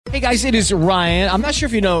Hey guys, it is Ryan. I'm not sure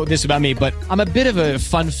if you know this about me, but I'm a bit of a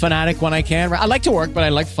fun fanatic when I can. I like to work, but I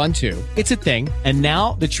like fun too. It's a thing. And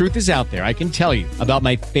now the truth is out there. I can tell you about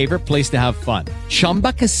my favorite place to have fun.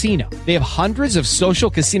 Chumba Casino. They have hundreds of social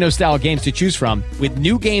casino style games to choose from with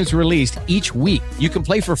new games released each week. You can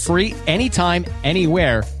play for free anytime,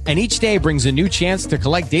 anywhere. And each day brings a new chance to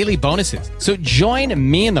collect daily bonuses. So join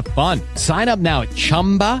me in the fun. Sign up now at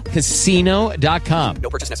ChumbaCasino.com. No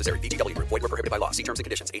purchase necessary. VGW. Void where prohibited by law. See terms and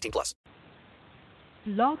conditions. 18+.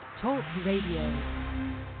 Blog Talk Radio.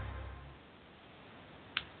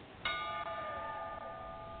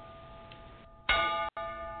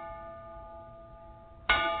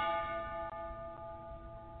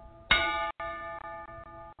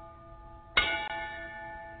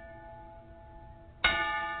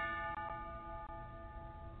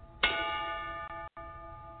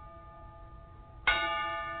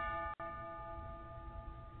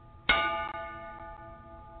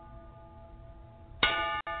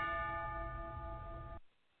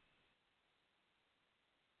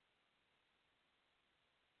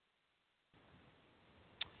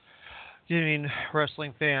 Good evening,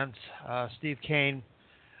 wrestling fans. Steve Kane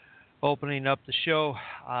opening up the show.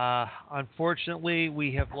 Unfortunately,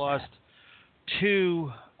 we have lost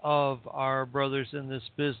two of our brothers in this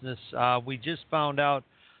business. We just found out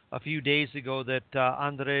a few days ago that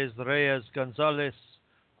Andres Reyes Gonzalez,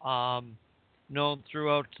 known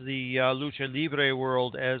throughout the Lucha Libre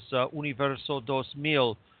world as Universo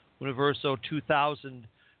 2000,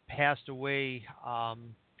 passed away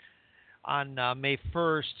on May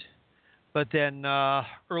 1st. But then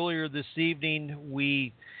earlier this evening,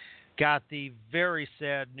 we got the very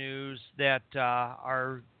sad news that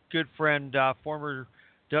our good friend, former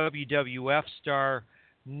WWF star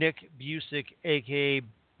Nick Busick, a.k.a.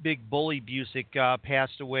 Big Bully Busick,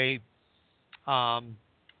 passed away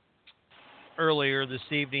earlier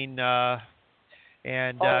this evening.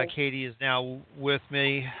 And Katie is now with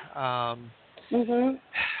me.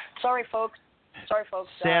 Sorry, folks.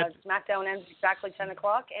 SmackDown ends exactly 10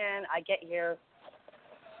 o'clock, and I get here.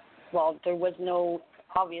 Well, there was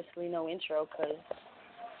obviously no intro because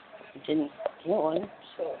I didn't get one.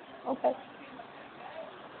 So, okay.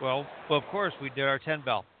 Well, of course, we did our 10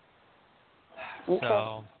 bell. Okay.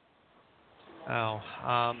 So,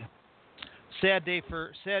 sad day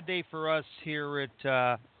for us here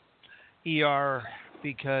at ER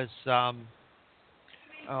because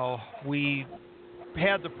we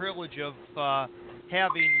had the privilege of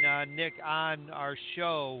having Nick on our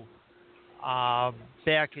show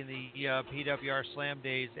back in the PWR Slam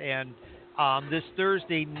days, and this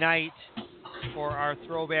Thursday night for our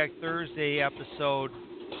Throwback Thursday episode,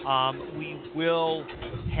 we will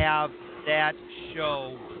have that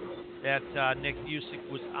show that Nick Busick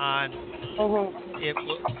was on. It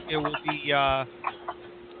will be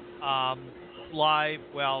live.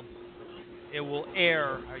 Well, it will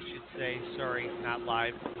air, I should say. Sorry, not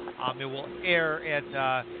live. It will air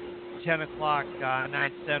at 10 o'clock,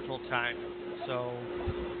 9 Central Time. So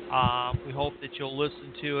we hope that you'll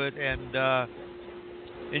listen to it and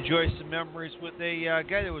enjoy some memories with a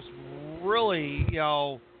guy that was really,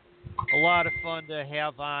 a lot of fun to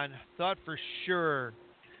have on. Thought for sure,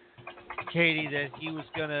 Katie, that he was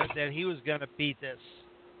gonna beat this.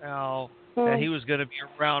 That he was going to be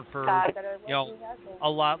around for a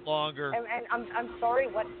lot longer. And I'm sorry,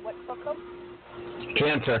 what took him?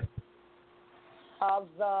 Cancer. Of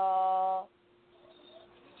the.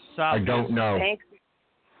 I don't know. Thanks.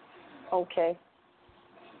 Okay.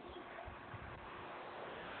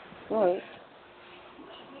 All right.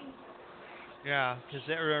 Yeah, because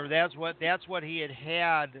that's what he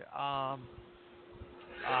had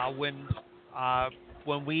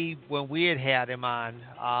when we had him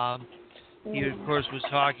on. He of course was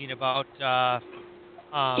talking about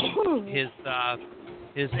his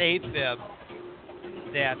AFib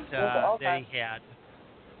that he had.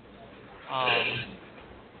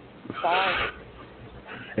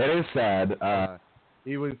 It is sad.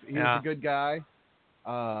 He was a good guy.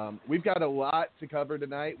 We've got a lot to cover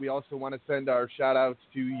tonight. We also want to send our shout outs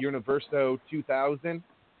to Universo 2000.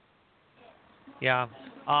 Yeah.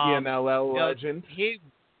 CMLL legend.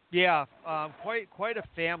 Quite a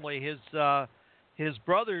family. His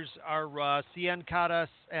brothers are Cien Caras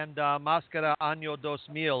and Máscara Año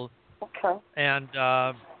 2000. Okay. And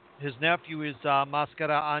his nephew is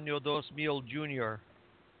Máscara Año 2000 Jr.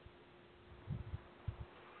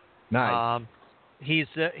 Nice. He's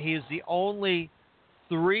the only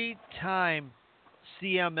 3-time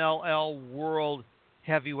CMLL World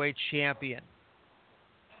Heavyweight Champion.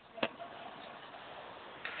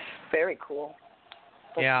 Very cool.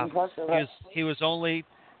 That's yeah, impressive. he was only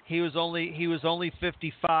He was only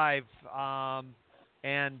 55,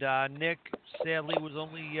 and Nick sadly was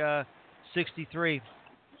only 63.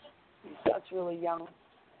 That's really young.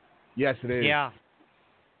 Yes, it is. Yeah.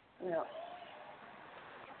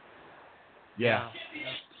 Yeah.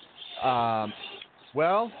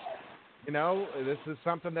 Well, you know, this is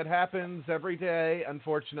something that happens every day.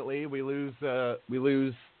 Unfortunately, we lose those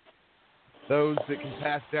that can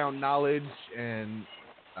pass down knowledge and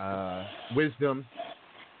wisdom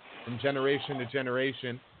from generation to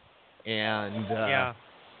generation, and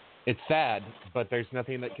it's sad, but there's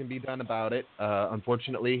nothing that can be done about it.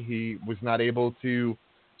 Unfortunately, he was not able to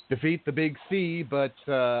defeat the Big C, but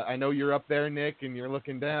I know you're up there, Nick, and you're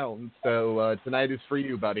looking down, so tonight is for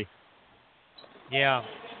you, buddy. Yeah.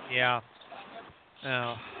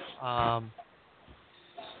 No,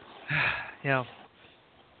 yeah.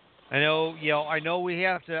 I know we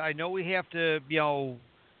have to,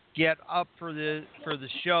 get up for the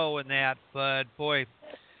show and that, but boy,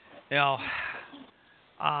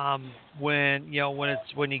 when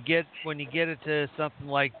you get it to something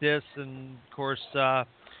like this, and of course,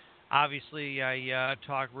 obviously I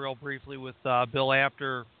talked real briefly with Bill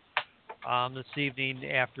after this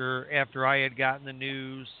evening after I had gotten the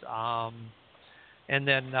news, and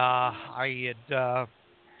then I had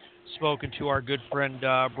spoken to our good friend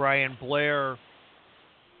Brian Blair,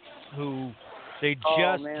 who they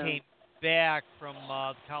just came back from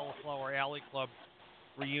the Cauliflower Alley Club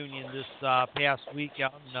reunion this past week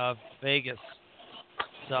out in Vegas.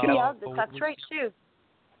 So, yeah, that's right too.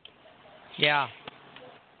 Yeah.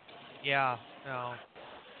 No.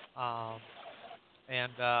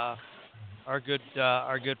 And our good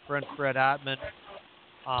friend Fred Ottman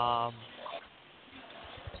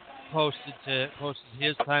posted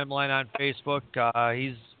his timeline on Facebook.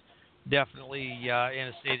 He's definitely in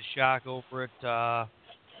a state of shock over it.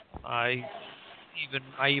 I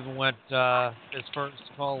even went as far as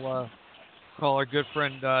to call our good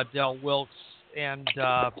friend Del Wilkes, and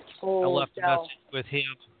I left a message with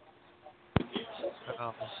him.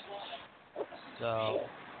 So.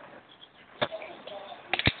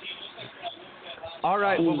 All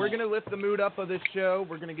right, well, we're going to lift the mood up of this show.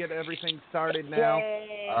 We're going to get everything started now.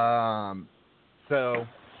 Yay. So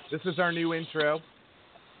this is our new intro.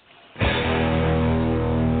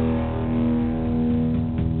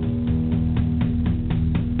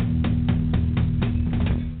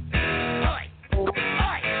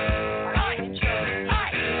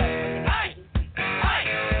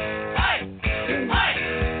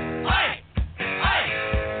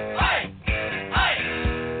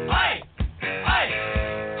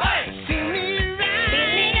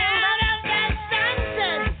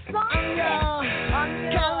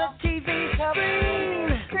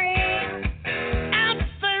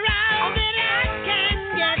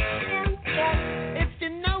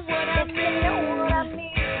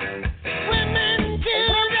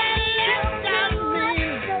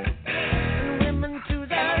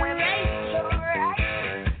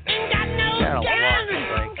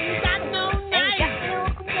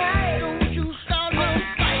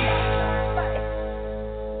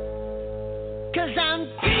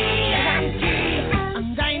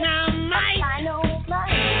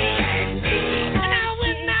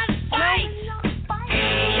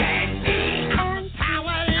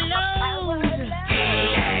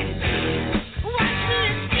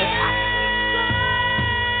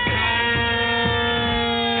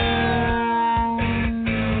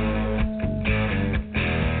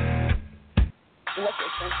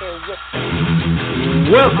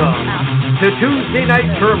 Welcome to Tuesday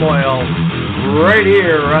Night Turmoil, right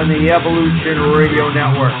here on the Evolution Radio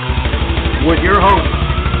Network, with your host,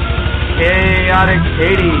 Chaotic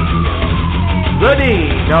Katie, the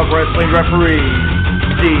Dean of Wrestling Referees,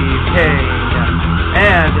 Steve Kane,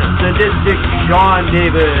 and Sadistic Sean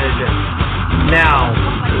David. Now,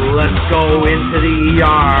 let's go into the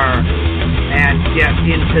ER and get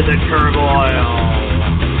into the turmoil.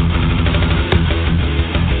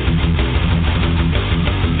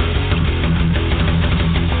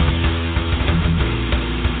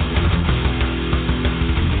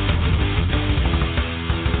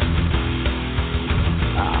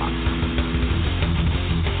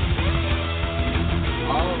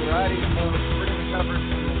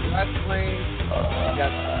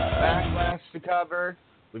 Cover.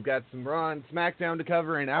 We've got some Raw and SmackDown to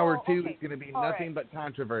cover, and hour two is going to be nothing but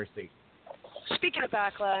controversy. Speaking of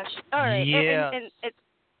Backlash, all right, yeah. and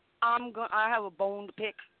I have a bone to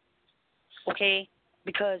pick, okay,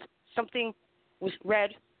 because something was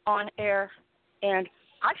read on air, and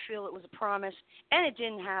I feel it was a promise, and it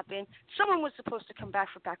didn't happen. Someone was supposed to come back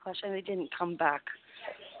for Backlash, and they didn't come back.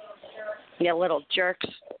 Yeah, little jerks.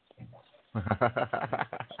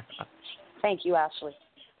 Thank you, Ashley.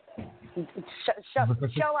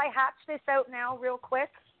 Shall I hatch this out now real quick?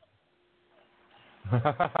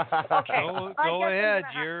 Okay. Go ahead.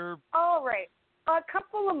 All right. A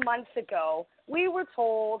couple of months ago, we were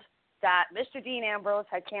told that Mr. Dean Ambrose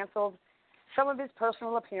had canceled some of his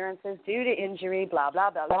personal appearances due to injury, blah, blah,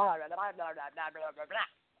 blah, blah, blah, blah, blah, blah, blah, blah, blah.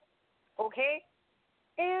 Okay?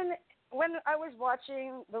 And when I was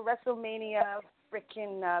watching the WrestleMania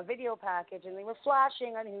freaking video package and they were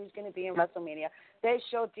flashing on who's going to be in WrestleMania, they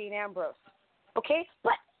showed Dean Ambrose. Okay?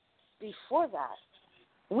 But before that,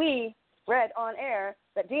 we read on air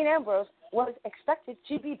that Dean Ambrose was expected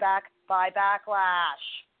to be back by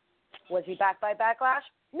Backlash. Was he back by Backlash?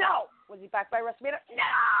 No. Was he back by WrestleMania?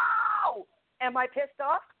 No. Am I pissed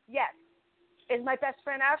off? Yes. Is my best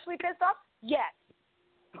friend Ashley pissed off? Yes.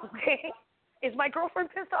 Okay. Is my girlfriend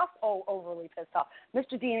pissed off? Oh, overly pissed off.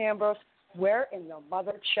 Mr. Dean Ambrose, where in the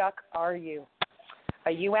mother chuck are you?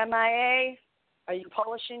 Are you MIA? Are you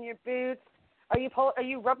polishing your boots? Are you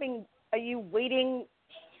waiting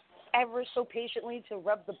ever so patiently to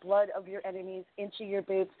rub the blood of your enemies into your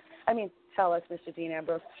boots? I mean, tell us, Mr. Dean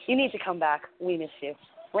Ambrose. You need to come back. We miss you.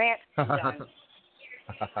 Rant done.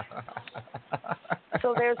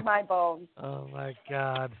 So there's my bone. Oh, my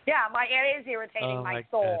God. Yeah, it is irritating my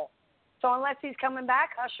soul. God. So unless he's coming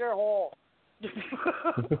back, hush your hole.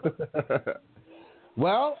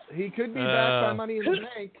 Well, he could be back by Money in the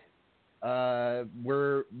Bank.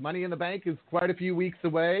 Where Money in the Bank is quite a few weeks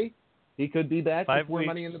away. He could be back before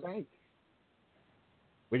Money in the Bank.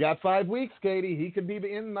 We got 5 weeks, Katie. He could be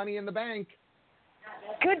in Money in the Bank.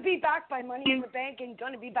 Could be back by Money in the Bank and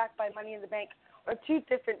going to be back by Money in the Bank are two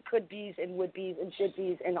different could-be's and would-be's and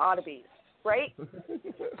should-be's and ought-to-be's, right?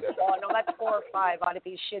 Oh, no, that's 4 or 5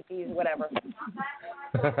 ought-to-be's, should-be's, whatever.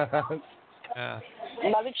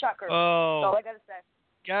 Mother chucker. Oh. That's all I got to say.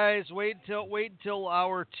 Guys, wait until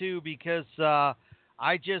hour 2 because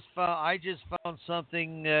I just found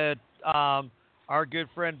something that our good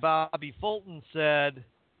friend Bobby Fulton said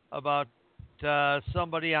about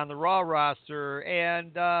somebody on the Raw roster,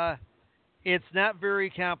 and it's not very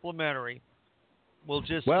complimentary. We'll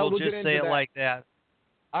just say it like that.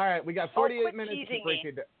 All right, we got 48 minutes to break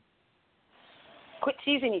it down. Quit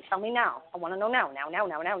teasing me. Tell me now. I want to know now. Now.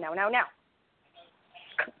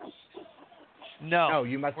 No,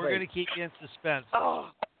 you must. We're going to keep you in suspense.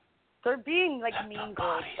 Oh, they're being like mean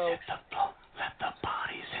girls, folks. Let the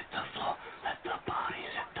bodies hit the floor. Let the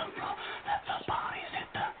bodies hit the floor. Let the bodies hit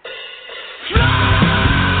the floor.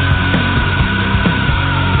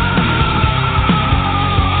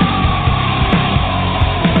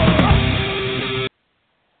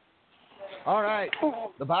 All right,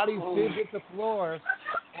 the bodies did hit the floor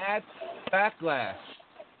at Backlash.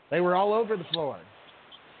 They were all over the floor.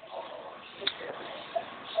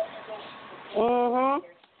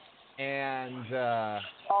 And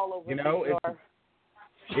all over the floor.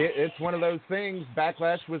 It's one of those things.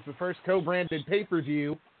 Backlash was the first co-branded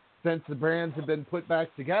pay-per-view since the brands have been put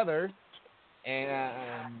back together.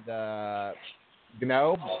 And,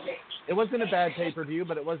 it wasn't a bad pay-per-view,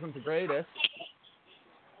 but it wasn't the greatest.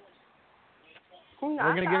 We're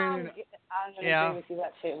going to get into... I'm going to agree with you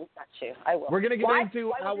that too. That too. I will. We're going to get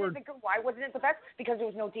into why wasn't it the best? Because there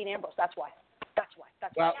was no Dean Ambrose. That's why.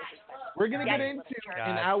 Well, we're going to get into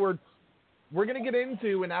in hour. We're going to get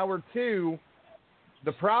into in hour 2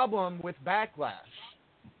 the problem with Backlash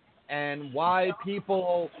and why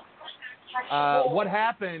people. What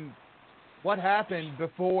happened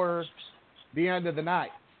before the end of the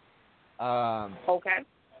night? Okay.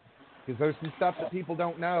 Because there's some stuff that people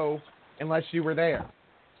don't know unless you were there.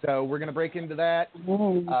 So we're going to break into that.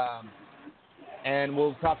 And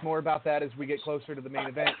we'll talk more about that as we get closer to the main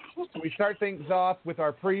event. So we start things off with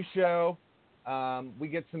our pre-show. We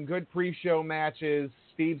get some good pre-show matches.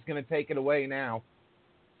 Steve's going to take it away now.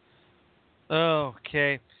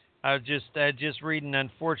 Okay. I was just reading,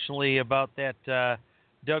 unfortunately, about that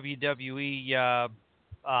WWE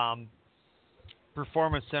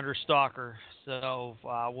Performance Center stalker. So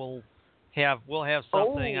we'll have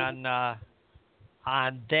something on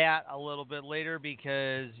that a little bit later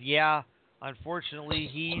because unfortunately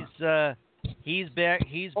he's back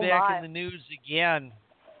in the news again.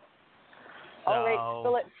 So, all right,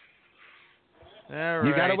 spill it. All right.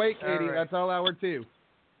 You gotta wait, Katie. Right. That's all hour 2.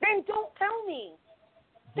 Then don't tell me.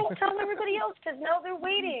 Don't tell everybody else because now they're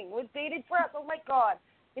waiting with bated breath. Oh my God!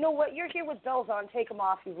 You know what? You're here with bells on. Take them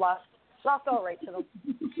off. You've lost all right to them.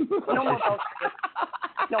 No more bells.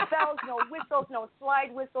 No bells, no whistles, no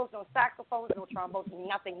slide whistles, no saxophones, no trombones,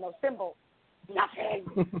 nothing, no cymbals, nothing.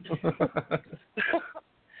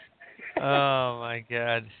 Oh my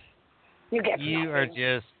God! You are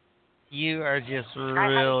just You are just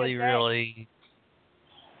really.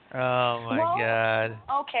 Oh my God.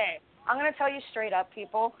 Okay, I'm gonna tell you straight up,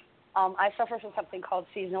 people. I suffer from something called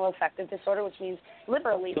seasonal affective disorder, which means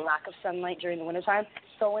literally lack of sunlight during the wintertime.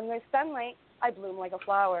 So when there's sunlight, I bloom like a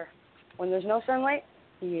flower. When there's no sunlight,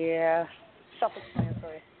 yeah,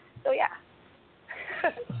 self-explanatory. So yeah,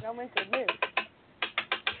 no winter news.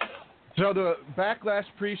 So the Backlash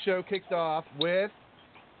pre-show kicked off with.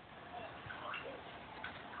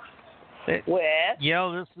 With.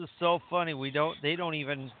 This is so funny. They don't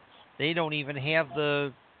even have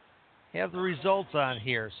the results on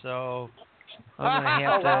here. So I'm gonna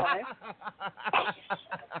have to.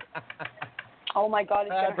 Oh my God!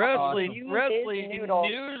 It's wrestling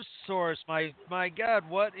news source. My God,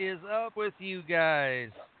 what is up with you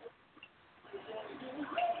guys?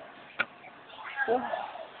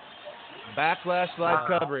 Backlash live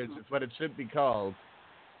coverage is what it should be called.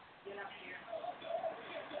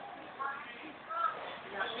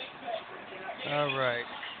 All right,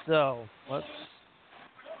 so let's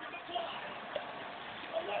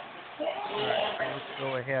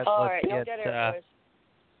go ahead.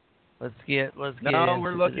 Let's get No, into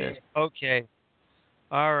we're looking. this. Okay.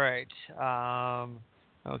 All right.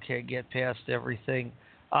 Okay, get past everything.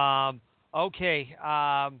 Okay.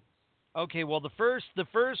 Okay, well the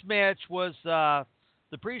first match was the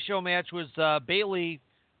pre-show match was Bayley,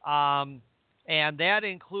 and that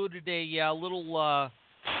included a little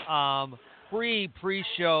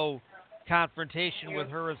pre-show confrontation with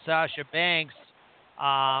her and Sasha Banks,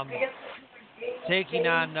 taking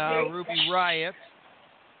on Ruby Riott.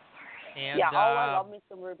 And, I love me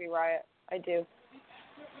some Ruby Riott. I do.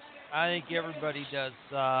 I think everybody does.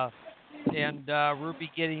 And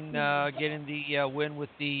Ruby getting the win with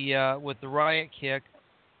the Riott kick.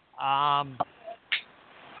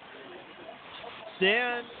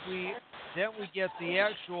 Then we get the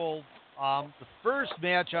actual the first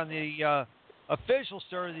match on the official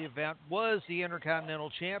start of the event was the Intercontinental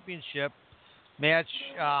Championship match.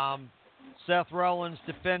 Seth Rollins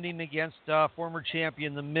defending against former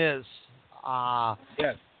champion The Miz.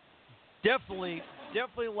 Yes. Definitely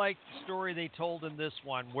liked the story they told in this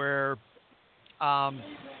one, where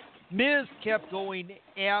Miz kept going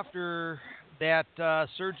after that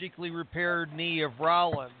surgically repaired knee of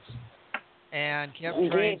Rollins, and kept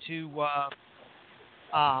trying to.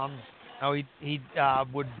 He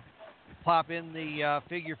would pop in the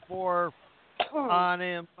figure four on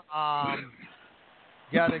him.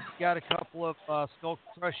 Got a couple of skull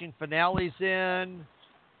crushing finales in,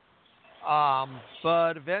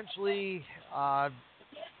 but eventually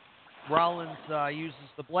Rollins uses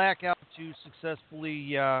the blackout to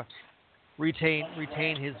successfully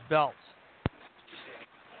retain his belt.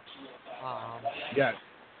 Yes.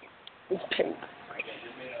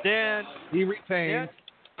 Then he retains.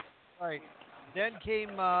 Right. Then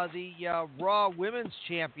came the Raw Women's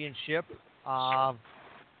Championship.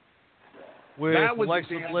 With that was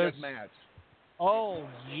Alexa a Bliss. good match. Oh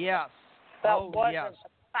yes. That was a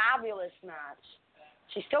fabulous match.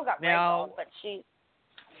 She still got right, but she.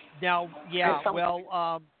 Now, yeah.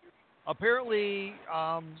 Well, apparently,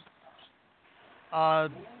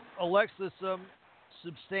 Alexa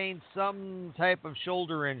sustained some type of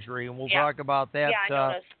shoulder injury, and we'll talk about that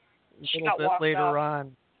a little bit later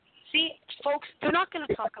on. See, folks, they're not going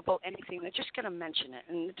to talk about anything. They're just going to mention it,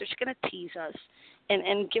 and they're just going to tease us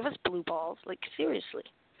and give us blue balls. Like, seriously.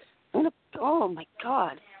 Oh, my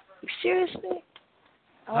God. Like, seriously?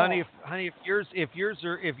 Oh. Honey, if yours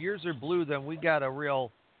are blue, then we got a real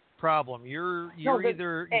problem. You're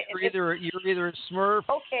either a Smurf,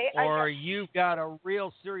 or you've got a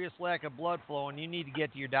real serious lack of blood flow, and you need to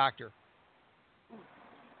get to your doctor.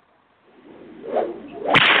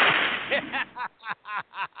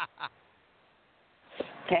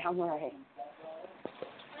 Damn right.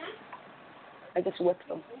 I just whipped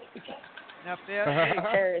them. Not bad.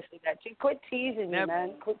 Seriously, quit teasing me,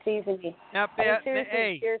 man. Quit teasing me. Not bad.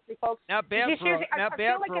 Seriously, folks. Not bad for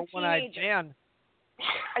a one-eyed man.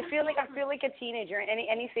 I feel like a teenager, and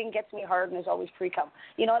anything gets me hard and is always pre-cum.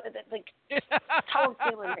 You know, like that's how I'm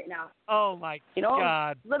feeling right now. Oh my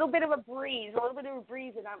God! A little bit of a breeze,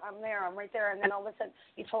 and I'm there. I'm right there, and then all of a sudden,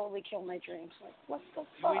 you totally kill my dreams. Like, what the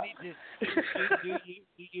fuck?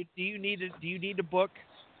 Do you need a book?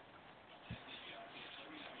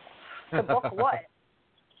 The book what?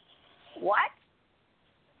 What?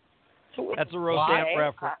 That's a Roseanne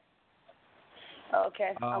reference.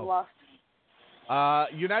 Okay, I'm lost.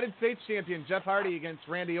 United States champion Jeff Hardy against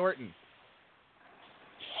Randy Orton.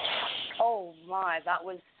 Oh my, that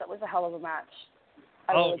was a hell of a match.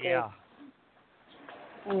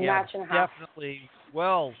 Match and a half. Definitely.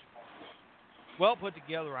 Well well put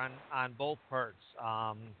together on both parts.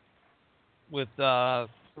 With the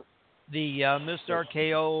missed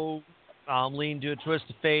RKO leading to a twist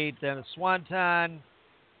of fate, then a swanton,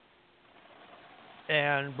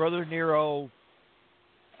 and Brother Nero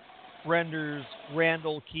renders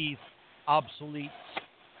Randall Keith obsolete.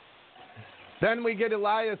 Then we get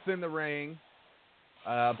Elias in the ring.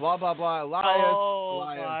 Blah, blah, blah.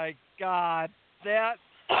 Elias. My God.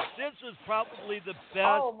 This was probably the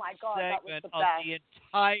best segment of the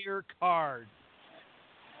entire card.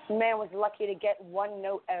 Man was lucky to get one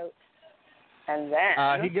note out. And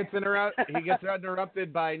then... he gets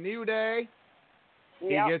interrupted by New Day. He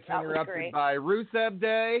gets interrupted by Rusev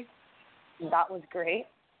Day. That was great.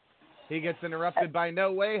 He gets interrupted by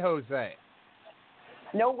No Way Jose.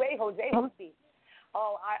 No Way Jose.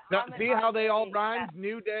 See how they all rhymed?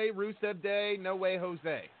 New Day, Rusev Day, No Way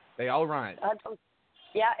Jose. They all rhymed.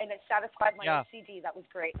 Yeah, and it satisfied my OCD. That was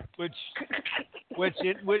great.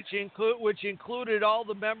 Which included all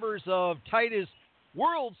the members of Titus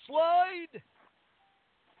World Slide.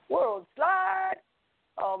 World Slide.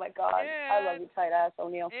 Oh my God, I love you, tight ass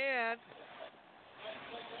O'Neil.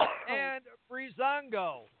 And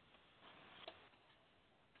Breezango.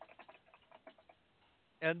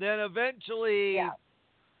 And then eventually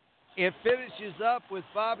it finishes up with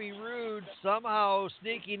Bobby Roode somehow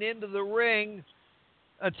sneaking into the ring,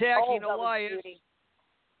 attacking Elias,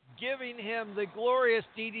 giving him the glorious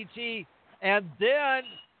DDT, and then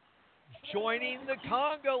joining the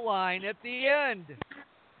conga line at the end,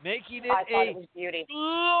 making it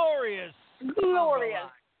glorious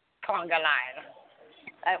conga line.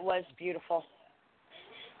 That was beautiful.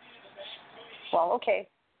 Well, okay.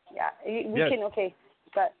 Yeah, we can, okay.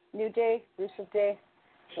 Got New Day, Rusev Day,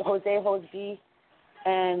 Jose,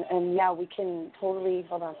 and yeah, we can totally,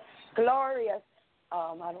 hold on. Glorious,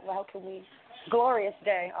 I don't know, how can we, Glorious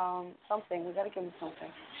Day, something, we got to give him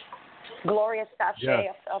something. Glorious sachet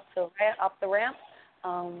up the ramp,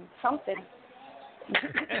 something.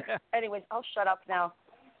 Anyways, I'll shut up now.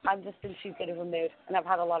 I'm just in too good of a mood, and I've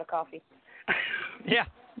had a lot of coffee. Yeah,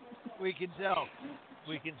 we can tell.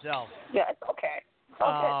 Yeah, it's okay. It's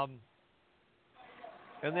okay.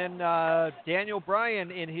 And then Daniel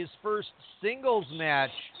Bryan in his first singles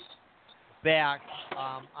match back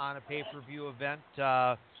on a pay-per-view event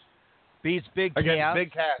beats Big Cass. Against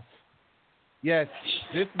Big Cass. Yes,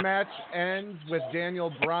 this match ends with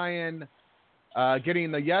Daniel Bryan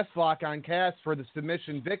getting the yes lock on Cass for the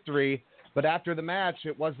submission victory, but after the match,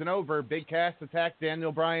 it wasn't over. Big Cass attacked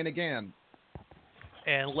Daniel Bryan again.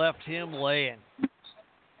 And left him laying.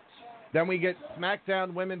 Then we get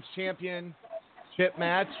SmackDown Women's Championship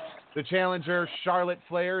match. The challenger, Charlotte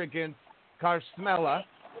Flair, against Carmella.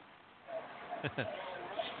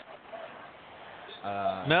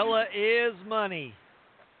 Mella is money.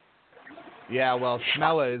 Yeah, well,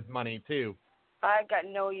 Smella is money, too. I got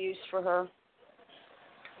no use for her.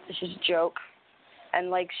 This is a joke. And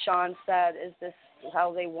like Sean said, is this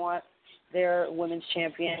how they want their women's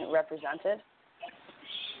champion represented?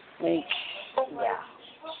 Like, yeah.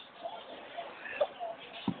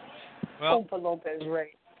 Well, Oompa Loompa is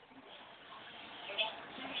right.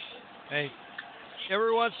 Hey,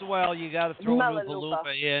 every once in a while you got to throw an Oompa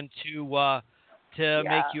Loompa in to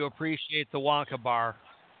make you appreciate the Wonka bar.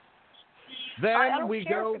 Then I don't we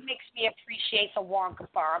care go. if it makes me appreciate the Wonka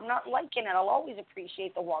bar. I'm not liking it. I'll always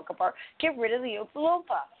appreciate the Wonka bar. Get rid of the Oompa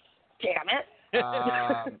Loompa. Damn it.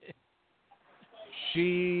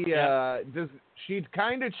 She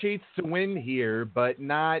kind of cheats to win here, but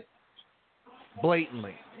not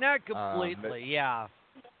blatantly. Not completely, yeah.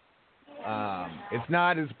 It's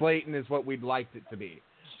not as blatant as what we'd liked it to be.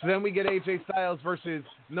 So then we get AJ Styles versus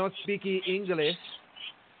No Speaky English.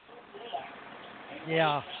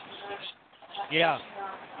 Yeah.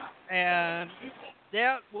 And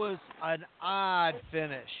that was an odd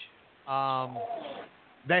finish.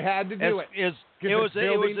 They had to do it was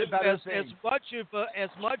as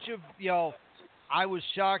much of I was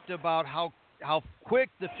shocked about how quick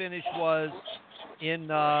the finish was in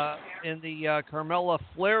the Carmella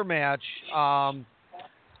Flair match.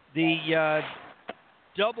 The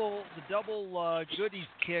double goodies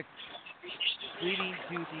kick leading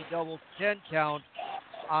to the double 10 count.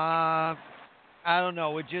 I don't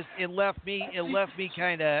know. It left me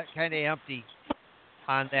kind of empty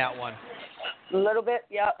on that one. A little bit,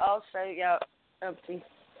 yeah. I'll say, yeah, empty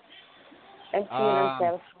and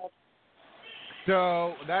unsatisfied.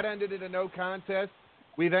 So that ended in a no contest.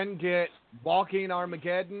 We then get Walking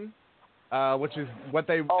Armageddon, which is what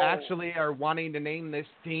they actually are wanting to name this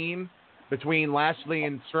team between Lashley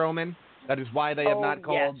and Strowman. That is why they have not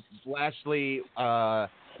called Lashley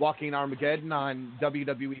Walking Armageddon on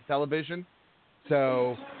WWE television.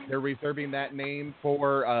 So they're reserving that name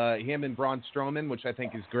for him and Braun Strowman, which I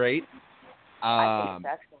think is great. I think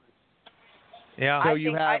it's excellent. Yeah. So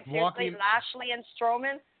Seriously, Lashley and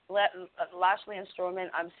Strowman. Lashley and Strowman.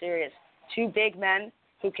 I'm serious. Two big men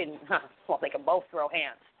who can, they can both throw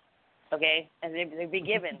hands. Okay, and they'd be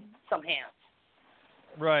given some hands.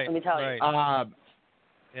 Right. Let me tell you.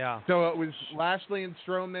 Yeah. So it was Lashley and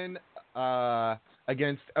Strowman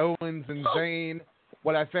against Owens and Zayn.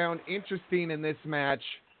 What I found interesting in this match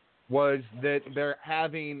was that they're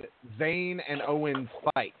having Zayn and Owens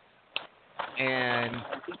fight. And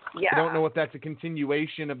I don't know if that's a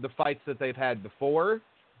continuation of the fights that they've had before,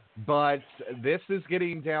 but this is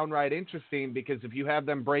getting downright interesting because if you have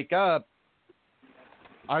them break up,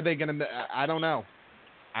 are they going to – I don't know.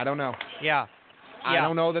 Yeah. I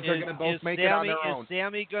don't know that they're going to both make it on their own. Is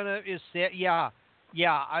Sammy going to –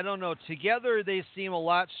 yeah, I don't know. Together they seem a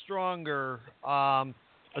lot stronger,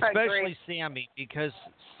 especially Sammy, because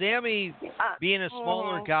Sammy being a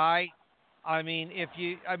smaller guy, if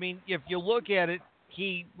you look at it,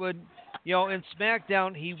 he would – in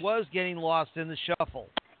SmackDown he was getting lost in the shuffle.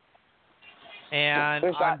 And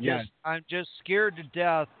I'm just scared to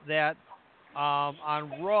death that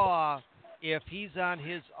on Raw, if he's on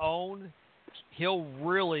his own, he'll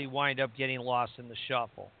really wind up getting lost in the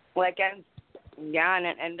shuffle. And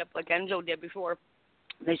it ended up like Enzo did before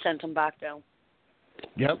they sent him back down.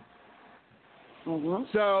 Yep. Mm-hmm.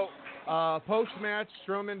 So, post-match,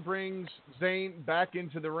 Strowman brings Zayn back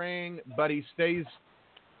into the ring, but he stays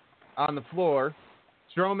on the floor.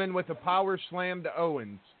 Strowman with a power slam to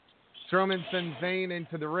Owens. Strowman sends Zayn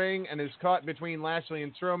into the ring and is caught between Lashley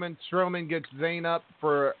and Strowman. Strowman gets Zayn up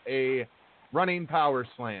for a running power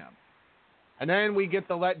slam. And then we get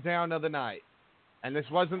the letdown of the night. And this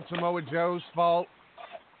wasn't Samoa Joe's fault.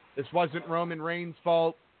 This wasn't Roman Reigns'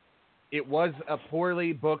 fault. It was a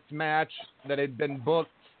poorly booked match that had been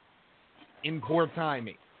booked in poor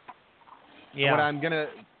timing. Yeah.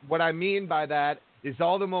 What I mean by that is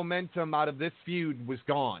all the momentum out of this feud was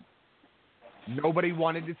gone. Nobody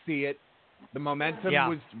wanted to see it. The momentum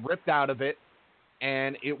was ripped out of it,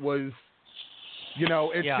 and it was,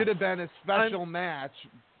 it should have been a special match,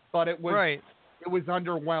 but it was it was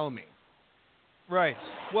underwhelming. Right.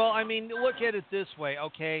 Well, look at it this way,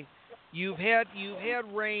 okay? You've had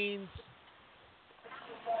Reigns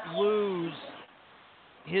lose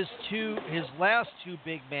his last two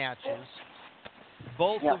big matches,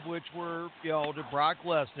 both of which were to Brock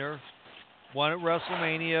Lesnar. One at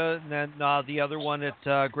WrestleMania, and then the other one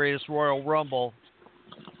at Greatest Royal Rumble,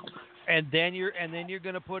 and then you're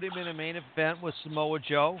going to put him in a main event with Samoa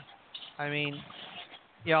Joe.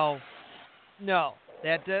 No,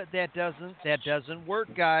 that doesn't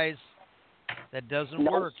work, guys. That doesn't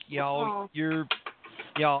work.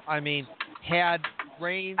 Had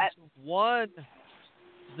Reigns won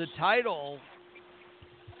the title,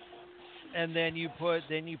 and then you put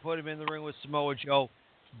him in the ring with Samoa Joe.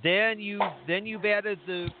 Then you've added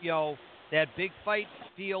the that big fight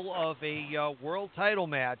feel of a world title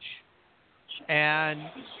match, and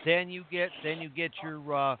then you get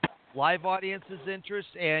your live audience's interest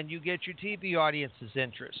and you get your TV audience's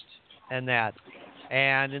interest in that.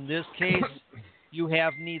 And in this case, you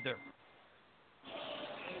have neither.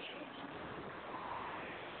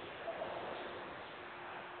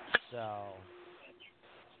 So.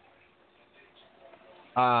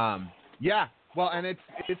 Yeah. Well, and it's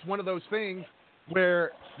one of those things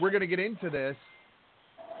where we're going to get into this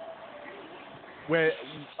where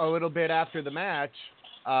a little bit after the match.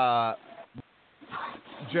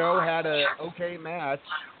 Joe had a okay match,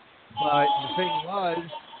 but the thing was,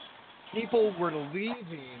 people were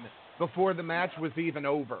leaving before the match was even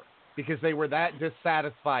over because they were that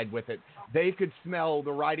dissatisfied with it. They could smell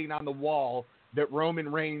the writing on the wall that Roman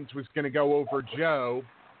Reigns was going to go over Joe,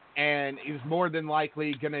 and is more than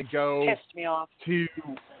likely going to go pissed me off. To,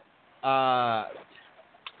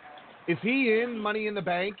 is he in Money in the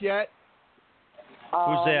Bank yet?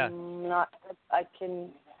 Who's that?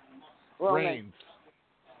 Reigns.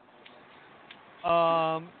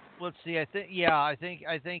 Let's see. I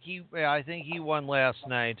think he won last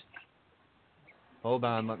night. Hold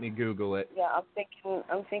on, let me Google it. Yeah, I'm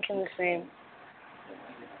thinking the same.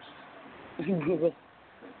 Google.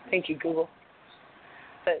 Thank you, Google.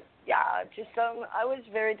 But yeah, just I was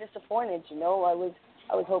very disappointed. I was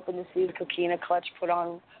hoping to see the Coquina clutch put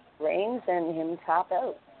on Reigns and him tap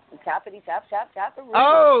out. Tappity tap tap tap.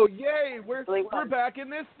 Oh yay! We're back in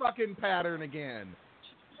this fucking pattern again.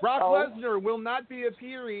 Brock Lesnar will not be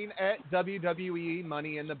appearing at WWE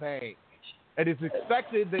Money in the Bank. It is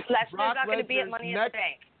expected that Brock not going to be at Money in the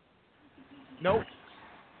Bank. Nope.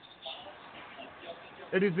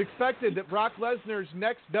 It is expected that Brock Lesnar's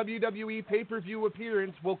next WWE pay-per-view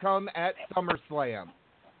appearance will come at SummerSlam.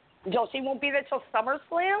 Josie won't be there till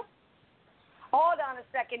SummerSlam? Hold on a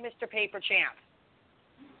second, Mr. Paper Champ.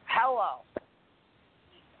 Hello.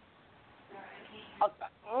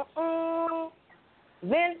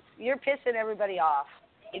 Vince, you're pissing everybody off.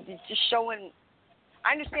 It's just showing.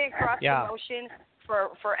 I understand cross promotion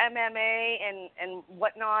for MMA and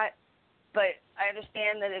whatnot, but I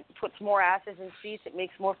understand that it puts more asses in seats. It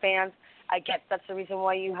makes more fans. I get that's the reason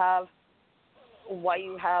why you have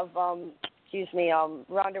Ronda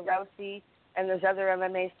Rousey, and there's other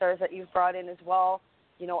MMA stars that you've brought in as well.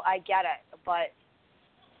 You know, I get it, but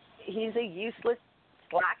he's a useless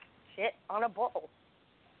slack shit on a bull.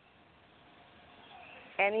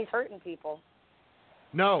 And he's hurting people.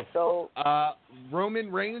 No. So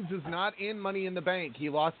Roman Reigns is not in Money in the Bank. He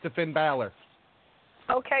lost to Finn Balor.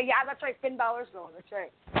 Okay, yeah, that's right. Finn Balor's going. That's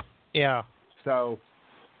right. Yeah. So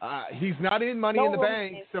he's not in Money in the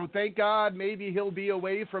Bank. So thank God maybe he'll be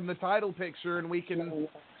away from the title picture and we can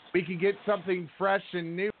get something fresh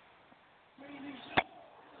and new.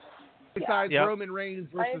 Besides Roman Reigns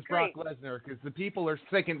versus Brock Lesnar, because the people are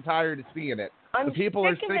sick and tired of seeing it. The people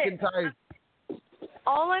are sick and tired.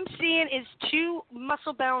 All I'm seeing is two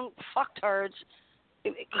muscle-bound fucktards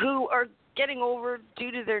who are getting over due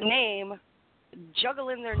to their name,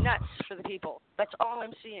 juggling their nuts for the people. That's all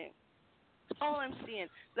I'm seeing. That's all I'm seeing.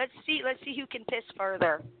 Let's see who can piss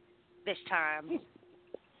further this time.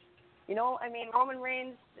 You know, I mean, Roman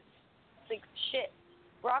Reigns, like shit.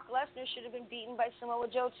 Brock Lesnar should have been beaten by Samoa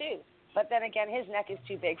Joe too. But then again, his neck is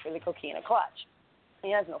too big for the coquina clutch.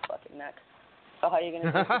 He has no fucking neck. So how are you going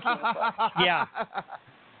to do coquina clutch? Yeah.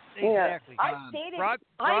 Exactly.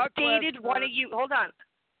 I've dated one of you. Hold on.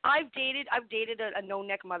 I've dated a no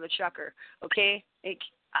neck mother chucker. Okay, like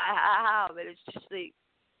I have, but it's just like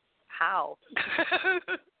how.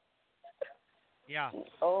 Yeah.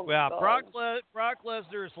 Oh well, God. Brock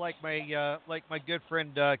Lesnar is like my good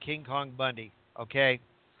friend King Kong Bundy. Okay.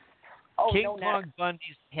 Oh, King no Kong neck.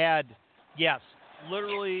 Bundy's head, yes,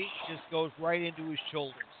 literally just goes right into his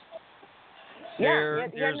shoulders.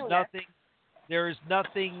 There's nothing. There is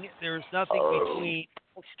nothing between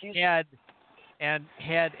head and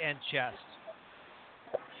chest.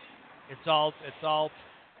 It's all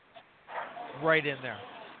right in there.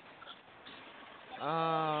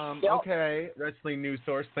 Okay, Wrestling News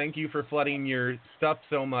Source. Thank you for flooding your stuff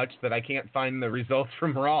so much that I can't find the results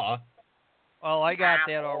from Raw. Well, I got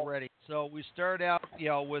that already. So we start out,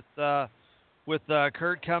 with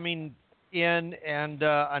Kurt coming in and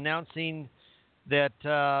announcing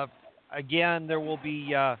that again there will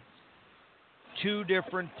be two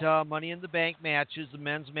different Money in the Bank matches, a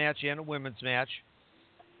men's match and a women's match,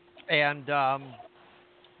 and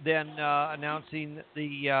then announcing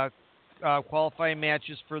the qualifying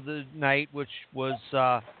matches for the night, which was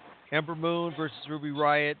Ember Moon versus Ruby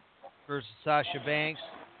Riott versus Sasha Banks,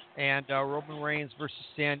 and Roman Reigns versus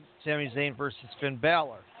Sami Zayn versus Finn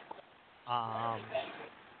Balor.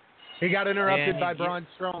 He got interrupted by Braun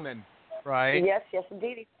Strowman. Right. Yes,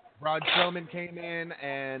 indeed. Braun Strowman came in,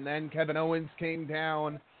 and then Kevin Owens came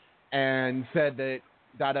down and said that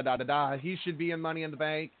he should be in Money in the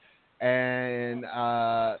Bank. And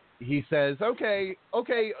he says, okay,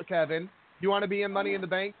 Kevin, you want to be in Money in the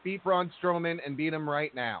Bank? Beat Braun Strowman and beat him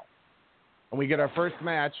right now. And we get our first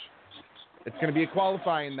match. It's going to be a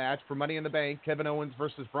qualifying match for Money in the Bank, Kevin Owens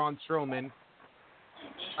versus Braun Strowman.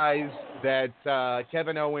 That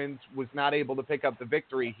Kevin Owens was not able to pick up the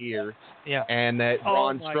victory here, and that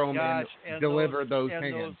Braun Strowman delivered those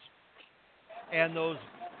hands. And those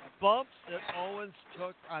bumps that Owens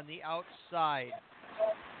took on the outside.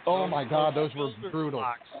 Oh my God, those were brutal.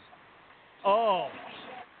 Blocks. Oh,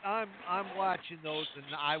 I'm watching those and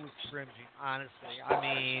I was cringing, honestly. I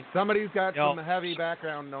mean, somebody's got some heavy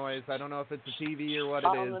background noise. I don't know if it's the TV or what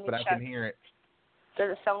it is, but I can hear it. Does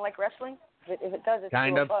it sound like wrestling? If it does, it's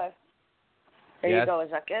kind of. There you go. Is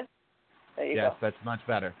that good? There you go. Yes, that's much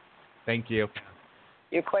better. Thank you.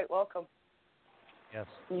 You're quite welcome. Yes.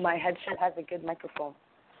 My headset has a good microphone.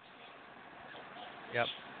 Yep.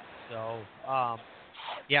 So,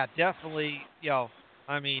 definitely,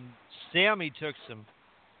 I mean, Kevin took some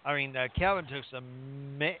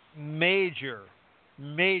major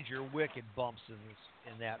wicked bumps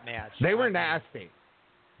in that match. They were nasty.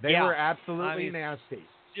 They were absolutely nasty.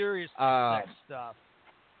 Serious sex stuff.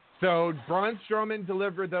 So Braun Strowman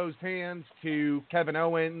delivered those hands to Kevin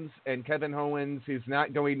Owens, and Kevin Owens is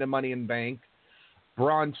not going to Money in the Bank.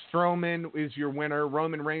 Braun Strowman is your winner.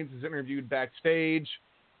 Roman Reigns is interviewed backstage.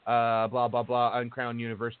 Blah, blah, blah, uncrowned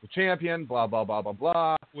Universal Champion, blah, blah, blah, blah,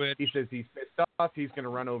 blah. He says he's pissed off. He's going to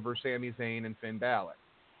run over Sami Zayn and Finn Balor.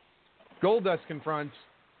 Goldust confronts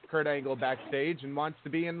Kurt Angle backstage and wants to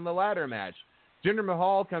be in the ladder match. Jinder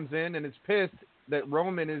Mahal comes in and is pissed that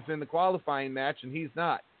Roman is in the qualifying match and he's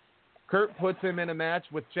not. Kurt puts him in a match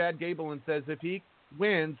with Chad Gable and says if he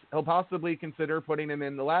wins, he'll possibly consider putting him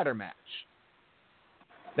in the ladder match.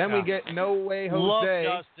 Then we get No Way Jose.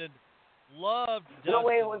 Loved Dustin. No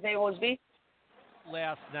Way Jose Osby.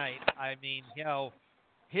 Last night. I mean, the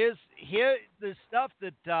stuff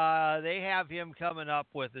that they have him coming up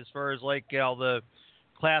with as far as like the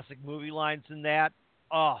classic movie lines and that.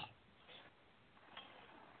 Oh,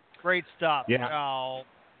 great stuff. Yeah.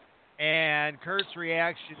 And Kurt's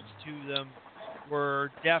reactions to them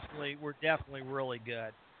were definitely really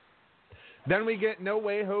good. Then we get No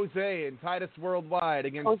Way Jose and Titus Worldwide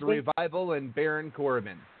against the Revival and Baron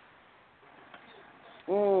Corbin.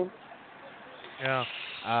 Yeah.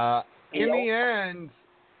 In the end,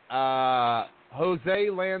 Jose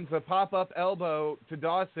lands a pop-up elbow to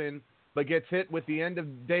Dawson, but gets hit with the end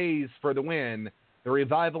of days for the win. The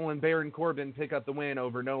Revival and Baron Corbin pick up the win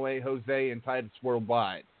over No Way Jose and Titus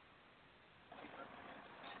Worldwide.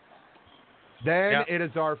 Then it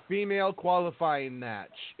is our female qualifying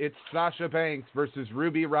match. It's Sasha Banks versus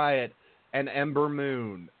Ruby Riott and Ember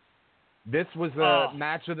Moon. This was the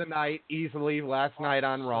match of the night easily last night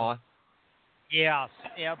on Raw. Yes,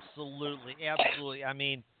 absolutely. I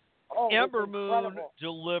mean, Ember Moon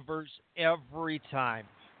delivers every time.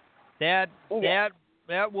 That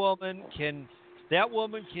woman can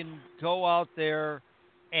go out there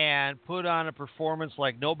and put on a performance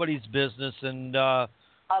like nobody's business. And of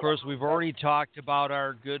course, we've already talked about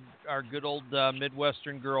our good old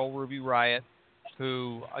Midwestern girl Ruby Riott,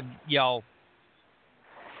 who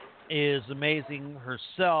is amazing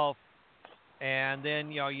herself. And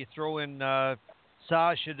then you throw in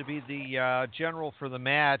Sasha to be the general for the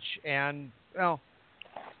match, and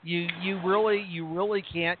you really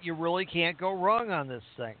can't go wrong on this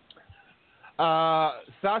thing.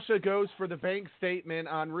 Sasha goes for the bank statement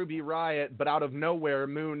on Ruby Riott, but out of nowhere,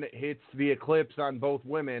 Moon hits the Eclipse on both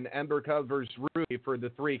women. Ember covers Ruby for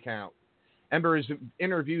the 3 count. Ember is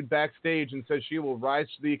interviewed backstage and says she will rise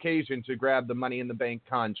to the occasion to grab the Money in the Bank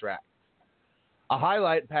contract. A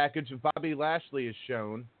highlight package of Bobby Lashley is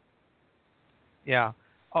shown. Yeah.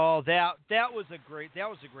 Oh, that was a great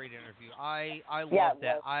interview. I love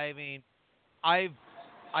that. I mean,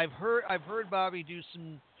 I've heard Bobby do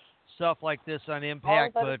some stuff like this on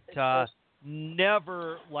Impact, but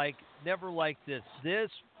never like this.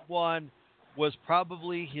 This one was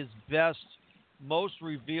probably his best, most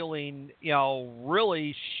revealing,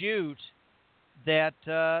 really shoot that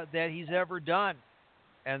he's ever done,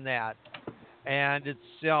 and it's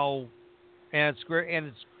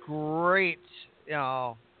it's great.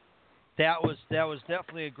 That was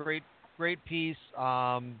definitely a great piece.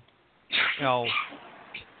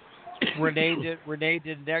 Renee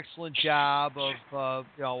did an excellent job of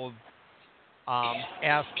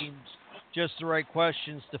asking just the right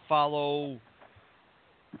questions to follow,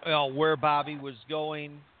 where Bobby was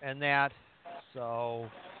going and that. So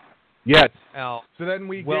yes. So then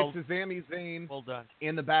we get to Sami Zayn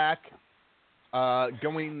in the back,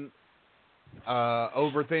 going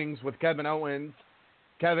over things with Kevin Owens.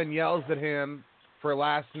 Kevin yells at him for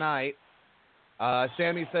last night.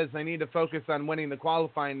 Sami says they need to focus on winning the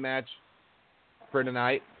qualifying match for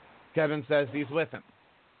tonight. Kevin says he's with him.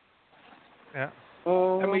 Yeah.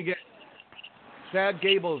 Then we get Chad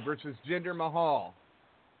Gable versus Jinder Mahal.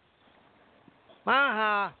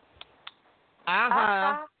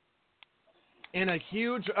 In a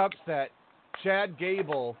huge upset, Chad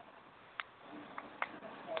Gable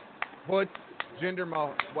puts Jinder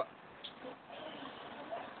Mahal.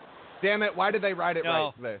 Damn it! Why did they write it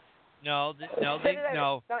like this? No.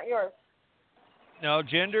 It's not yours. No,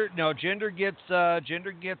 Jinder gets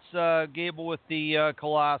Gable with the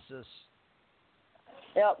Colossus.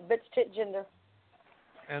 Yeah, bitch tit Jinder.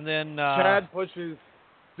 And then Chad pushes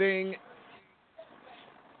Sting.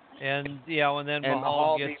 And then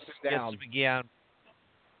Mahal gets him again.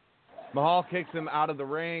 Mahal kicks him out of the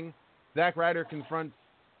ring. Zack Ryder confronts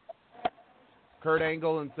Kurt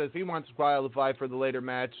Angle and says he wants to qualify for the later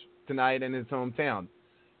match tonight in his hometown.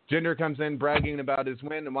 Jinder comes in bragging about his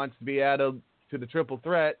win and wants to be added to the triple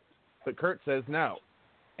threat, but Kurt says no.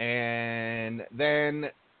 And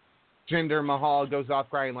then Jinder Mahal goes off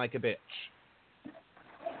crying like a bitch.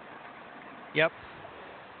 Yep.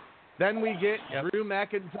 Then we get Drew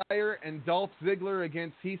McIntyre and Dolph Ziggler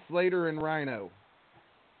against Heath Slater and Rhino.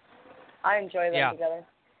 I enjoy them together.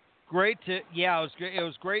 It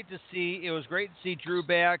was great to see Drew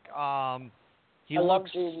back. He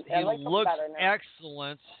looks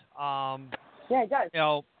excellent. Yeah, he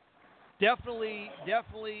does. definitely,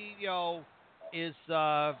 is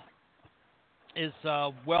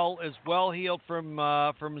well healed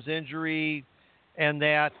from his injury, and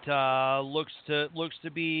that looks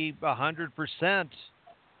to be 100%.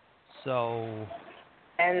 So.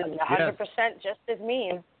 And 100% just as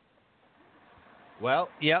mean. Well,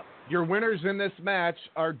 yep. Your winners in this match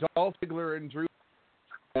are Dolph Ziggler and Drew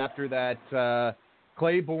after that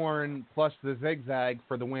Claiborne plus the zigzag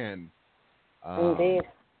for the win. Indeed.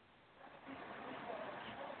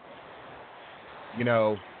 You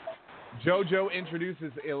know, JoJo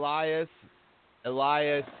introduces Elias.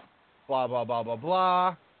 Elias, blah blah blah blah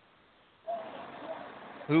blah.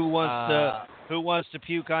 Who wants to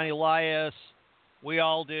puke on Elias? We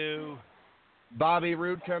all do. Bobby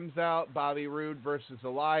Roode comes out. Bobby Roode versus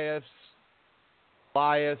Elias.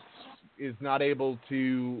 Elias is not able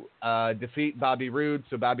to defeat Bobby Roode,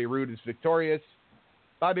 so Bobby Roode is victorious.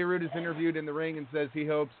 Bobby Roode is interviewed in the ring and says he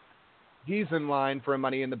hopes he's in line for a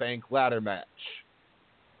Money in the Bank ladder match.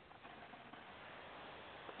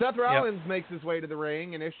 Seth Rollins makes his way to the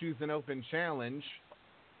ring and issues an open challenge.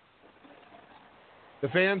 The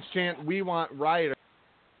fans chant, "We want Ryder."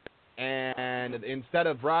 And instead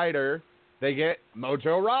of Ryder, they get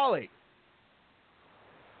Mojo Rawley.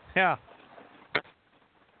 Yeah.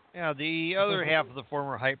 Yeah, the other half of the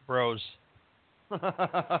former Hype Bros.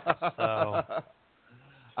 So.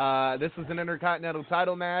 This was an Intercontinental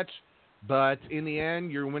title match, but in the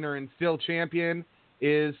end, your winner and still champion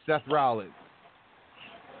is Seth Rollins.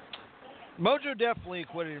 Mojo definitely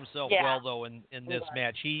acquitted himself well, though, in this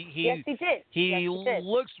match. Yes, he did. He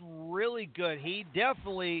looks really good. He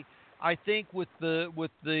definitely, I think, with the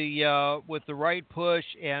right push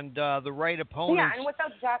and the right opponent. Yeah, and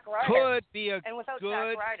without Zack Ryder. Could be a and without good.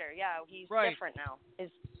 Zack Ryder, he's different now. His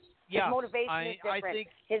motivation is different. I think,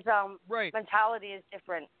 his mentality is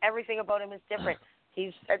different. Everything about him is different.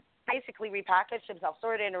 He's basically repackaged himself.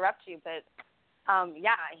 Sorry to interrupt you, but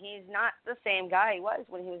he's not the same guy he was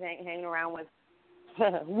when he was hanging around with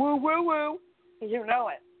woo woo woo. You know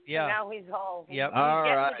it. Yeah. And now he's all. Yep. He's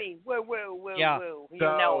getting to be woo woo woo woo. You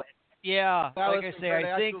know it. Yeah, like I say,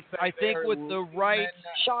 I think with the right,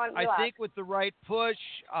 with the right push,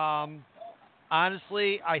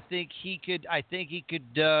 honestly, I think he could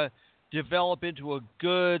develop into a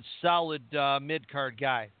good, solid mid-card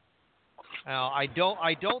guy. I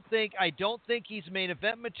don't think he's main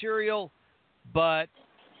event material, but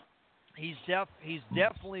he's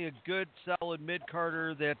definitely a good, solid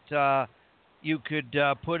mid-carder that you could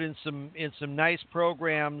put in some nice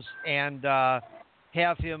programs and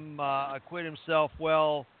have him acquit himself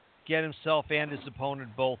well, get himself and his opponent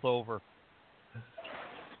both over.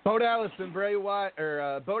 Bo Dallas and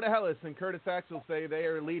Bo Dallas and Curtis Axel say they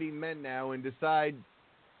are leading men now and decide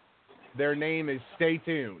their name is Stay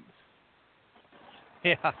Tuned.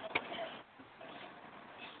 Yeah.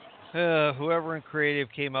 Whoever in creative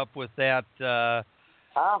came up with that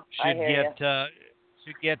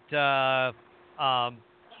should get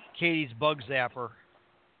Katie's bug zapper.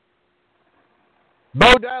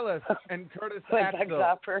 Bo Dallas and Curtis Axel.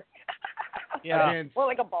 Bug zapper. Yeah. More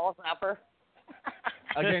like a ball zapper.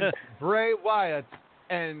 Against Bray Wyatt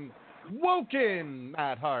and Woken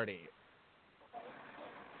Matt Hardy.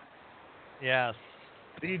 Yes.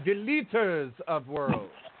 The deleters of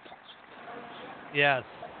worlds. Yes.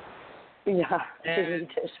 Yeah.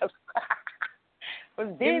 Deleters of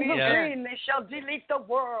With beams of green, they shall delete the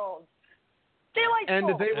world. Delightful.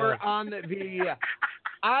 And they were on the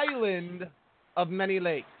island of many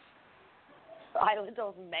lakes. Island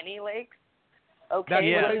of many lakes?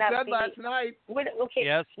 Okay. That's what I said last night.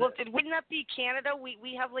 Yes. Well, wouldn't that be Canada?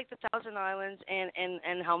 We have like the Thousand Islands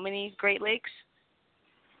and how many Great Lakes?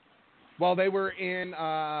 Well, they were in,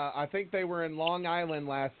 I think they were in Long Island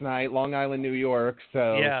last night, Long Island, New York.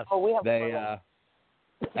 So yes. We have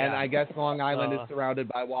and I guess Long Island is surrounded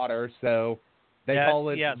by water, so they call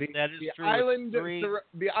it the island.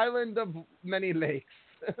 The island of many lakes.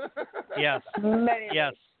 Yes. Many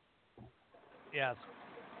yes. Yes.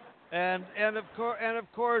 And of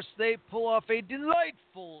course they pull off a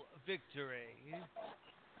delightful victory.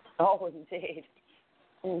 Oh, indeed.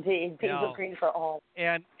 Indeed. Beams green for all.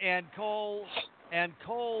 And Cole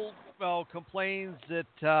complains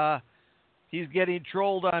that he's getting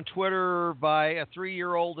trolled on Twitter by a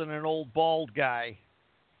 3-year-old and an old bald guy.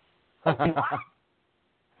 I'm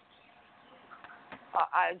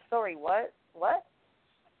sorry, what? What?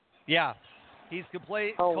 Yeah. He's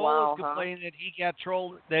complaining that he got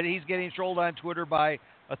trolled, that he's getting trolled on Twitter by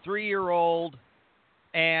a 3-year-old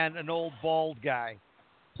and an old bald guy.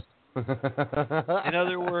 In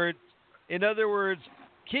other words,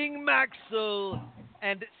 King Maxwell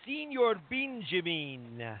and Senior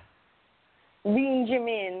Benjamin.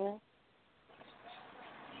 Benjamin.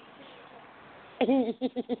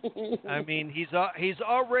 I mean, he's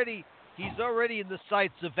already in the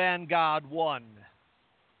sights of Vanguard 1.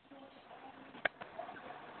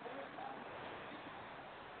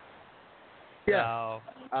 Yeah.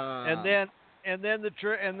 And then the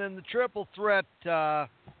triple threat.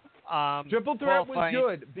 Triple threat was qualifying.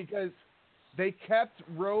 good because they kept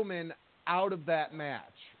Roman out of that match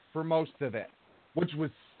for most of it, which was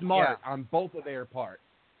smart on both of their parts.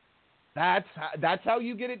 That's how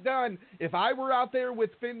you get it done. If I were out there with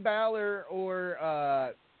Finn Balor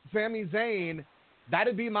or Sami Zayn,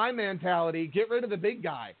 that'd be my mentality. Get rid of the big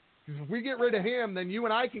guy. Because if we get rid of him, then you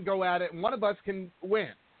and I can go at it, and one of us can win.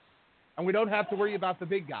 And we don't have to worry about the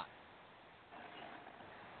big guy.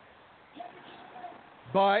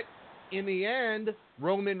 But in the end,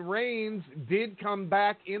 Roman Reigns did come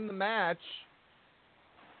back in the match.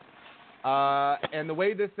 And the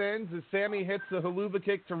way this ends is Sami hits the haluva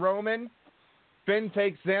kick to Roman. Finn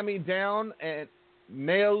takes Sami down and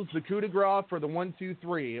nails the coup de grace for the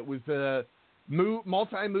 1-2-3. It was a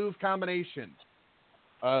multi-move combination.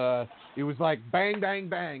 It was like bang, bang,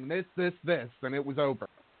 bang, this, and it was over.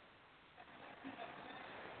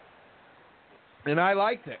 And I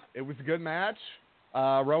liked it. It was a good match.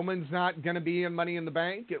 Roman's not going to be in Money in the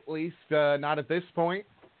Bank, at least not at this point.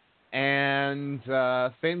 And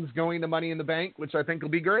Finn's going to Money in the Bank, which I think will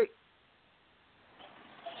be great.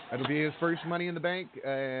 It'll be his first Money in the Bank,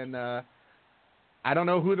 and I don't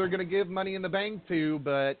know who they're going to give Money in the Bank to,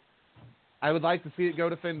 but I would like to see it go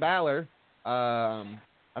to Finn Balor. I'm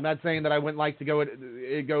not saying that I wouldn't like to go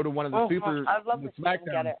to one of the I'd love to see him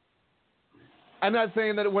get it. I'm not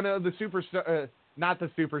saying that one of the not the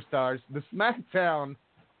superstars, the SmackDown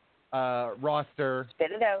roster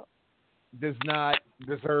Spit it out. does not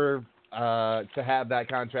deserve to have that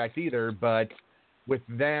contract either, but with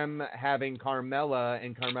them having Carmella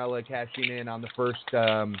and Carmella cashing in on the first,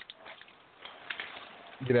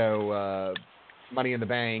 Money in the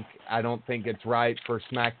Bank, I don't think it's right for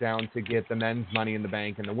SmackDown to get the men's Money in the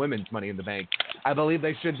Bank and the women's Money in the Bank. I believe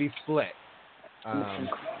they should be split.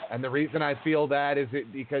 And the reason I feel that is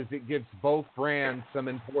because it gives both brands some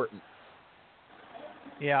importance.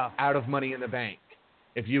 Yeah. Out of Money in the Bank.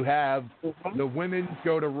 If you have the women's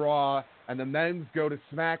go to Raw and the men's go to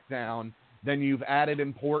SmackDown, then you've added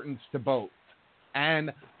importance to both.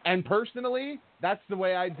 And personally, that's the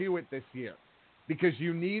way I do it this year. Because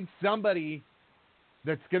you need somebody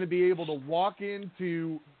that's going to be able to walk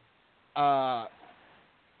into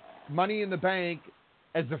Money in the Bank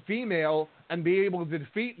as a female and be able to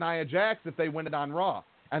defeat Nia Jax if they win it on Raw.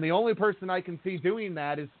 And the only person I can see doing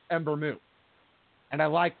that is Ember Moon. And I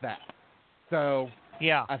like that. So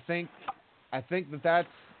yeah, I think that's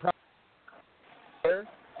probably fair,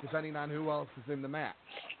 depending on who else is in the match.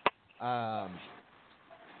 As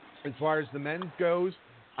far as the men's goes,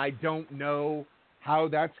 I don't know how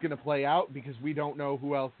that's going to play out because we don't know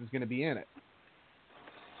who else is going to be in it.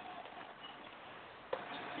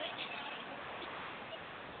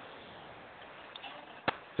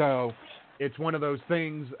 So it's one of those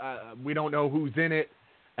things, we don't know who's in it,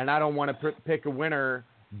 and I don't want to pick a winner,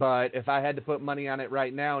 but if I had to put money on it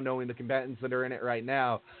right now, knowing the combatants that are in it right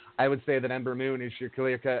now, I would say that Ember Moon is your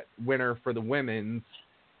clear-cut winner for the women's,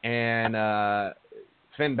 and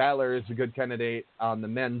Finn Balor is a good candidate on the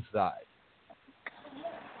men's side.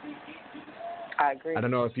 I agree. I don't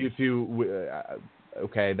know if you two,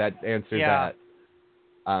 okay, that answers that.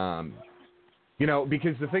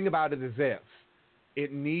 Because the thing about it is this.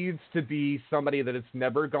 It needs to be somebody that it's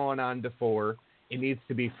never gone on before. It needs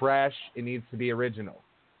to be fresh. It needs to be original.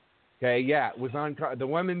 Okay, yeah, it was on the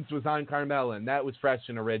women's was on Carmella, and that was fresh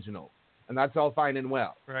and original, and that's all fine and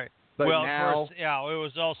well. Right. But well, now, of course, yeah, it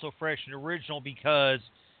was also fresh and original because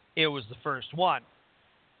it was the first one.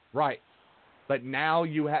 Right. But now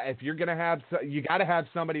if you're gonna have, you got to have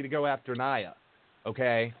somebody to go after Nia,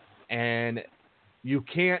 okay? And you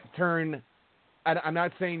can't turn. I'm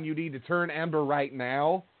not saying you need to turn Ember right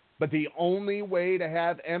now, but the only way to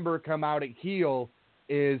have Ember come out at heel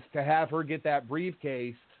is to have her get that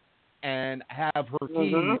briefcase and have her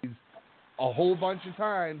keys a whole bunch of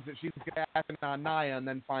times that she's going to happen on Nia and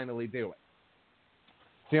then finally do it.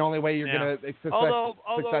 It's the only way you're going to successfully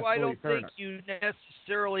I don't turn think you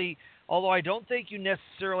necessarily, I don't think you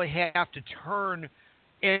necessarily have to turn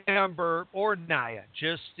Ember or Nia.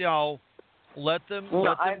 Just, let them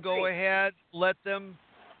go ahead. Let them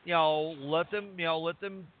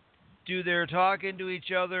do their talking to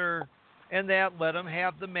each other, and that. Let them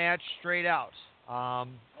have the match straight out. I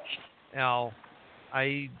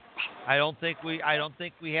don't think we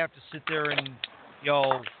have to sit there and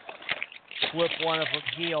flip one of them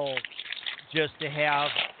heel just to have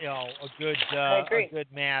a good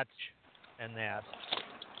match and that.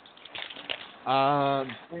 I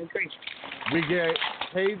agree. We get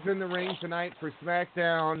Paige in the ring tonight for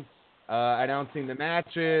SmackDown, announcing the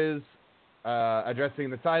matches, addressing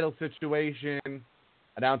the title situation,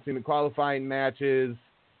 announcing the qualifying matches,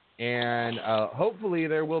 and hopefully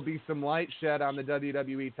there will be some light shed on the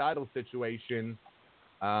WWE title situation,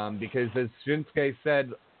 because as Shinsuke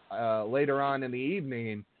said later on in the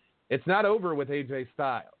evening, it's not over with AJ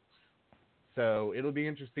Styles. So it'll be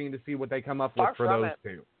interesting to see what they come up with for those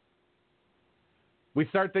two. We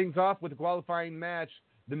start things off with a qualifying match,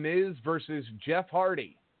 The Miz versus Jeff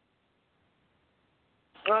Hardy.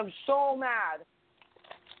 I'm so mad.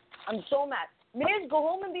 Miz, go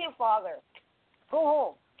home and be a father. Go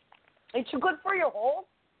home. Ain't you good for your home?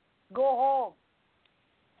 Go home.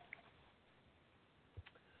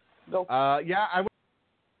 Go. Yeah, I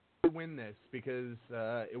would win this because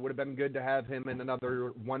it would have been good to have him in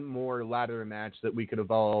one more ladder match that we could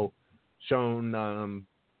have all shown,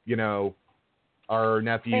 our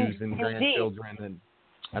nephews and grandchildren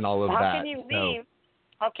and all of that.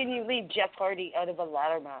 How can you leave Jeff Hardy out of a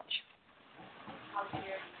ladder match?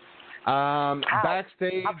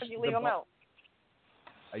 Backstage. How can you leave him out?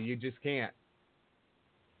 You just can't.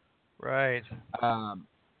 Right.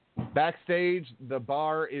 Backstage, the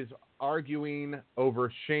Bar is arguing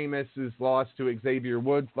over Sheamus's loss to Xavier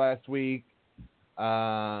Woods last week.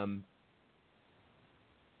 And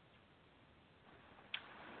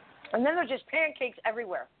then there's just pancakes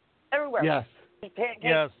everywhere. Yes. Pancakes.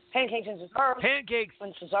 Yes. Pancakes in Cesaro's. Pancakes.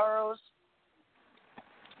 In Cesaro's.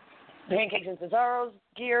 Pancakes in Cesaro's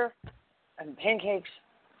gear. And pancakes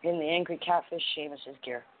in the Angry Catfish Sheamus's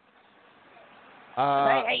gear.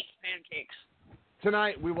 I hate pancakes.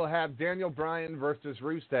 Tonight we will have Daniel Bryan versus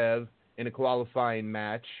Rusev in a qualifying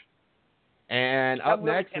match. And up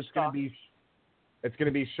next it's going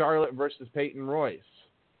to be Charlotte versus Peyton Royce.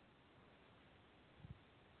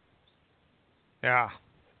 Yeah.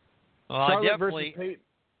 Well, Charlotte I definitely. Versus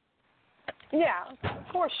Peyton. Yeah, of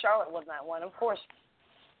course Charlotte won that one. Of course.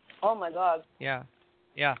 Oh my God. Yeah.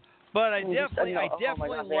 But I definitely like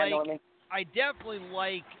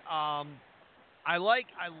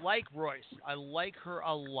Royce. I like her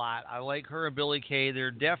a lot. I like her and Billie Kay. They're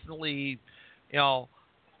definitely, I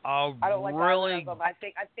don't like really either of them. I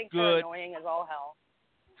think good. they're annoying as all hell.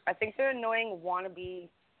 I think they're annoying wannabe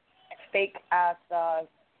fake ass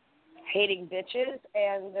hating bitches,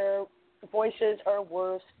 and their voices are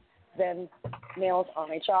worse than nails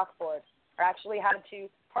on a chalkboard. I actually had to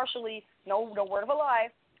partially, no word of a lie,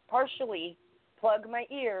 partially plug my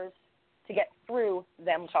ears to get through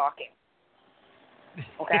them talking.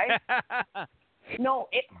 Okay? No,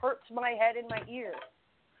 it hurts my head and my ears,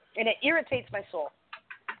 and it irritates my soul.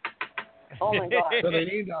 Oh my God. So they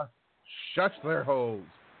need to shush their holes.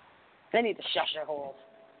 They need to shush their holes.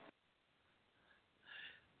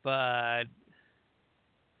 But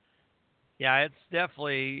yeah, it's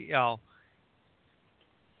definitely,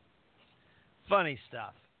 funny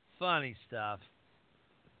stuff.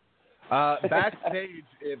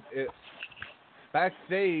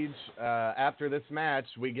 Backstage, after this match,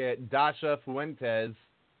 we get Dasha Fuentes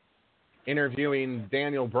interviewing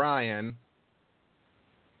Daniel Bryan.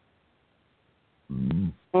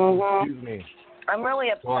 Excuse me. I'm really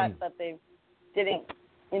upset that they didn't.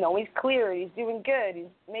 He's clear. He's doing good. He's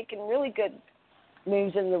making really good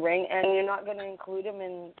moves in the ring, and you're not going to include him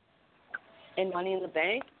in Money in the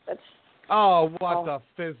Bank? That's. Oh, what the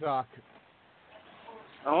fizzuck.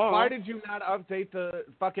 Oh. Why did you not update the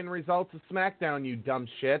fucking results of SmackDown, you dumb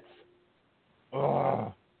shits?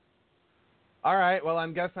 Ugh. All right, well, I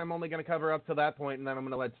guess I'm only going to cover up to that point, and then I'm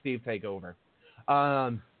going to let Steve take over.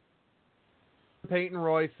 Peyton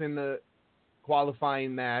Royce in the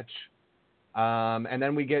qualifying match. And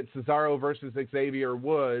then we get Cesaro versus Xavier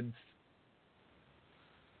Woods.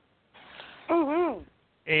 Mm-hmm.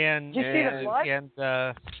 And did you see the blood?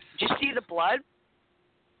 Did you see the blood?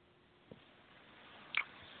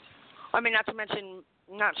 I mean, not to mention,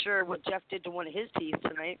 I'm not sure what Jeff did to one of his teeth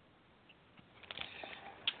tonight.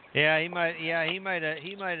 Yeah, he might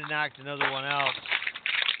have knocked another one out.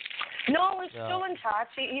 No, it's still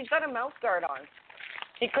intact. He's got a mouth guard on.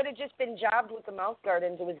 He could have just been jabbed with the mouth guard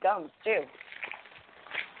into his gums, too.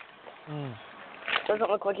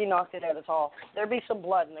 Doesn't look like he knocked it out at all. There'd be some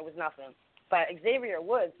blood, and there was nothing. But Xavier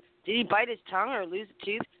Woods, did he bite his tongue or lose a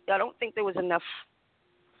tooth? I don't think there was enough.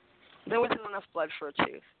 There wasn't enough blood for a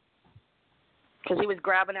tooth. Because he was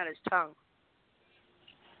grabbing at his tongue.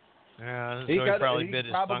 Yeah, so he probably bit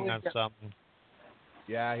his tongue on something.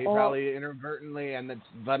 Yeah, he probably inadvertently, and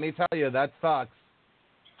let me tell you, that sucks.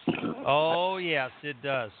 Oh, yes, it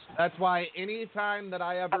does. That's why anytime that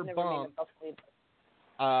I ever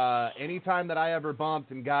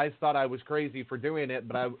bumped and guys thought I was crazy for doing it,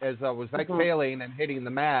 but as I was exhaling and hitting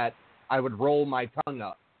the mat, I would roll my tongue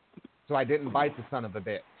up so I didn't bite the son of a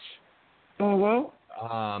bitch.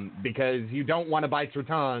 Because you don't want to bite your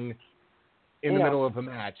tongue in the middle of a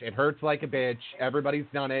match. It hurts like a bitch. Everybody's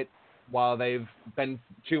done it while they've been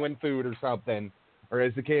chewing food or something. Or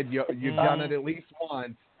as a kid, you've done it at least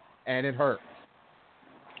once, and it hurts.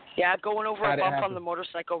 Yeah, going over a bump on the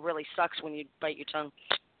motorcycle really sucks when you bite your tongue.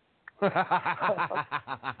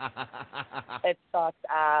 It sucks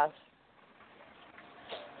ass.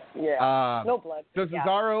 Yeah, no blood. So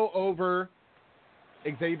Cesaro over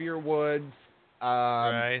Xavier Woods.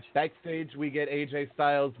 Right. Backstage, we get AJ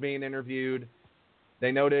Styles being interviewed.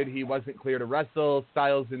 They noted he wasn't clear to wrestle.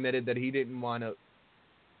 Styles admitted that he didn't want to.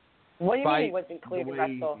 What do you mean he wasn't clear to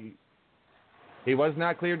wrestle? He was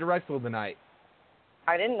not cleared to wrestle tonight.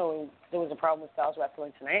 I didn't know there was a problem with Styles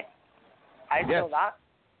wrestling tonight. I didn't know that.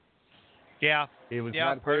 Yeah. He was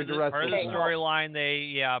not cleared to wrestle. Part of the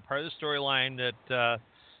storyline, that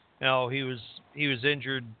he was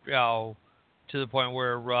injured, to the point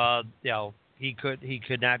where he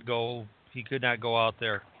could not go out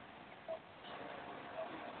there.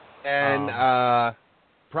 And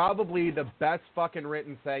probably the best fucking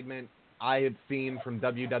written segment I have seen from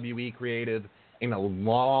WWE creative in a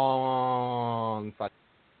long fucking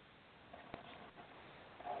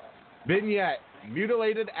vignette.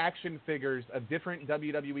 Mutilated action figures of different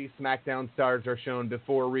WWE SmackDown stars are shown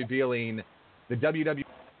before revealing the WWE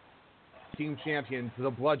Team Champions, the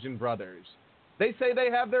Bludgeon Brothers. They say they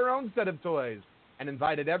have their own set of toys and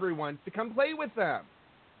invited everyone to come play with them.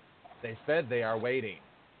 They said they are waiting.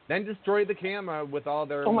 Then destroy the camera with all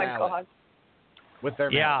their mallets. With their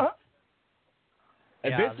mallets.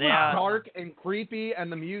 And this was dark and creepy,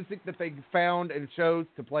 and the music that they found and chose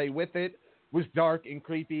to play with it was dark and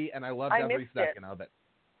creepy, and I loved every second of it.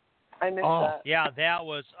 I missed that. Yeah, that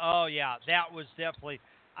was definitely,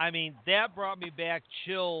 that brought me back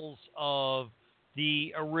chills of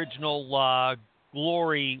the original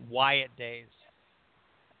Glory Wyatt days.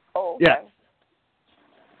 Oh, okay.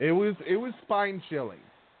 Yeah. It was spine chilling.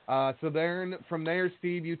 So then from there,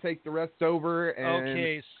 Steve, you take the rest over. And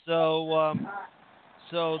okay, so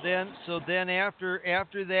then after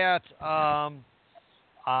that,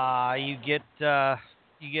 you get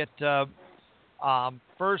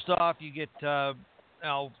first off you get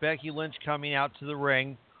Becky Lynch coming out to the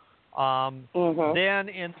ring. Then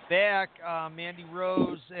in the back, Mandy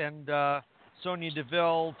Rose and Sonya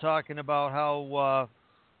Deville talking about how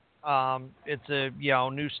it's a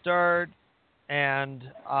new start, and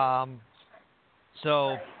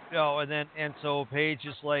so Paige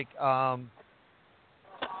is like,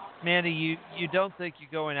 Mandy, you don't think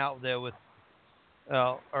you're going out there with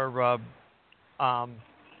Sonya,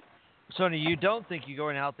 you don't think you're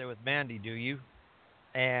going out there with Mandy, do you?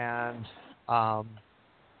 And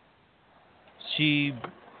she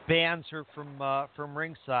bans her from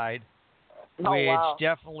ringside,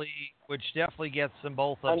 which definitely gets them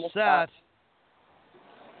both upset.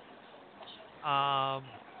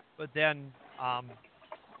 But then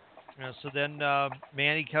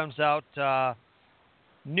Mandy comes out,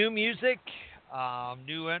 new music,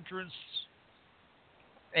 new entrance,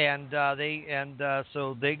 and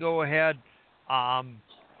so they go ahead.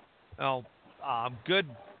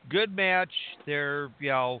 Good match. They're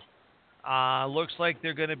looks like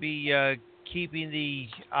they're going to be keeping the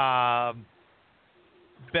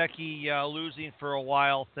Becky losing for a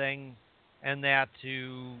while thing, and that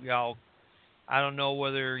to I don't know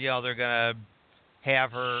whether they're going to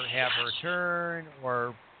have her turn,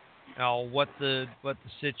 or what the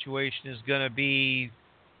situation is going to be,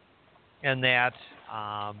 and that.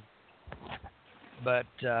 But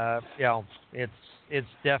it's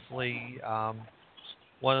definitely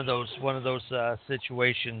one of those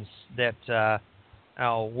situations that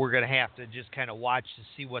we're going to have to just kind of watch to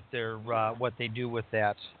see what they do with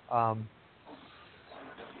that.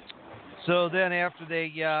 So then after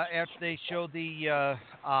they show the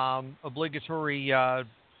obligatory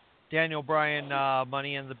Daniel Bryan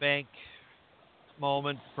Money in the Bank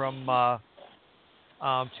moment from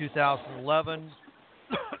 2011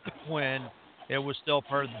 when it was still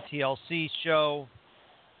part of the TLC show.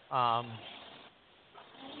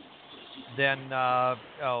 Then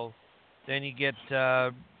you get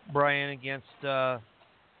Bryan against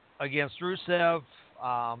Rusev.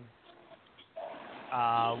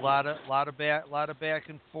 A lot of back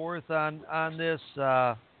and forth on this.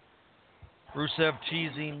 Rusev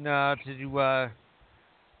cheesing to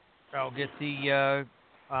get the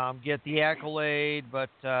get the accolade, but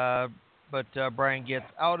Brian gets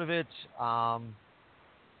out of it, and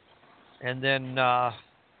then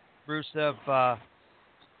Rusev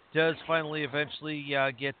does finally eventually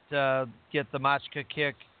get the Machka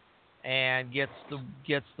kick and gets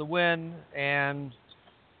the win, and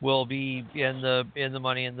will be in the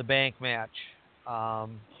Money in the Bank match.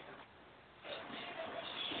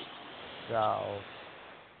 So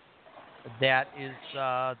that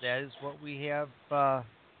is what we have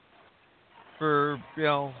for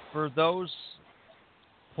those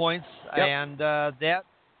points. Yep.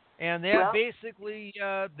 And that basically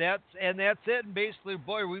that's it. And basically,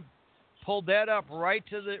 boy, we pulled that up right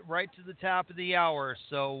to the top of the hour.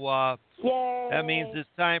 So that means it's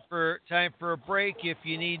time for a break. If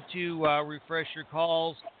you need to refresh your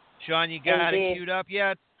calls, Sean, you got it queued up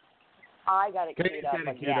yet? I got it queued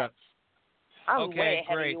up. I'm way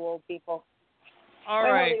ahead of you old people. All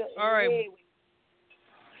right.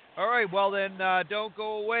 Well, then don't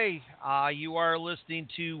go away. You are listening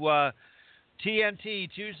to TNT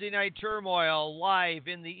Tuesday Night Turmoil live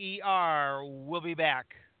in the ER. We'll be back.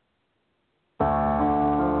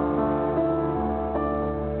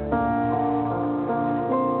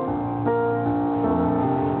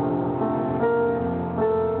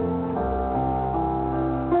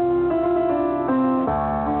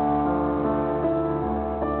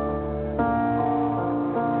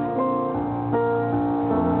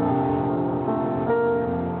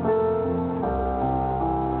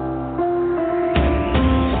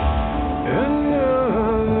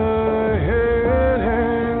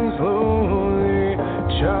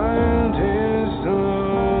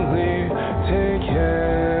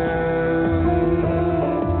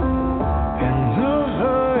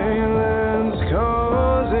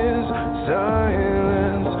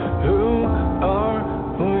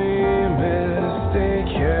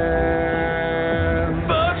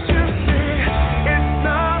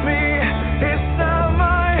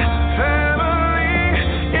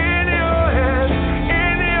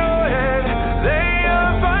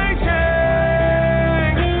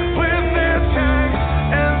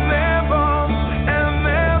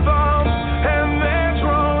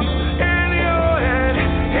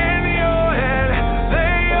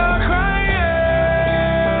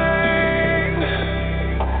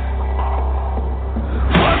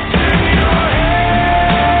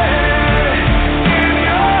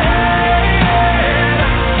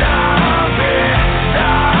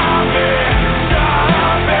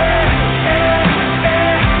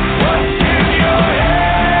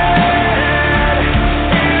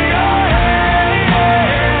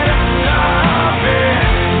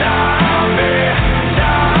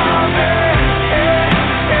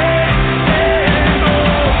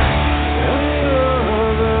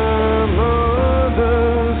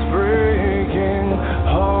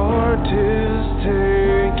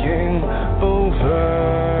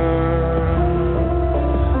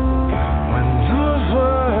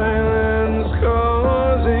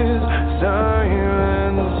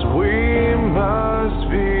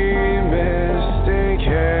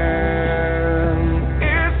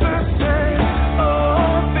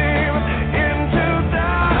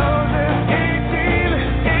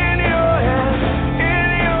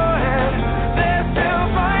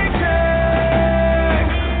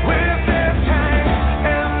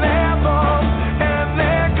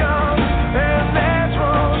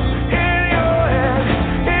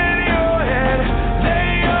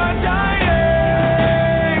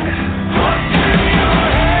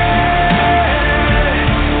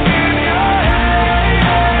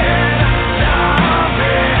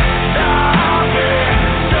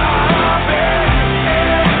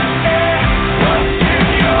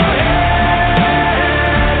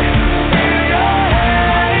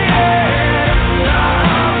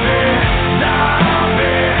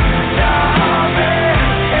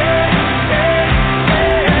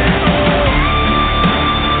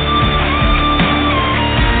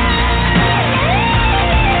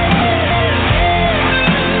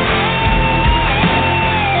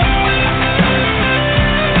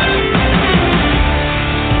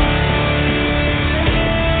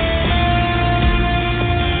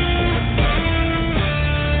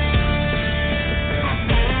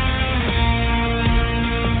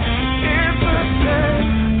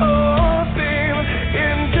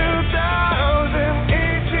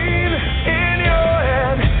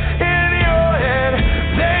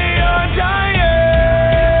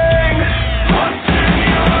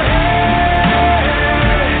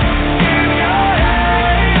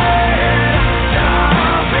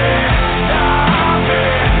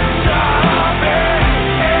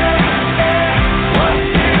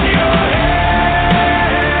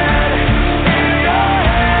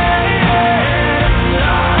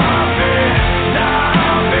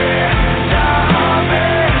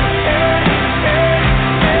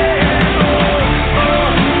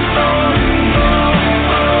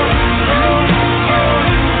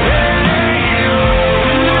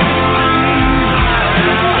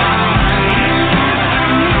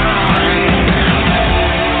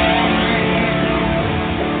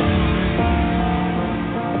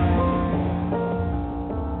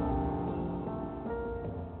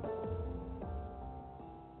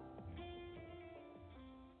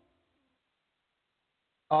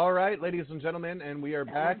 All right, ladies and gentlemen, and we are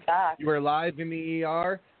back. You are live in the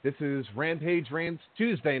ER. This is Rampage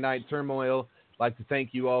Rants-Tuesday Night Turmoil. I'd like to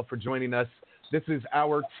thank you all for joining us. This is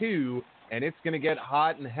hour 2, and it's going to get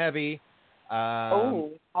hot and heavy. Hot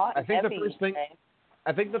and heavy.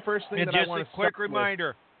 I think the first thing and that I just want a to quick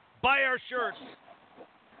reminder, buy our shirts.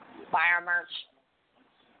 Buy our merch.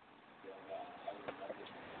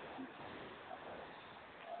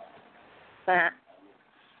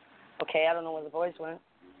 Okay, I don't know where the boys went.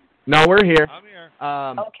 No, we're here. I'm here.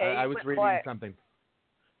 Okay, I was reading quiet. something.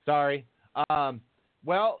 Sorry.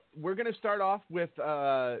 Well, we're going to start off with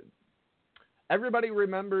everybody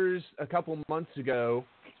remembers a couple months ago,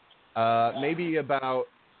 maybe about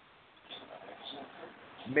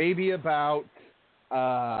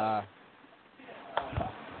I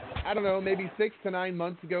don't know, maybe 6 to 9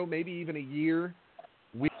 months ago, maybe even a year,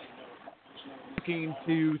 we were talking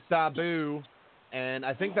to Sabu, and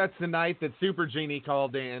I think that's the night that Super Genie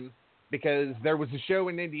called in, because there was a show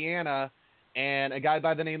in Indiana, and a guy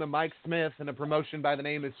by the name of Mike Smith and a promotion by the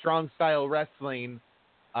name of Strong Style Wrestling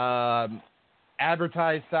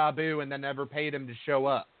advertised Sabu and then never paid him to show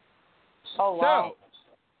up. Oh, wow. So,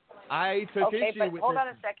 I took issue but with hold this. on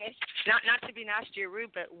a second. Not to be nasty or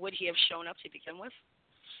rude, but would he have shown up to begin with?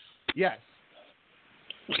 Yes.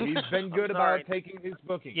 He's been good about taking his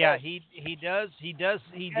bookings. Yeah, he does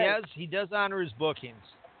honor his bookings.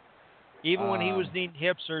 Even when he was needing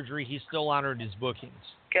hip surgery, he still honored his bookings.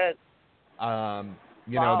 Good.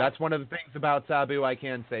 You know, that's one of the things about Sabu I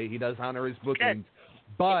can say. He does honor his bookings. Good.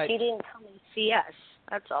 But he didn't come and see us.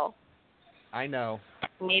 That's all. I know.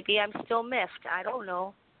 Maybe I'm still miffed. I don't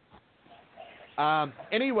know.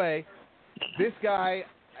 Anyway, this guy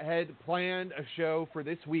had planned a show for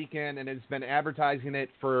this weekend and has been advertising it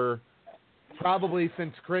for probably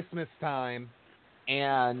since Christmas time,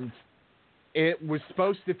 and it was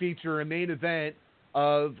supposed to feature a main event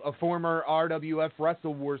of a former RWF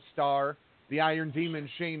Wrestle Wars star, the Iron Demon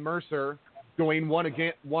Shane Mercer, going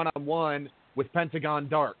one-on-one with Pentagon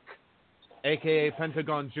Dark, a.k.a.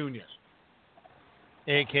 Pentagon Jr.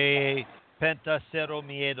 A.k.a. Penta Cero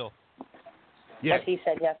Miedo. Yes. He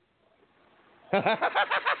said yes.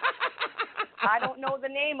 I don't know the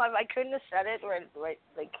name. I couldn't have said it right.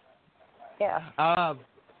 Like, yeah.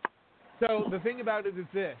 So the thing about it is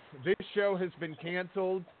this show has been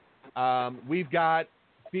canceled.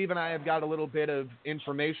 Steve and I have got a little bit of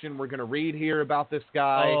information we're going to read here about this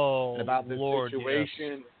guy and about this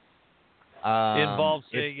situation. Yes. It involves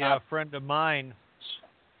a friend of mine.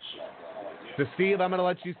 So Steve, I'm going to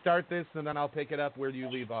let you start this, and then I'll pick it up where you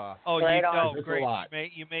leave off. Oh, great!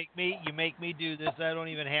 You make me do this. I don't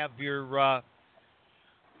even have your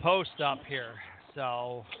post up here.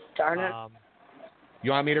 So darn it.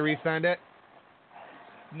 You want me to resend it?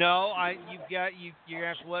 No, you have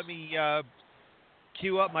to let me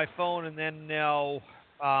queue up my phone and then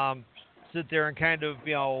sit there and kind of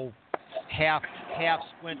half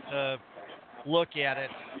squint to look at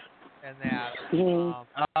it and that.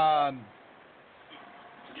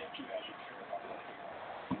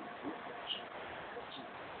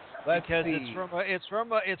 Because it's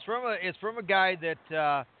from a guy that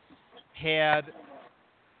had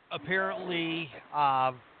apparently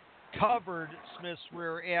covered Smith's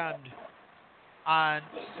rear end on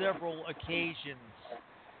several occasions.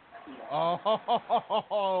 Oh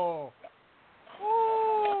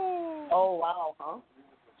wow, huh?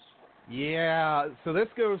 Yeah, so this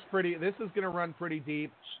is going to run pretty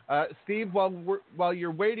deep. Steve, while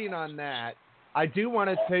you're waiting on that, I do want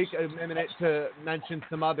to take a minute to mention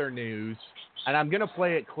some other news, and I'm going to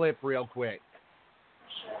play a clip real quick.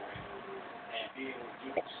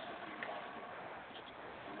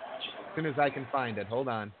 As soon as I can find it. Hold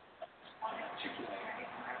on.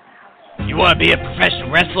 You want to be a professional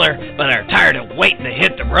wrestler, but are tired of waiting to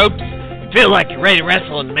hit the ropes? You feel like you're ready to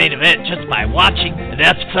wrestle in the main event just by watching an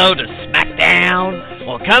episode of SmackDown?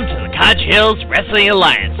 Well, come to the Cottage Hills Wrestling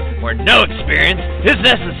Alliance, where no experience is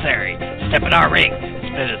necessary. Step in our ring,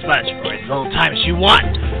 spend as much or as little time as you want,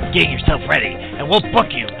 getting yourself ready, and we'll book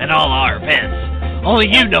you in all our events. Only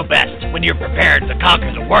you know best when you're prepared to conquer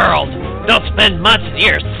the world. Don't spend months and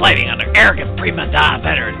years slaving under arrogant prima donna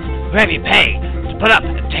veterans who have you pay to put up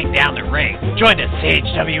and take down the ring. Join us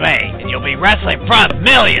CHWA, and you'll be wrestling in front of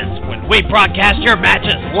millions when we broadcast your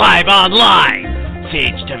matches live online.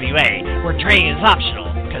 CHWA, where training is optional,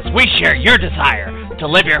 because we share your desire to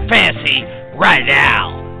live your fantasy right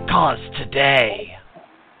now. Call us today.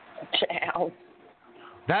 Ow.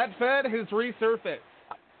 That Fed has resurfaced.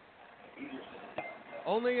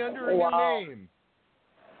 Only under a new name.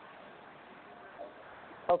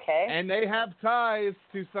 Okay. And they have ties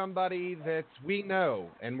to somebody that we know.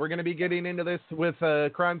 And we're going to be getting into this with a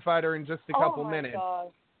crime fighter in just a couple minutes. Oh, my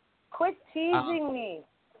God. Quit teasing me.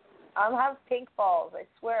 I'll have pink balls, I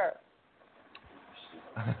swear.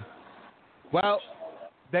 Well,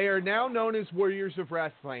 they are now known as Warriors of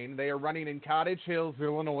Wrestling. They are running in Cottage Hills,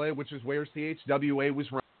 Illinois, which is where CHWA was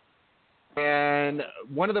running. And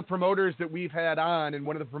one of the promoters that we've had on, and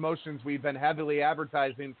one of the promotions we've been heavily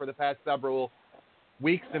advertising for the past several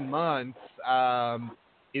weeks and months,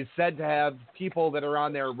 is said to have people that are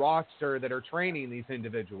on their roster that are training these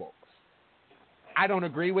individuals. I don't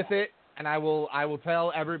agree with it, and I will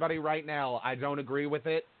tell everybody right now, I don't agree with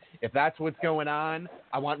it. If that's what's going on,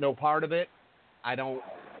 I want no part of it. I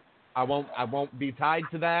won't be tied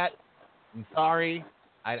to that. I'm sorry.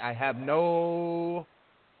 I have no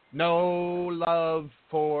love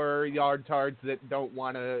for yard tards that don't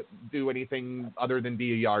want to do anything other than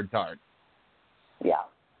be a yard tard. Yeah.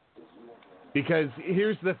 Because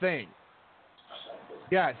here's the thing.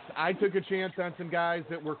 Yes, I took a chance on some guys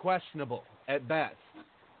that were questionable at best.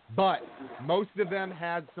 But most of them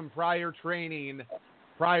had some prior training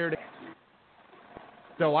prior to.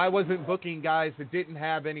 So I wasn't booking guys that didn't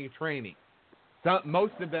have any training.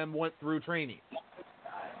 Most of them went through training.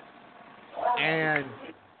 And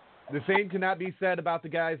the same cannot be said about the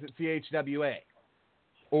guys at CHWA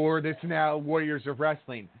or this now Warriors of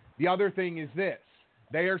Wrestling. The other thing is this.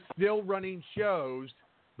 They are still running shows,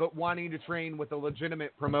 but wanting to train with a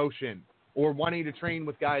legitimate promotion or wanting to train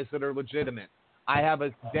with guys that are legitimate. I have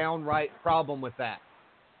a downright problem with that.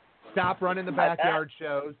 Stop running the backyard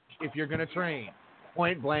shows if you're going to train.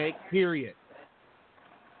 Point blank, period.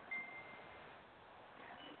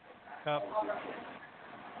 Yep.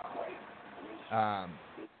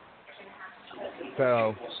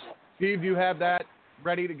 So, Steve, do you have that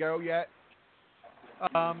ready to go yet?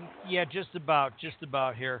 Yeah, just about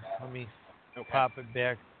here. Let me pop it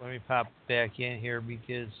back. Let me pop it back in here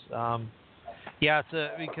because,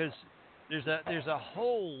 because there's a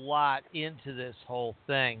whole lot into this whole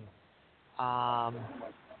thing,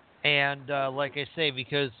 and like I say,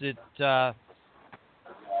 because it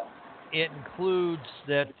includes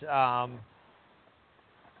that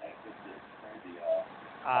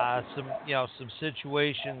some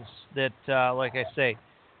situations that like I say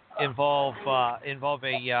involve a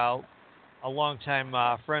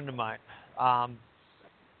longtime friend of mine.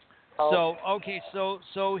 So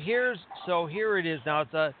here it is. Now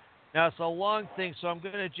it's a long thing, so I'm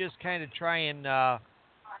going to just kind of try and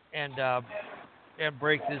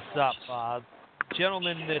break this up.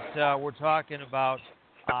 Gentleman that we're talking about,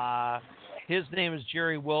 his name is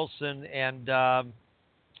Jerry Wilson, and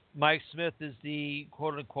Mike Smith is the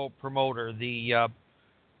quote-unquote promoter, the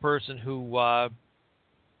person who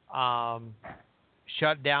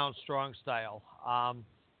shut down Strong Style.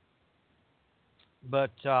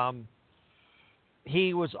 But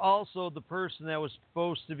he was also the person that was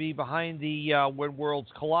supposed to be behind the When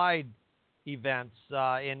Worlds Collide events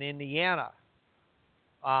in Indiana.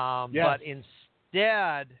 Yes.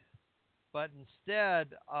 But instead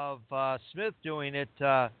of Smith doing it,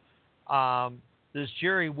 this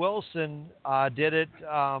Jerry Wilson did it,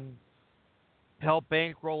 helped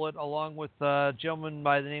bankroll it along with a gentleman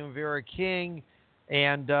by the name of Eric King,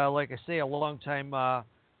 and like I say, a longtime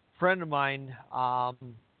friend of mine,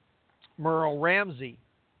 Merle Ramsey,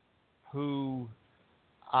 who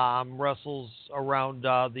wrestles around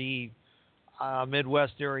the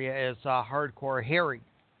Midwest area as Hardcore Harry.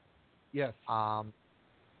 Yes.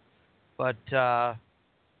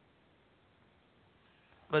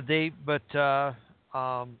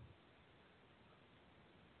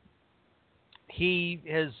 He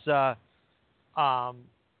has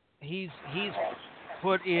he's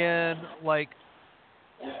put in like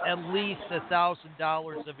at least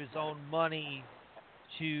 $1,000 of his own money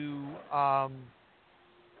to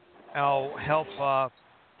help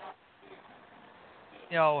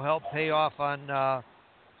pay off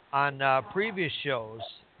on previous shows.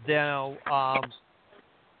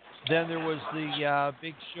 Then there was the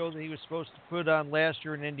big show that he was supposed to put on last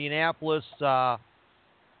year in Indianapolis,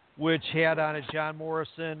 which had on it John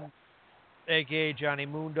Morrison, a.k.a. Johnny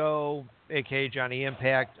Mundo, a.k.a. Johnny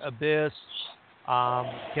Impact, Abyss,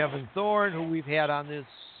 Kevin Thorne, who we've had on this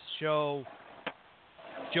show,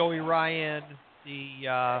 Joey Ryan,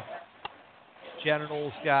 the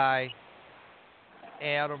Genitals guy,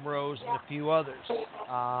 Adam Rose, and a few others.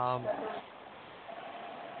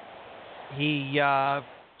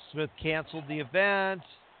 Smith canceled the event,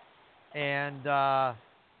 and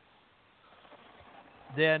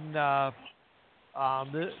then our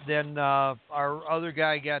other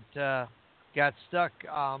guy got stuck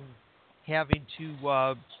having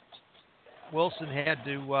to Wilson had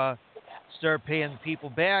to start paying people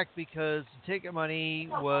back because the ticket money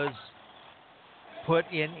was put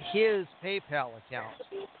in his PayPal account.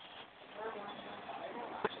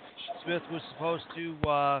 Smith was supposed to,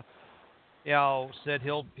 said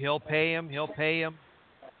he'll pay him,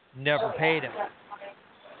 never paid him.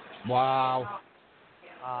 Wow.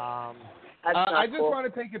 I just cool.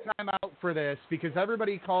 want to take a time out for this because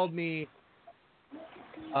everybody called me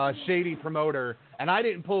a shady promoter, and I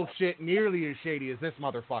didn't pull shit nearly as shady as this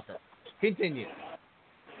motherfucker. Continue.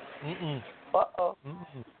 Uh-oh.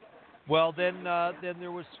 Well, then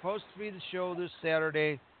there was supposed to be the show this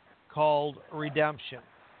Saturday called Redemption.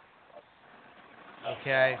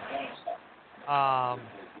 Okay.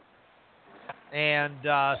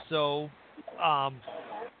 So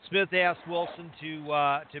Smith asked Wilson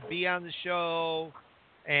to be on the show,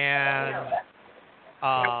 and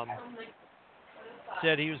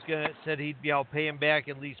said he'd pay him back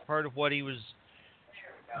at least part of what he was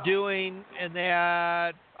doing, and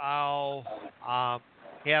that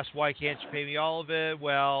he asked, why can't you pay me all of it?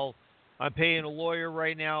 Well, I'm paying a lawyer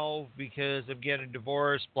right now because I'm getting a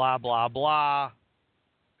divorce, blah, blah, blah.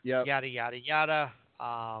 Yep. Yada, yada, yada.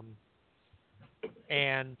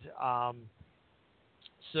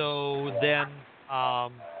 So then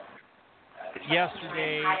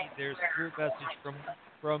yesterday there's a group message from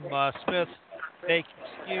Smith, fake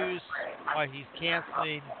excuse why he's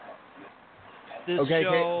canceling this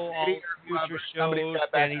show, all future shows,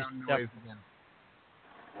 and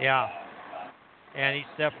he's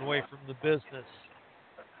stepping away from the business.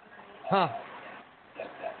 Huh.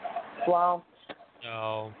 Wow.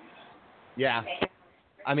 So. Yeah.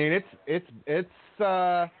 I mean, it's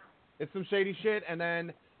some shady shit. And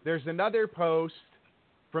then there's another post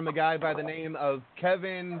from a guy by the name of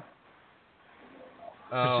Kevin.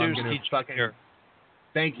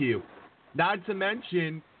 Thank you. Not to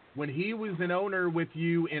mention, when he was an owner with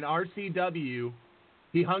you in RCW,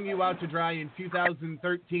 he hung you out to dry in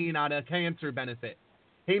 2013 on a cancer benefit.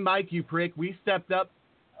 Hey, Mike, you prick, we stepped up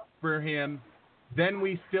for him. Then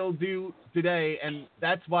we still do today, and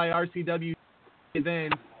that's why RCW then,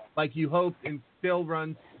 like you hoped, and still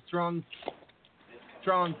runs strong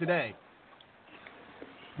today.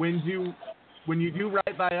 When you do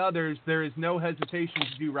right by others, there is no hesitation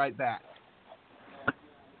to do right back.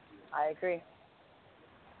 I agree.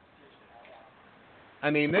 I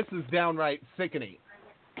mean, this is downright sickening.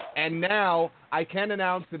 And now I can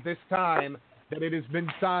announce at this time that it has been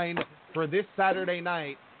signed for this Saturday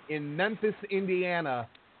night in Memphis, Indiana,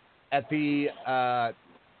 at the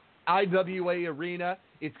IWA Arena.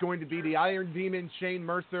 It's going to be the Iron Demon Shane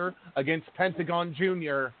Mercer against Pentagon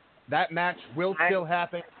Jr. That match will still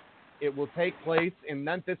happen. It will take place in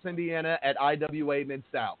Memphis, Indiana at IWA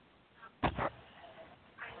Mid-South.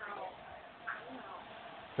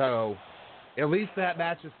 So, at least that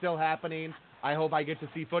match is still happening. I hope I get to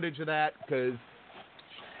see footage of that because,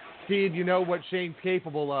 Steve, you know what Shane's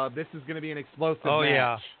capable of. This is going to be an explosive match.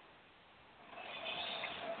 Yeah.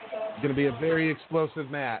 It's going to be a very explosive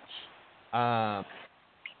match.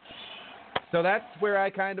 So that's where I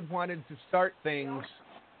kind of wanted to start things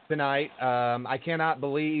tonight. I cannot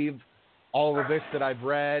believe all of this that I've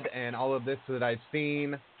read and all of this that I've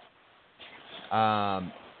seen.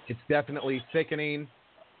 It's definitely sickening.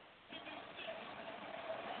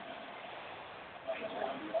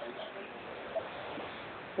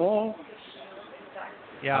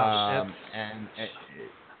 Yeah. And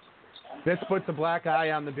this puts a black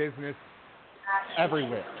eye on the business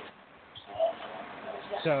everywhere.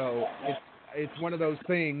 So it's one of those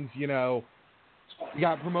things, you know. You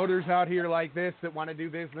got promoters out here like this that want to do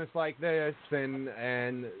business like this, and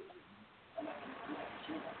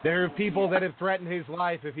there are people that have threatened his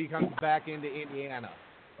life if he comes back into Indiana.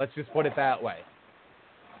 Let's just put it that way.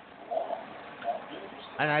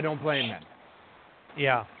 And I don't blame them.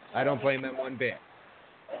 Yeah. I don't blame them one bit.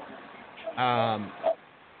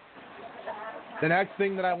 The next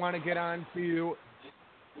thing that I want to get on to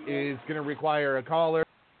is going to require a caller.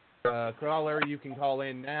 You can call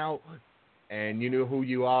in now, and you know who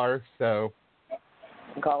you are, so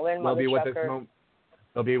call in. They'll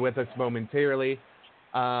be with us momentarily.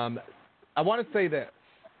 I want to say this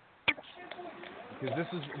because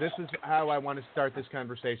this is how I want to start this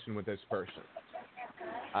conversation with this person.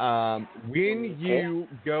 When you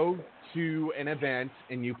go to an event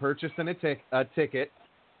and you purchase a ticket,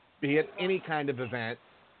 be it any kind of event,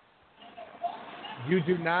 you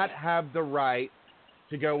do not have the right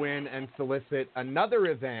to go in and solicit another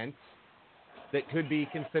event that could be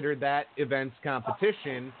considered that event's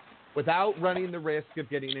competition without running the risk of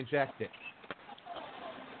getting ejected.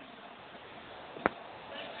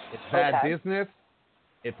 It's bad business.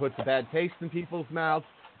 It puts a bad taste in people's mouths.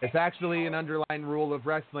 It's actually an underlying rule of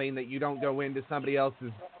wrestling that you don't go into somebody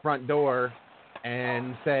else's front door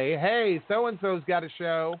and say, hey, so-and-so's got a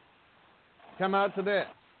show. Come out to this.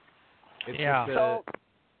 It's So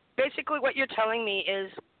basically what you're telling me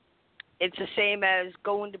is it's the same as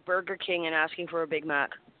going to Burger King and asking for a Big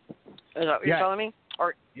Mac. Is that what you're telling me?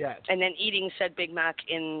 Or and then eating said Big Mac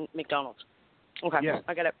in McDonald's. Okay,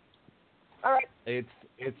 I get it. All right. It's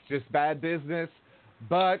just bad business.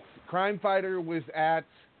 But Crime Fighter was at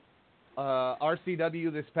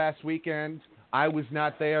RCW this past weekend. I was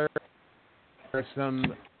not there.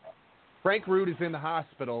 Frank Root is in the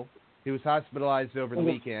hospital. He was hospitalized over the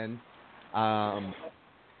weekend,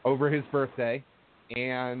 over his birthday,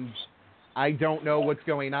 and I don't know what's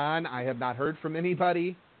going on. I have not heard from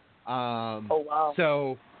anybody.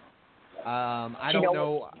 So I don't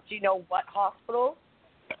know. Do you know what hospital?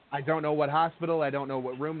 I don't know what hospital. I don't know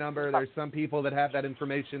what room number. There's some people that have that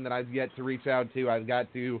information that I've yet to reach out to. I've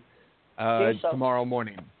got to tomorrow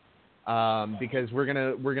morning because we're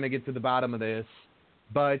gonna get to the bottom of this.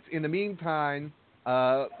 But in the meantime,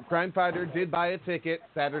 Crime Fighter did buy a ticket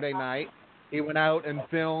Saturday night. He went out and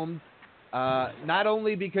filmed, not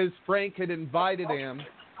only because Frank had invited him,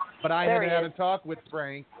 but I had a talk with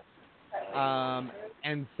Frank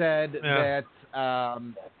and said that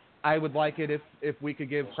I would like it if we could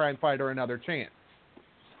give Crime Fighter another chance.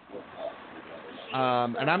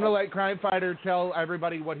 And I'm going to let Crime Fighter tell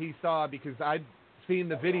everybody what he saw because I've seen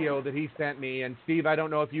the video that he sent me. And Steve, I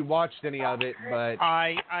don't know if you watched any of it, but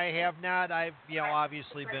I have not. I've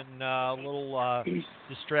obviously been a little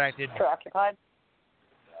distracted. Preoccupied.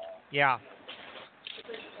 Yeah.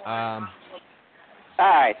 All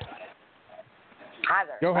right. Hi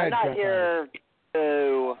there. Go ahead. I'm not here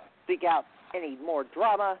to seek out any more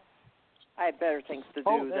drama. I have better things to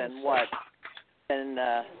do than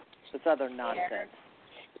this other nonsense.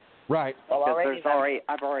 Right. Because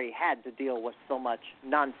I've already had to deal with so much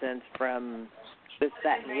nonsense from this,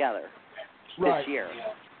 that, and the other this year.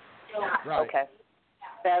 Right. Okay.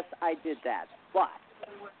 Yes, I did that, but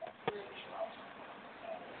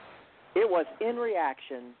it was in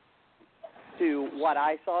reaction to what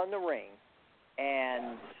I saw in the ring,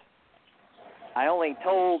 and I only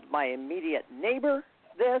told my immediate neighbor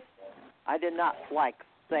this. I did not,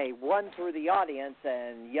 say, run through the audience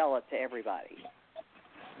and yell it to everybody.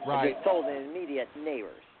 Right. I just told the immediate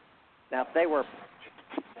neighbors. Now, if they were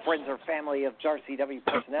friends or family of RCW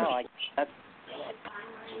personnel, that's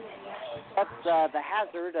the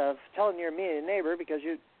hazard of telling your immediate neighbor because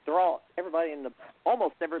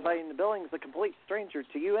almost everybody in the building is a complete stranger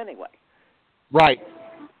to you anyway. Right.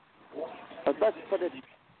 But let's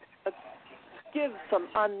give some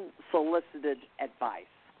unsolicited advice.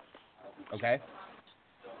 Okay.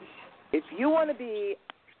 If you want to be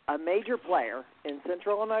a major player in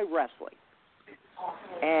Central Illinois wrestling,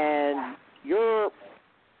 and you're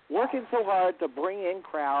working so hard to bring in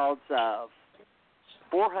crowds of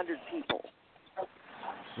 400 people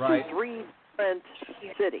to 3 different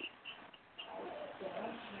cities,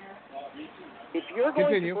 if you're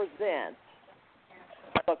going to present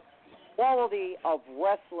the quality of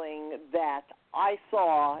wrestling that I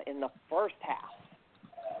saw in the first half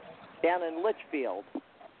down in Litchfield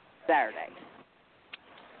Saturday,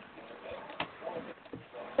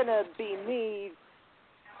 it's going to be me.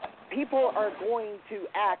 People are going to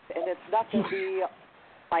act, and it's not going to be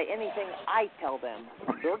by anything I tell them.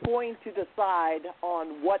 They're going to decide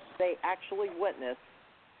on what they actually witnessed.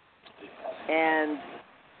 And,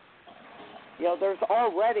 there's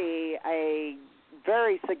already a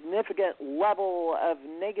very significant level of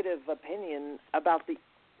negative opinion about the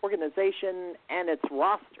organization and its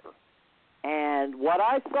roster. And what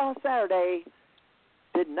I saw Saturday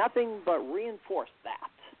did nothing but reinforce that.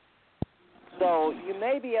 So you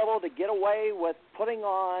may be able to get away with putting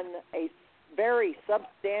on a very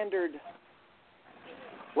substandard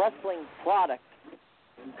wrestling product,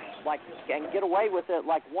 and get away with it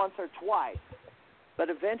once or twice. But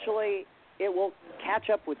eventually it will catch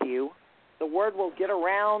up with you. The word will get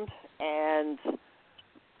around, and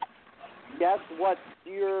guess what?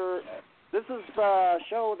 This is the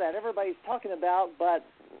show that everybody's talking about, but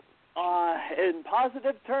in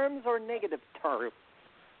positive terms or negative terms.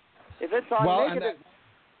 If it's on negative,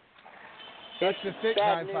 that's the thick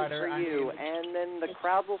bad news fighter. for you, and then the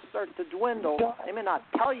crowd will start to dwindle. They may not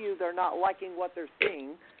tell you they're not liking what they're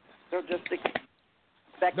seeing. They're just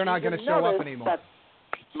expecting. They're not going to show up anymore. That's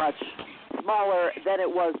much smaller than it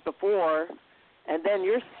was before, and then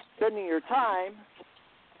you're spending your time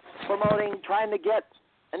trying to get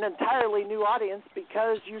an entirely new audience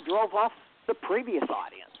because you drove off the previous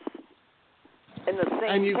audience. in the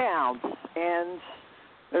same town, and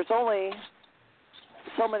there's only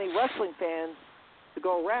so many wrestling fans to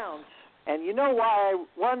go around. And you know why I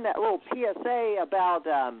run that little PSA about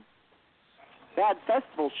bad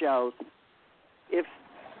festival shows? If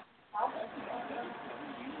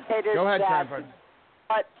it is Go ahead, that Trevor.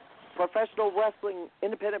 what professional wrestling,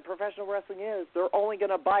 independent professional wrestling is, they're only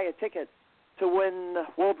going to buy a ticket to when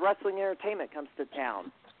World Wrestling Entertainment comes to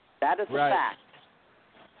town. That is a fact.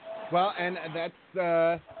 Well, and that's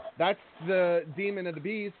the demon of the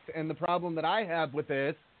beast, and the problem that I have with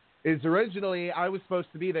this is originally I was supposed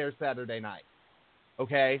to be there Saturday night.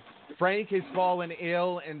 Okay? Frank has fallen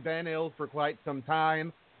ill and been ill for quite some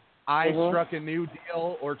time. I struck a new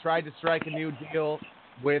deal, or tried to strike a new deal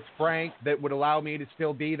with Frank that would allow me to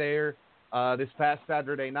still be there this past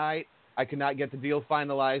Saturday night. I could not get the deal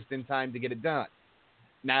finalized in time to get it done.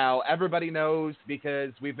 Now, everybody knows,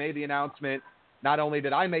 because we've made the announcement. Not only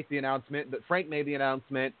did I make the announcement, but Frank made the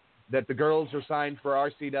announcement that the girls are signed for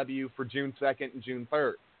RCW for June 2nd and June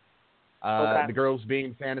 3rd. The girls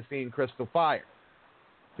being Fantasy and Crystal Fire.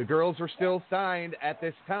 The girls are still signed at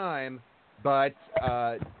this time, but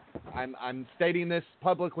I'm stating this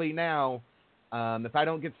publicly now. If I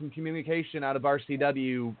don't get some communication out of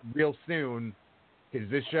RCW real soon, because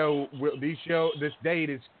this date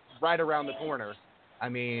is right around the corner. I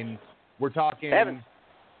mean, we're talking.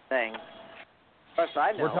 Thing.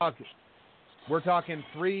 I know. We're talking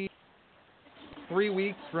 3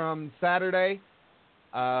 weeks from Saturday.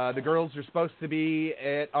 The girls are supposed to be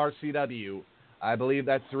at RCW. I believe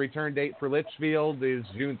that's the return date for Litchfield is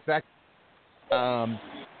June 2nd.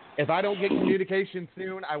 If I don't get communication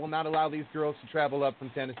soon, I will not allow these girls to travel up from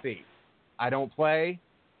Tennessee. I don't play.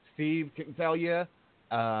 Steve can tell you.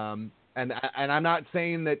 And I'm not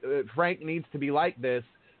saying that Frank needs to be like this,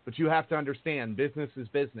 but you have to understand, business is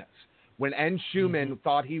business. When N. Schumann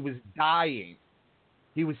thought he was dying,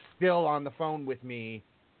 he was still on the phone with me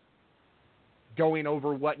going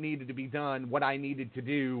over what needed to be done, what I needed to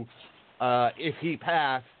do if he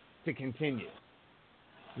passed to continue.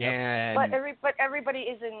 Yep. And But everybody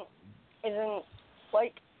isn't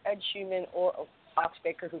like Ed Schumann or Fox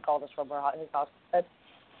Baker, who called us from our his house. Like,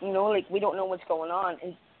 we don't know what's going on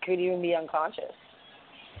and could even be unconscious.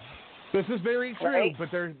 This is very true, right?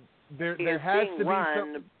 but there has has to be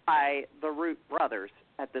run by the Root brothers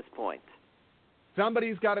at this point.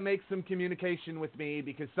 Somebody's got to make some communication with me,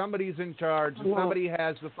 because somebody's in charge and somebody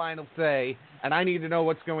has the final say, and I need to know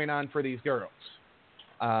what's going on for these girls.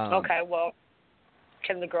 Okay, well,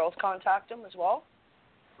 can the girls contact them as well?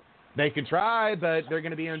 They can try, but they're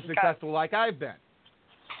going to be unsuccessful like I've been.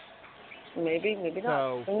 Maybe not.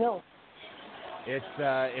 So, who knows? It's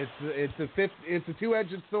a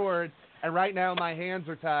two-edged sword, and right now my hands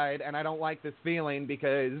are tied, and I don't like this feeling,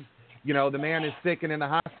 because the man is sick and in the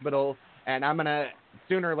hospital, and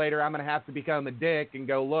sooner or later I'm gonna have to become a dick and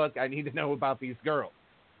go, look, I need to know about these girls.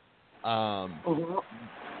 That's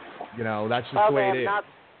just the way it is. Not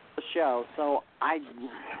the show, so I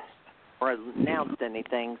or announced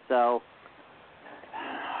anything, so.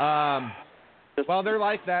 Well, they're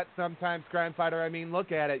like that sometimes, Crime Fighter. I mean,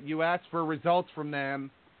 look at it. You asked for results from them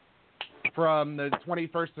from the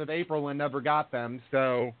 21st of April and never got them.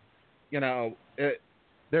 So, these are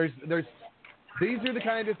the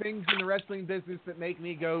kind of things in the wrestling business that make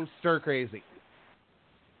me go stir crazy.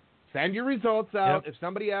 Send your results out. Yep. If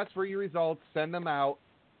somebody asks for your results, send them out.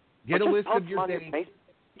 Get a list of your dates.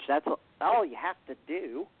 That's all you have to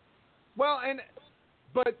do. Well,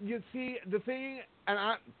 but you see, the thing,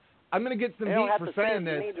 and I'm going to get some heat for saying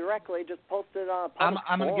this. Me directly, just post it on a public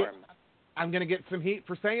forum. I'm going to get some heat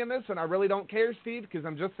for saying this, and I really don't care, Steve, because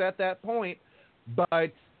I'm just at that point.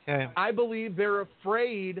 But I believe they're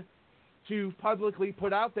afraid to publicly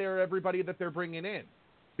put out there everybody that they're bringing in.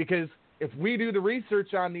 Because if we do the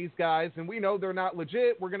research on these guys and we know they're not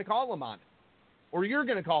legit, we're going to call them on it. Or you're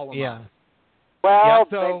going to call them on it. Well,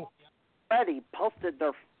 they already posted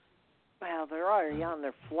they're already on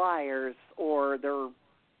their flyers or their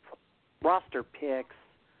roster picks.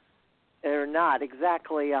 They're not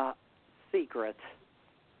exactly a secret.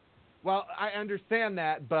 Well, I understand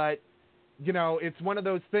that, but it's one of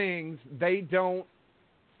those things. They don't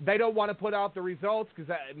want to put out the results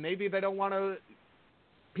because maybe they don't want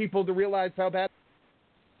people to realize how bad.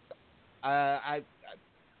 I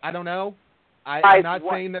don't know. I'm not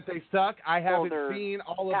saying that they suck. I haven't seen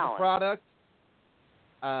all of the product.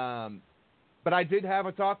 But I did have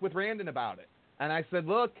a talk with Randon about it, and I said,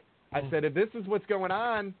 look. I said, if this is what's going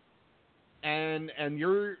on and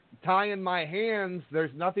you're tying my hands,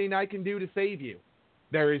 there's nothing I can do to save you.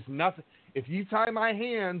 There is nothing. If you tie my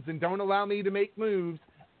hands and don't allow me to make moves,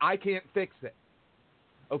 I can't fix it.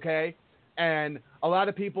 Okay? And a lot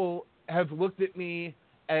of people have looked at me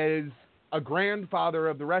as a grandfather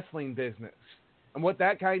of the wrestling business. And what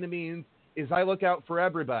that kind of means is I look out for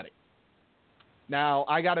everybody. Now,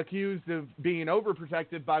 I got accused of being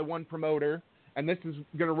overprotected by one promoter, and this is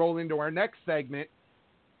going to roll into our next segment.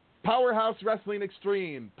 Powerhouse Wrestling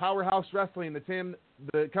Extreme. Powerhouse Wrestling,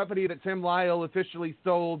 the company that Tim Lyle officially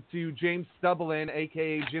sold to James Stubblein,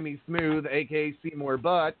 a.k.a. Jimmy Smooth, a.k.a. Seymour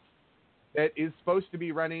Butts, that is supposed to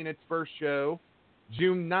be running its first show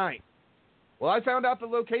June 9th. Well, I found out the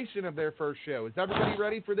location of their first show. Is everybody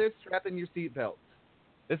ready for this? Strap in your seatbelts.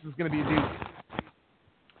 This is going to be a doozy.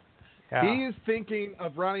 Yeah. He is thinking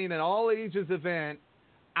of running an all-ages event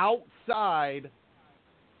outside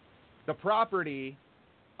the property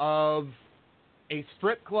of a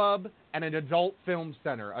strip club and an adult film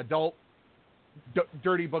center, adult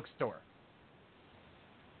dirty bookstore.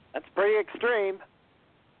 That's pretty extreme.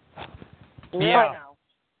 Yeah.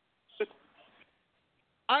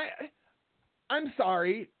 I'm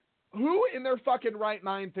sorry. Who in their fucking right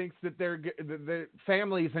mind thinks that the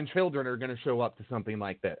families and children are going to show up to something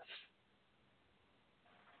like this?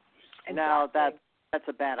 No, that's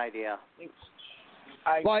a bad idea.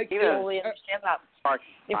 I totally understand that.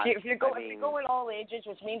 If you're going all ages,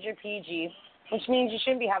 which means you're PG, which means you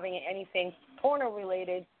shouldn't be having anything porno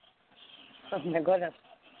related. Oh my goodness,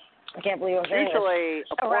 I can't believe I'm saying usually this.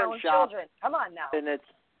 A porn Around shop children. Come on now. in its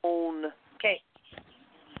own. Okay.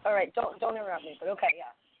 All right. Don't interrupt me. But okay,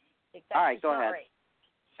 yeah. All right, go ahead. Right.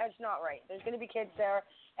 That's not right. There's going to be kids there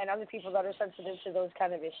and other people that are sensitive to those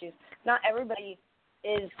kind of issues. Not everybody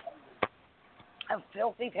is a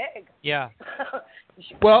filthy pig. Yeah.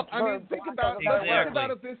 Well, I mean, think about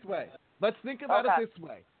it this way. Let's think about it this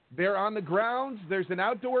way. They're on the grounds. There's an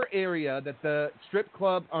outdoor area that the strip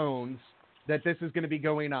club owns that this is going to be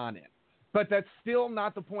going on in. But that's still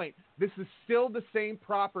not the point. This is still the same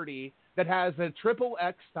property that has a triple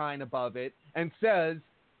X sign above it and says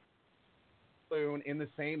in the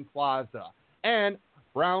same plaza and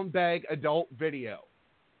brown bag adult video.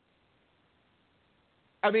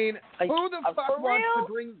 I mean, who the fuck wants to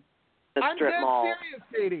bring... I'm dead serious,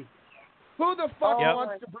 Katie. Who the fuck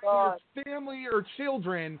wants to bring your family or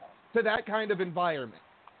children to that kind of environment?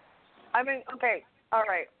 I mean, okay, all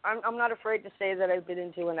right. I'm not afraid to say that I've been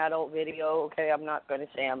into an adult video. Okay, I'm not going to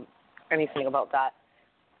say anything about that.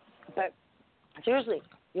 But seriously,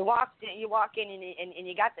 you walk in and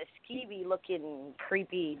you got this skeevy-looking,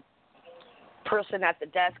 creepy person at the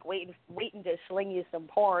desk waiting to sling you some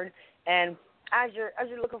porn, and as you're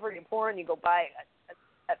looking for your porn, you go by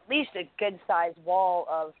at least a good-sized wall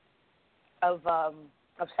of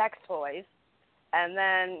sex toys, and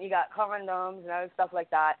then you got condoms and other stuff like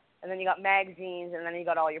that, and then you got magazines, and then you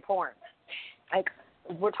got all your porn. Like,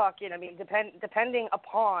 we're talking, I mean, depending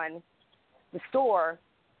upon the store,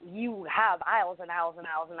 you have aisles and aisles and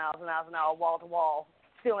aisles and aisles and aisles and aisles, wall to wall,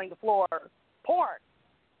 ceiling to floor, porn.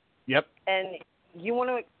 Yep. And you want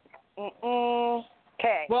to,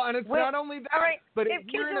 okay. Well, and it's not only that, all right, but if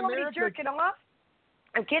kids in are America, only jerking off,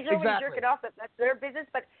 that's their business,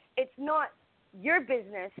 but it's not your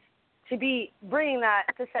business to be bringing that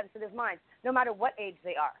to sensitive minds, no matter what age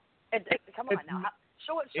they are. Come on now.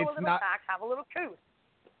 Show a little facts, have a little truth.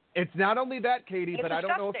 It's not only that, Katie, but I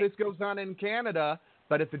don't know if this goes on in Canada,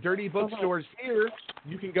 but if the dirty bookstore's here,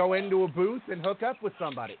 you can go into a booth and hook up with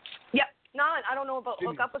somebody. Yep. No, I don't know about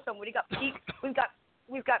hook up with somebody.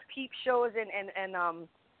 We've got peep shows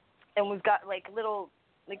and we've got like little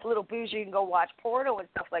booths you can go watch porno and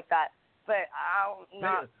stuff like that. But I'm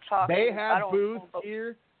not talking. They have booths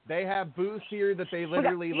here. They have booths here that they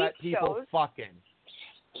literally let people fuck in.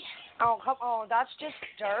 Oh, come on, that's just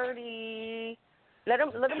dirty. Let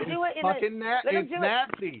them do it. It's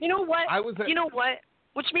nasty. You know what? You know what?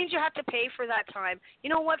 Which means you have to pay for that time. You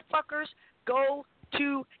know what, fuckers? Go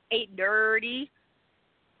to a dirty,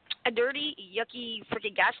 yucky,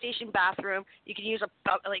 freaking gas station bathroom. You can use a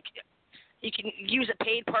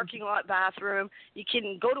paid parking lot bathroom. You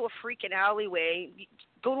can go to a freaking alleyway.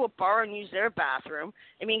 Go to a bar and use their bathroom.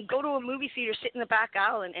 I mean, go to a movie theater, sit in the back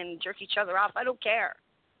aisle and jerk each other off. I don't care.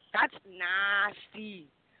 That's nasty.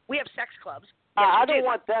 We have sex clubs. Yes, I don't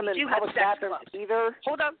want them in public bathrooms either.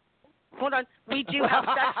 Hold on. We do have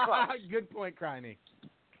sex clubs. Good point, Crimey.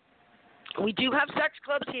 We do have sex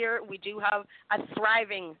clubs here. We do have a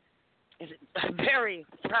very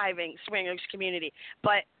thriving swingers community,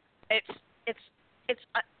 but it's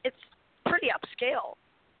pretty upscale.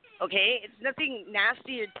 Okay, it's nothing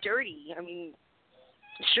nasty or dirty. I mean,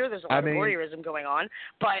 sure, there's a lot of voyeurism going on,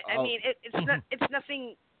 but I mean, it's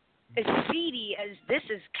nothing as seedy as this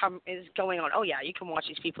is going on. Oh yeah, you can watch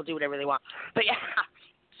these people do whatever they want, but yeah.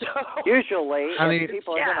 So usually, if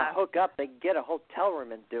people are yeah. going to hook up, they get a hotel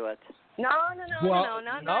room and do it. No.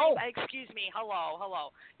 Excuse me.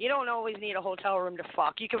 Hello. You don't always need a hotel room to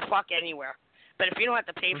fuck. You can fuck anywhere. But if you don't have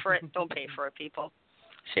to pay for it, don't pay for it, people.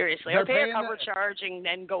 Seriously. Or pay a cover charge and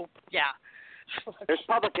then go, yeah. There's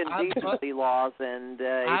public indecency laws, and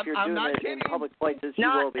if you're doing it in public places, you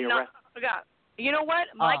will be arrested. You know what?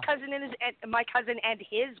 My cousin and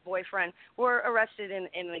his boyfriend were arrested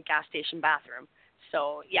in the gas station bathroom.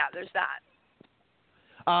 So, yeah, there's that.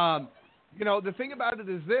 The thing about it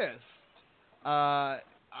is this. I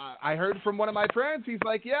heard from one of my friends. He's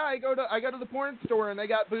like, yeah, I go to the porn store and they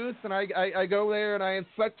got booths, and I go there and I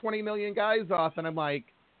inspect 20 million guys off, and I'm like,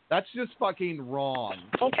 that's just fucking wrong.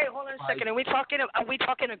 Okay, hold on a second. Are we talking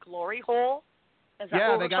a glory hole? Is that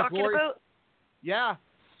what they we're got talking glory. about? Yeah.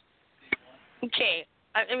 Okay.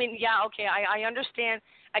 I mean, yeah, okay. I understand.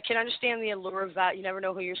 I can understand the allure of that. You never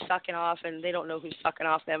know who you're sucking off, and they don't know who's sucking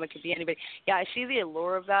off them. It could be anybody. Yeah, I see the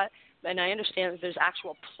allure of that, and I understand that there's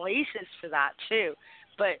actual places for that, too.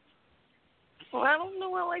 But, well, I don't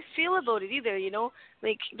know how I feel about it either,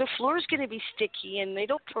 Like, the floor's going to be sticky, and they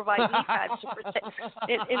don't provide knee pads to protect.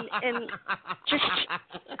 And just,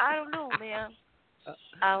 I don't know, man.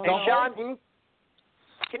 I don't know. Sean,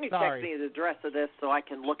 can you text me the address of this so I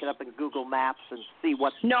can look it up in Google Maps and see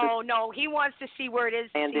what? No, he wants to see where it is.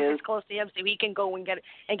 And see if it's close to him, so he can go and get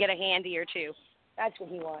a handy or two. That's what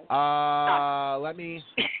he wants. Let me.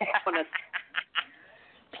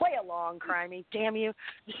 Play along, Crimey. Damn you.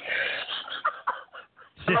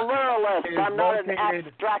 I'm a literalist. I'm not an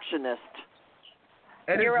abstractionist.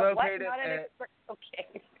 You're a what? Not an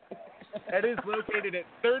okay. It is located at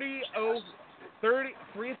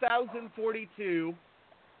 3042.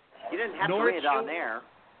 You didn't have to read it on there.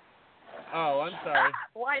 Oh, I'm sorry.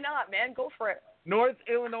 Why not, man? Go for it. North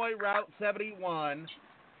Illinois Route 71.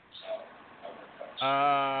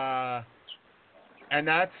 And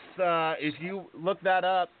that's, if you look that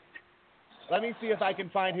up, let me see if I can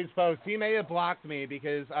find his post. He may have blocked me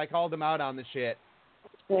because I called him out on the shit.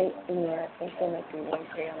 Wait, I think there might be one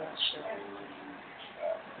pay on that shit.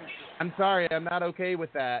 I'm sorry, I'm not okay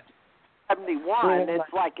with that. 71,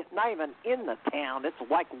 it's like it's not even in the town. It's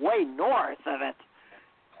like way north of it.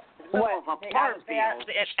 What?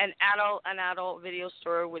 An adult video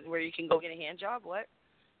store where you can go get a hand job? What?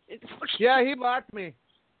 Yeah, he blocked me.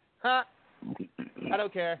 Huh? I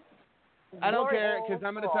don't care. I don't care because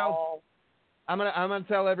I'm gonna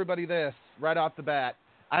tell everybody this right off the bat.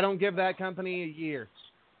 I don't give that company a year,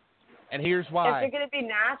 and here's why. If they're gonna be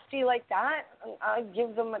nasty like that, I'd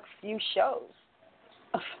give them a few shows.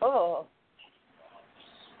 Oh.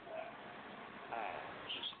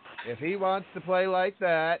 If he wants to play like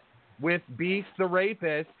that with Beast the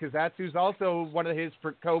Rapist, because that's who's also one of his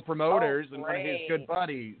co-promoters and one of his good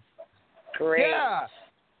buddies. Great. Yeah.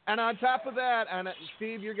 And on top of that, and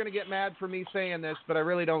Steve, you're going to get mad for me saying this, but I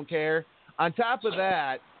really don't care. On top of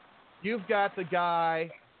that, you've got the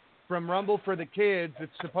guy from Rumble for the Kids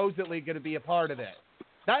that's supposedly going to be a part of it.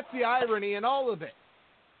 That's the irony in all of it.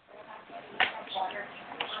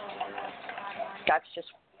 That's just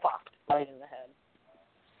fucked right in the head.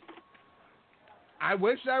 I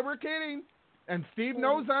wish I were kidding. And Steve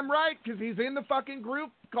knows I'm right because he's in the fucking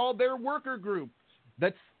group called their worker group.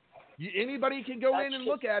 Anybody can go in and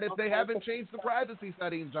look at it if they haven't changed the privacy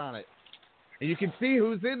settings on it. And you can see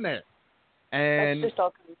who's in there. And that's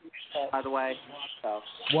just by the way,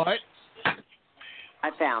 what?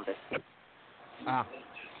 I found it. That's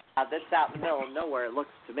out in the middle of nowhere, it looks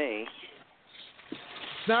to me.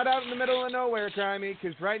 It's not out in the middle of nowhere, Crimey,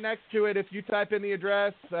 because right next to it, if you type in the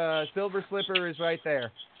address, Silver Slipper is right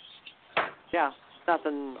there. Yeah,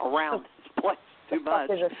 nothing around this place too much.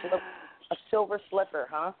 A Silver Slipper,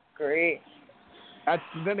 huh? Great. That's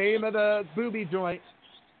the name of the booby joint.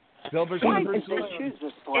 Silver Slipper. Choose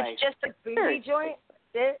this place? It's just a booby joint?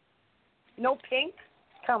 That's it? No pink?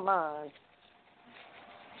 Come on.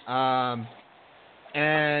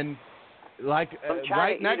 And like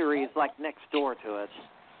right next eatery is like next door to it.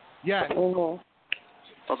 Yeah. Although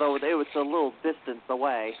it was a little distance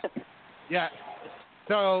away. Yeah.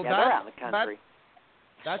 So they're out in the country.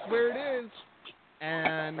 That's where it is.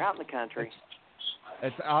 And they're out in the country.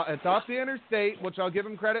 It's off the interstate, which I'll give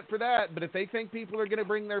them credit for that. But if they think people are going to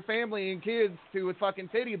bring their family and kids to a fucking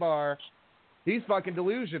titty bar, he's fucking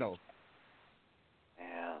delusional.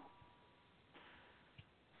 Yeah.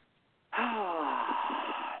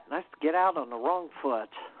 Nice to get out on the wrong foot.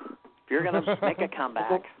 If you're going to make a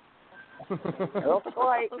comeback. That's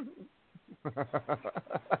right.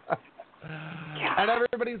 And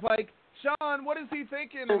everybody's like, Sean, what is he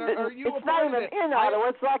thinking? Are you it's not even in Ottawa.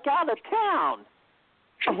 It's like out of town.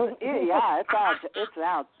 Yeah, it's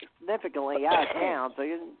out significantly out of town, so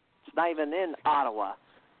it's not even in Ottawa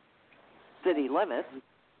city limits.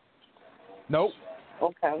 Nope.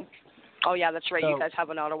 Okay. Oh, yeah, that's right. So, you guys have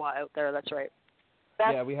an Ottawa out there. That's right.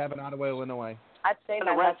 Yeah, we have an Ottawa, Illinois. I'd say In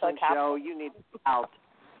a wrestling show, you need out.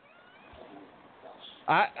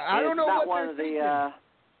 I don't know not what one they're of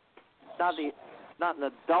not an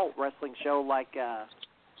adult wrestling show like that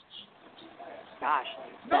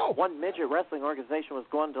one midget wrestling organization was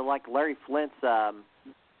going to like Larry Flint's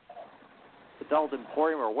Adult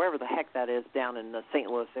Emporium or wherever the heck that is down in the St.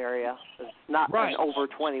 Louis area. It's not an over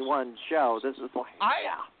 21 show. This is like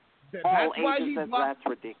all ages. That's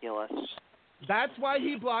ridiculous. That's why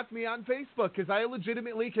he blocked me on Facebook, because I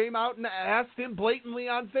legitimately came out and asked him blatantly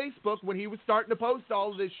on Facebook when he was starting to post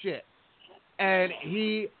all of this shit. And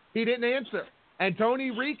he didn't answer. And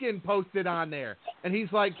Tony Rican posted on there. And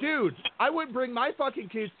he's like, dude, I wouldn't bring my fucking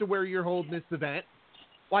kids to where you're holding this event.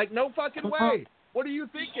 Like, no fucking way. What are you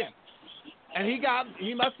thinking? And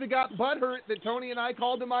he must have got butthurt that Tony and I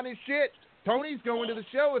called him on his shit. Tony's going to the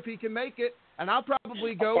show if he can make it. And I'll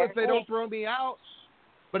probably go if they don't throw me out.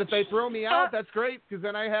 But if they throw me out, that's great, because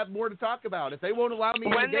then I have more to talk about. If they won't allow me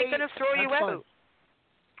when are they going to throw you out? Fun.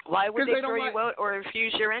 Why would they throw you out or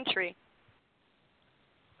refuse your entry?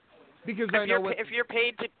 Because I know if you're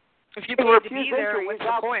paid to be there, what's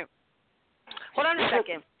the point? Hold on a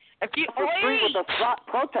second. If you agree with the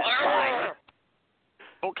protest line.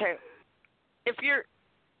 Okay. If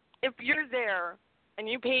you're there and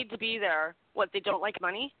you paid to be there, what, they don't like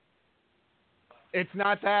money? It's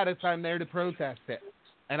not that. It's I'm there to protest it.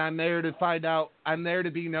 And I'm there to find out. I'm there to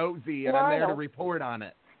be nosy, and I'm there to report on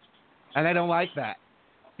it. And I don't like that,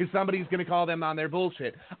 because somebody's going to call them on their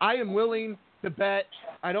bullshit. I am willing to bet.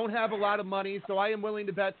 I don't have a lot of money, so I am willing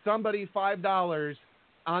to bet somebody $5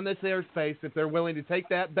 on this airspace if they're willing to take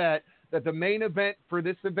that bet that the main event for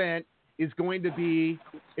this event is going to be,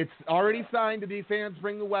 it's already signed to be Fans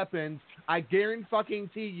Bring the Weapons. I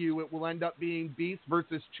guarantee you it will end up being Beast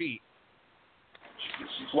versus Cheat.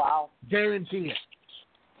 Wow. Guarantee it.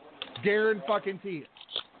 Guarantee it.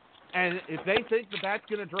 And if they think that that's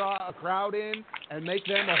going to draw a crowd in and make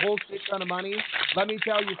them a whole shit ton of money, let me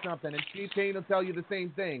tell you something, and Steve Kane will tell you the same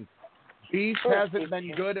thing. Beast hasn't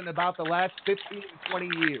been good in about the last 15 to 20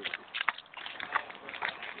 years.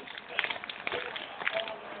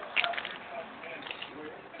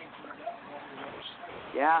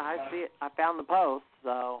 Yeah, I see it. I found the post,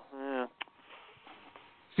 so.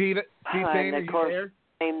 Steve Kane, are you there?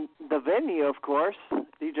 And the venue, of course.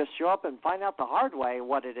 You just show up and find out the hard way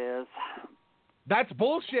what it is. That's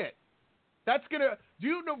bullshit. That's gonna. Do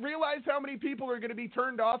you realize how many people are gonna be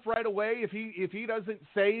turned off right away if he doesn't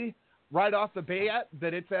say right off the bat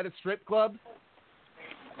that it's at a strip club?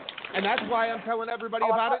 And that's why I'm telling everybody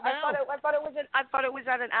about it now. I thought it was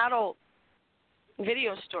at an adult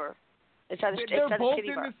video store. It's at They're both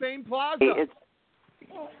in the same plaza.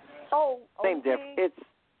 Same diff.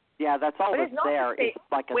 Yeah, that's all that's there. It's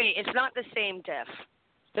like it's not the same diff.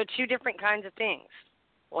 They're two different kinds of things.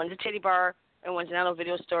 One's a titty bar, and one's an adult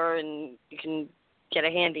video store, and you can get a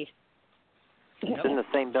handy. It's in the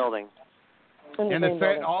same building. All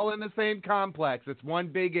in the same complex. It's one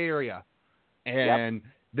big area, and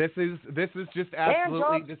this is just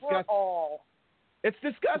absolutely disgusting. It's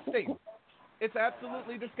disgusting. It's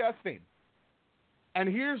absolutely disgusting. And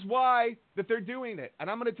here's why that they're doing it. And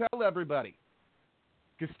I'm going to tell everybody,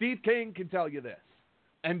 because Steve King can tell you this.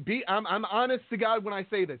 And I'm honest to God when I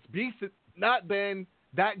say this. Beast has not been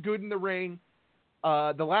that good in the ring.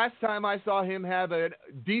 The last time I saw him have a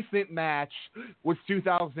decent match was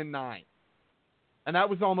 2009. And that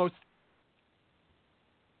was almost...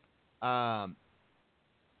 I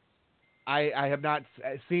have not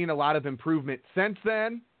seen a lot of improvement since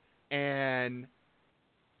then. And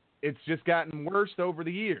it's just gotten worse over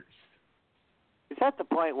the years. Is that the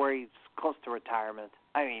point where he's close to retirement?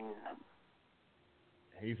 I mean...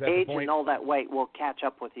 He's at age the point, and all that weight will catch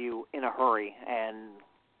up with you in a hurry, and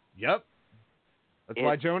yep, that's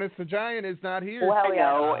why Jonas the Giant is not here. Well, I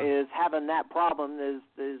know is having that problem.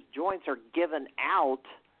 His joints are given out,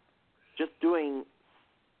 just doing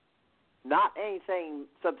not anything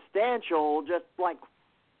substantial, just like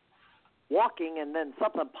walking, and then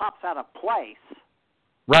something pops out of place.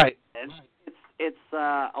 Right. It's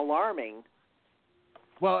alarming.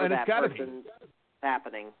 Well, and it's got to be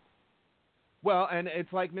happening. Well, and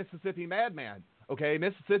it's like Mississippi Madman. Okay,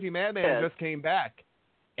 Mississippi Madman just came back,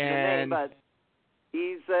 and but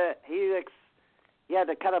he had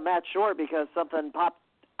to cut a match short because something popped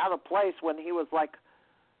out of place when he was like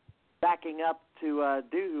backing up to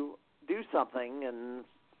do something, and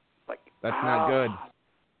like that's not good.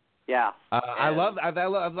 Yeah. I love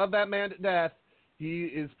that man to death. He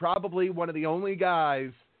is probably one of the only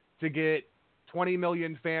guys to get 20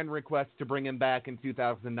 million fan requests to bring him back in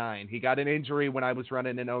 2009. He got an injury when I was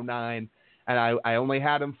running in 2009, and I only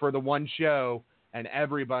had him for the one show, and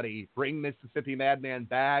everybody, bring Mississippi Madman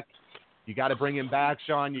back. You got to bring him back,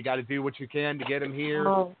 Sean. You got to do what you can to get him here.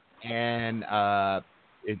 Oh. And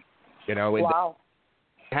it Wow.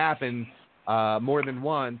 happened more than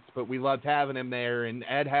once, but we loved having him there, and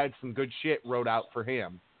Ed had some good shit wrote out for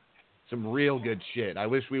him. Some real good shit. I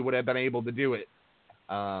wish we would have been able to do it.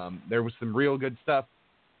 There was some real good stuff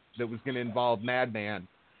that was going to involve Madman.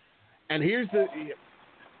 And here's the,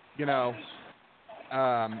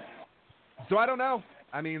 so I don't know.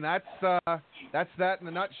 I mean, that's that in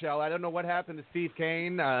a nutshell. I don't know what happened to Steve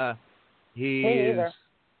Kane. He is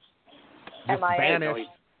just vanished.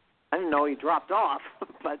 I didn't know he dropped off,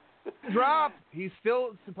 but He's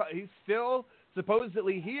still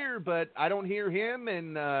supposedly here, but I don't hear him,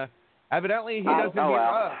 and evidently he doesn't hear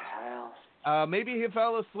us. Maybe he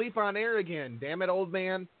fell asleep on air again. Damn it, old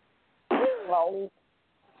man. Well,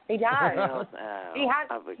 he died. He had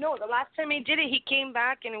no. The last time he did it, he came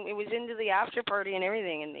back and it was into the after party and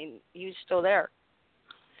everything, and he was still there.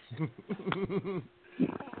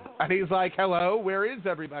 And he's like, "Hello, where is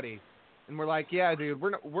everybody?" And we're like, "Yeah, dude,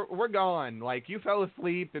 we're gone. Like, you fell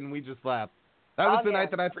asleep and we just left." That was the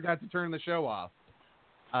night that I forgot to turn the show off.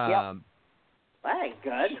 That ain't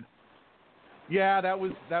good. Yeah, that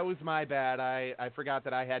was my bad. I forgot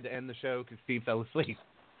that I had to end the show because Steve fell asleep.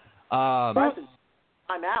 I'm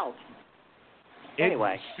out.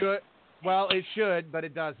 Anyway. It should, but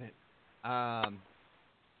it doesn't.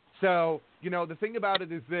 So, the thing about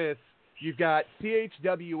it is this. You've got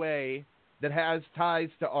CHWA that has ties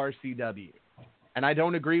to RCW. And I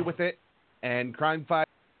don't agree with it. And Crime Fight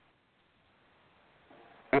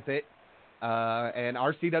with it. And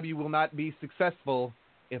RCW will not be successful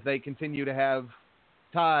if they continue to have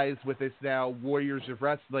ties with this now Warriors of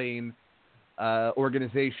Wrestling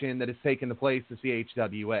organization that has taken the place of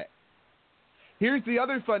CHWA. Here's the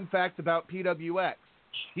other fun fact about PWX.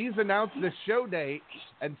 He's announced the show date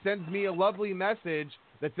and sends me a lovely message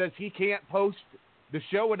that says he can't post the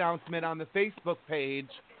show announcement on the Facebook page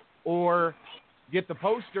or get the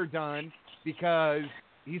poster done because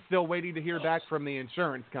he's still waiting to hear back from the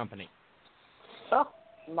insurance company. Oh,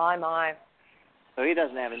 my. So he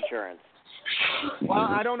doesn't have insurance. Well,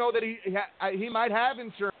 I don't know that he might have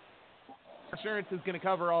insurance. Insurance is going to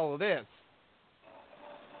cover all of this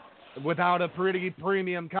without a pretty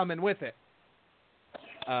premium coming with it.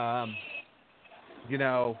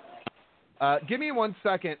 Give me 1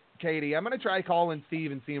 second, Katie. I'm going to try calling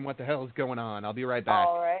Steve and seeing what the hell is going on. I'll be right back.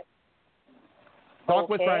 All right. Talk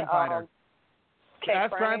with Crime Fighter.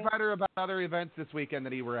 Ask Crime Crime Fighter about other events this weekend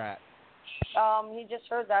that he were at. He just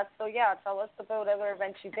heard that, so yeah, tell us about other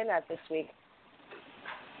events you've been at this week.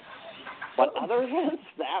 What other events?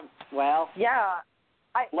 Yeah.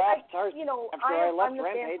 After I left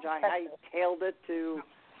Rampage, I tailed it to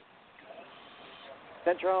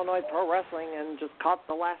Central Illinois Pro Wrestling and just caught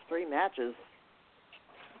the last 3 matches.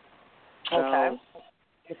 Okay.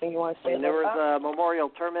 Anything you want to say about there was that? a memorial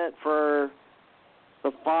tournament for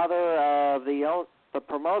the father of the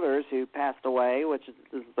promoters who passed away, which is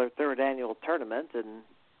their 3rd annual tournament.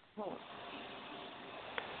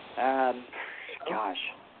 And gosh,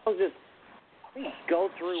 I'll just go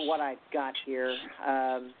through what I've got here.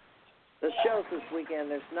 The shows this weekend,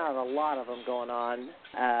 there's not a lot of them going on.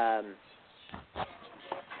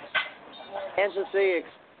 Kansas City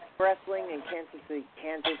Wrestling in Kansas City,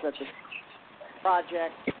 Kansas at the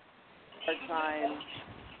Project. Part-time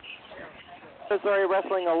Missouri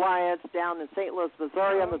Wrestling Alliance down in St. Louis,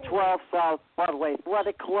 Missouri on the 12th. South Broadway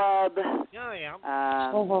Athletic Club.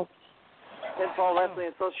 Pinfall Wrestling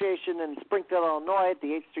Association in Springfield, Illinois at the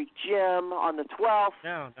 8th Street Gym on the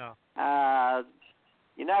 12th.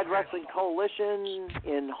 United Wrestling Coalition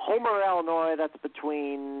in Homer, Illinois. That's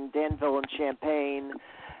between Danville and Champaign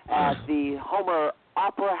at the Homer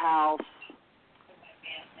Opera House.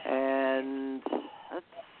 And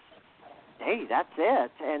that's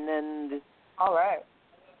it. And then all right.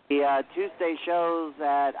 The Tuesday shows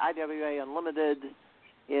at IWA Unlimited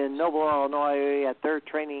in Noble, Illinois at their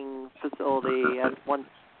training facility at 1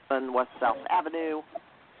 West South Avenue.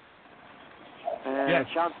 And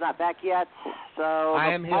Sean's not back yet, so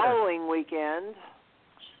the following weekend,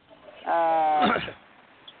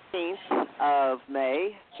 15th of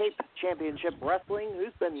May, Cape Championship Wrestling,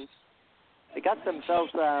 they got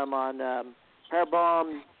themselves on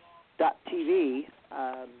Parabomb.tv.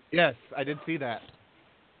 Yes, I did see that.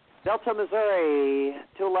 Delta, Missouri,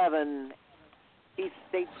 211 East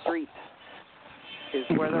State Street. is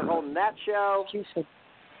where they're holding that show.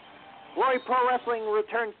 Glory Pro Wrestling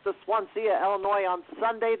returns to Swansea, Illinois on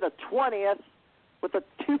Sunday the 20th with a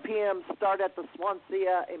 2 p.m. start at the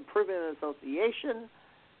Swansea Improvement Association.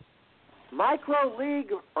 Micro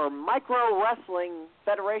League or Micro Wrestling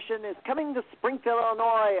Federation is coming to Springfield,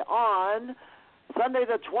 Illinois on Sunday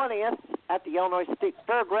the 20th at the Illinois State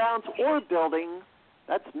Fairgrounds or building.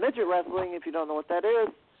 That's midget wrestling if you don't know what that is.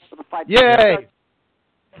 For the 5 Yay!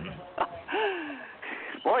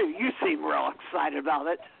 Boy, you seem real excited about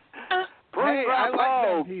it. Hey, I like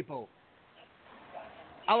them people.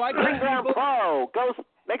 I like them people. Pro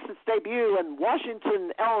makes its debut in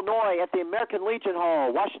Washington, Illinois at the American Legion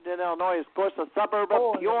Hall. Washington, Illinois is, of course, a suburb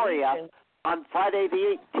of Peoria on Friday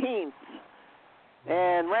the 18th.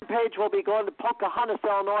 And Rampage will be going to Pocahontas,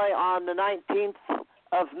 Illinois on the 19th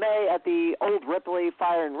of May at the Old Ripley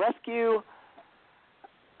Fire and Rescue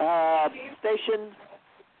Station.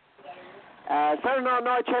 Southern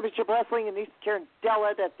Illinois Championship Wrestling in East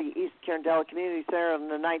Carondella at the East Carondella Community Center on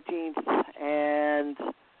the 19th. And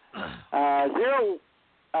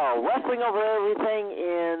Wrestling Over Everything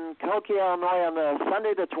in Cahokia, Illinois on the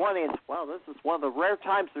Sunday the 20th. Wow, this is one of the rare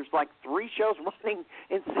times there's like 3 shows running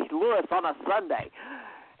in St. Louis on a Sunday.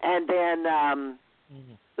 And then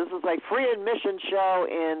this is a free admission show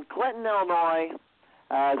in Clinton, Illinois.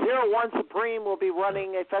 01 Supreme will be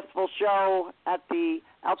running a festival show at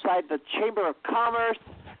outside the Chamber of Commerce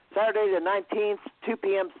Saturday the 19th, 2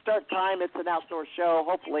 p.m. start time. It's an outdoor show.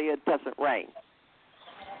 Hopefully it doesn't rain.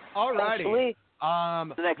 All righty. The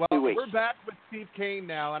next 2 weeks. We're back with Steve Kane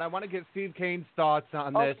now, and I want to get Steve Kane's thoughts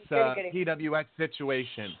on this PWX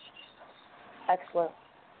situation. Excellent.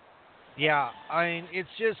 Yeah, I mean, it's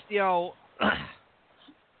just,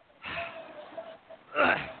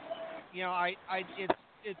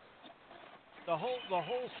 it's the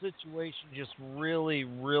whole situation just really,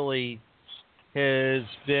 really has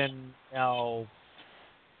been, I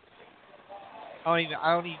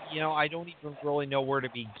don't even really know where to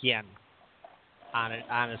begin on it,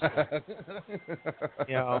 honestly.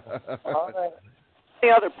 The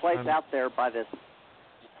other place out there by this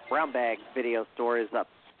brown bag video store is up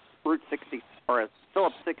Route 60 or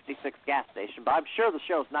Phillips 66 gas station, but I'm sure the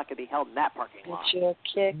show's not going to be held in that parking lot. Get your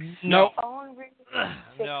kicks No. on Route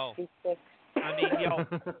 66. No.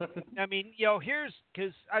 Here's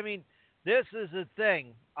because this is the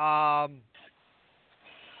thing.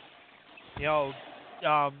 Because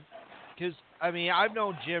I've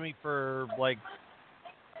known Jimmy for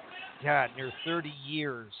near 30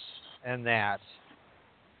 years, and that.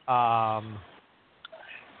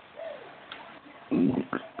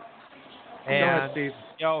 And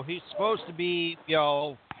he's supposed to be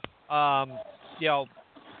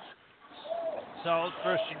solid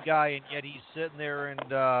Christian guy, and yet he's sitting there and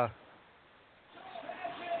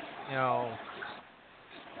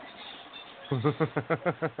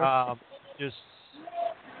just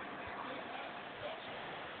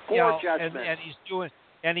poor judgment. And he's doing,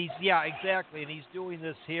 and he's exactly, and he's doing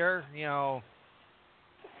this here,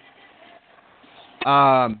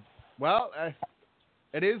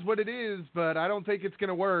 It is what it is, but I don't think it's going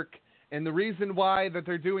to work. And the reason why that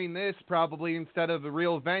they're doing this probably instead of a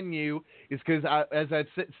real venue is because, as I've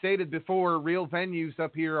stated before, real venues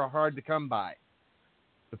up here are hard to come by.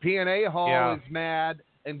 The P&A Hall is mad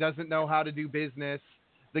and doesn't know how to do business.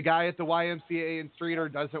 The guy at the YMCA in Streeter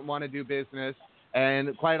doesn't want to do business.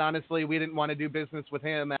 And quite honestly, we didn't want to do business with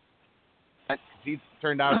him. He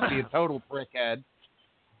turned out to be a total prickhead.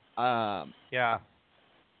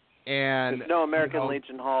 And there's no American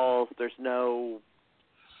Legion halls. There's no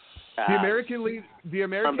the American Legion.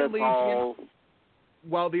 Halls.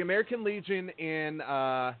 Well, the American Legion in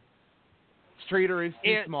Streeter is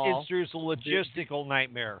too small. It's just a logistical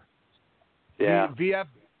nightmare. Yeah. The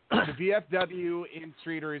VFW in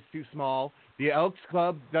Streeter is too small. The Elks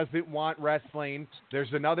Club doesn't want wrestling.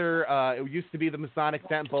 There's another. It used to be the Masonic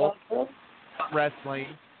Temple wrestling.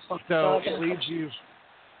 So it leaves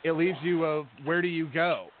you of where do you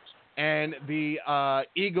go? And the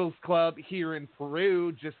Eagles Club here in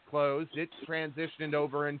Peru just closed. It's transitioned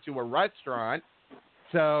over into a restaurant.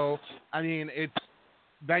 So it's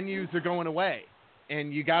venues are going away,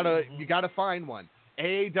 and you gotta find one.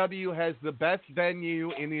 AAW has the best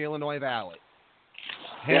venue in the Illinois Valley,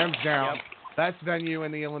 hands down. Best venue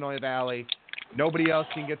in the Illinois Valley. Nobody else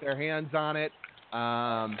can get their hands on it.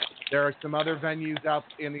 There are some other venues out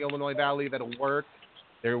in the Illinois Valley that'll work.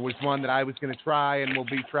 There was one that I was going to try and will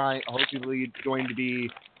be hopefully going to be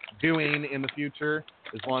doing in the future,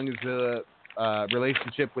 as long as the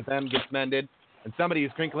relationship with them gets mended. And somebody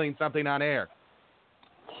is crinkling something on air.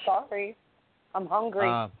 Sorry. I'm hungry.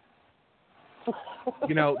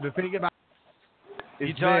 The thing about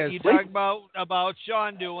You talk about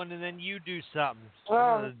Sean doing, and then you do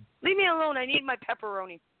something. Leave me alone. I need my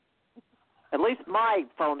pepperoni. At least my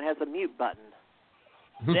phone has a mute button.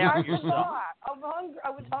 Yeah, I'm hungry. I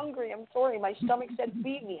was hungry. I'm sorry. My stomach said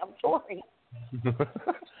feed me. I'm sorry.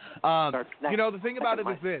 The thing about it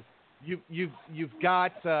is this: you've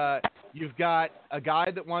got a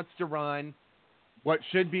guy that wants to run what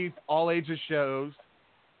should be all ages shows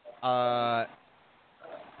at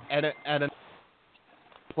a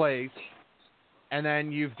place, and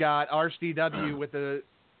then you've got RCW with a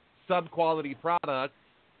sub-quality product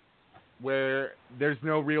where there's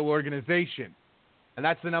no real organization. And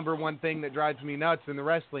that's the number one thing that drives me nuts in the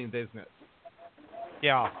wrestling business.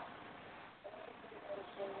 Yeah.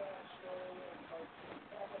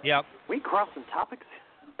 Yep. We crossing topics?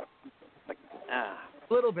 A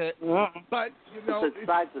little bit. But,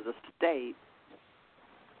 sides of the state.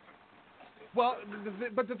 Well,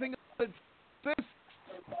 but the thing is, this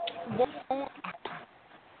won't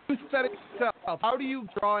set itself. How do you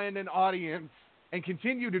draw in an audience and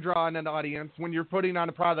continue to draw in an audience when you're putting on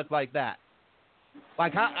a product like that?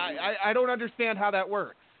 Like, I don't understand how that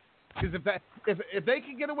works. Because if they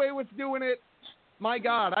can get away with doing it, my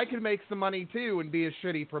God, I could make some money too and be a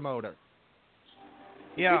shitty promoter.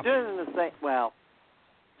 Yeah. You're doing the same. Well,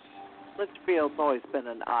 Litchfield's always been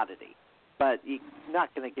an oddity, but you're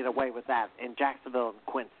not going to get away with that in Jacksonville and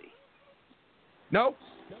Quincy. Nope.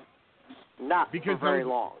 Not because for very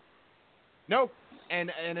long. Nope. And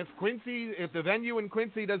if the venue in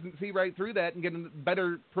Quincy doesn't see right through that and get a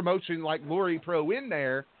better promotion like Glory Pro in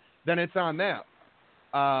there, then it's on them.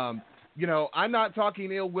 I'm not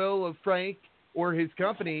talking ill will of Frank or his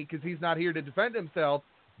company because he's not here to defend himself,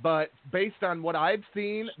 but based on what I've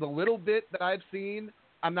seen, the little bit that I've seen,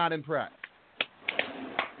 I'm not impressed.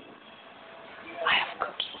 I have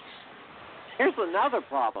cookies. Here's another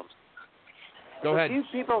problem. Go ahead. These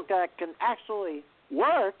people that can actually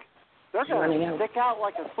work, they're going to stick out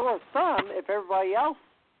like a sore thumb if everybody else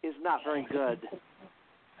is not very good.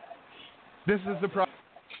 This is the problem.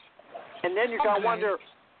 And then you're going to wonder,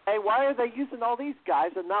 hey, why are they using all these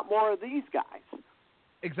guys and not more of these guys?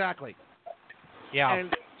 Exactly. Yeah,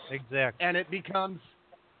 exactly. And it becomes,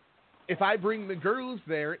 if I bring the girls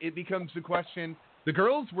there, it becomes the question, the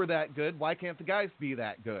girls were that good, why can't the guys be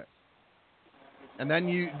that good? And then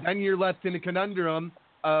you're left in a conundrum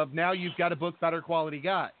of now you've got to book better quality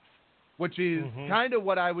guys, which is kind of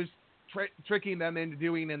what I was tricking them into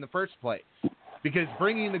doing in the first place. Because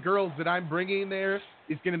bringing the girls that I'm bringing there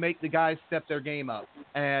is going to make the guys step their game up.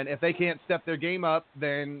 And if they can't step their game up,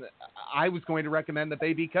 then I was going to recommend that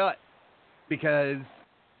they be cut. Because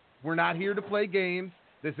we're not here to play games.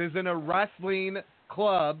 This isn't a wrestling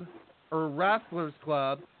club or wrestlers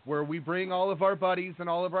club where we bring all of our buddies and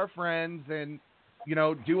all of our friends and,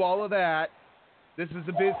 do all of that. This is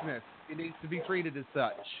a business. It needs to be treated as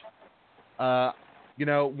such.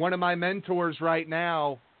 One of my mentors right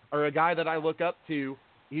now, or a guy that I look up to,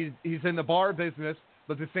 he's in the bar business,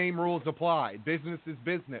 but the same rules apply. Business is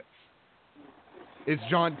business. It's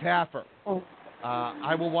John Taffer.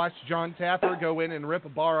 I will watch John Taffer go in and rip a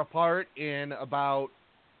bar apart in about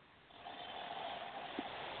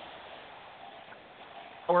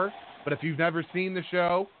an hour. But if you've never seen the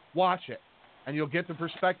show, watch it, and you'll get the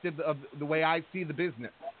perspective of the way I see the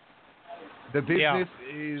business. The business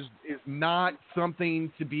is not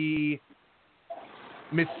something to be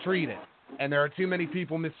mistreated, and there are too many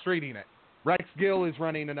people mistreating it. Rex Gill is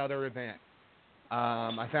running another event.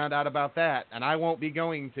 I found out about that, and I won't be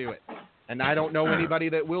going to it. And I don't know anybody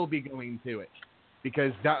that will be going to it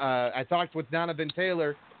because I talked with Donovan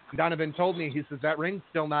Taylor. Donovan told me, he says, that ring's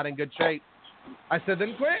still not in good shape. I said,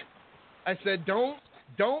 then quit. I said, don't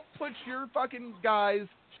put your fucking guy's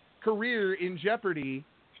career in jeopardy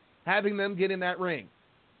having them get in that ring.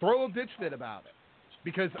 Throw a bitch fit about it.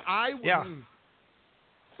 Because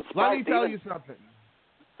let me tell you something.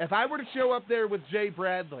 If I were to show up there with Jay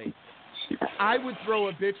Bradley, I would throw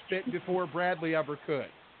a bitch fit before Bradley ever could.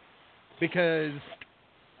 Because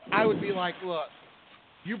I would be like, look,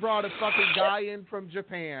 you brought a fucking guy in from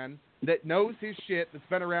Japan that knows his shit, that's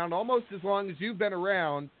been around almost as long as you've been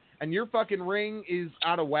around, and your fucking ring is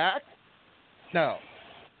out of whack? No.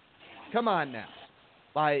 Come on now.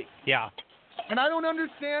 And I don't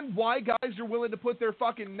understand why guys are willing to put their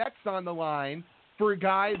fucking necks on the line for a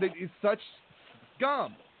guy that is such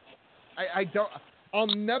scum. I'll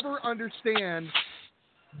never understand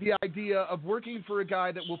the idea of working for a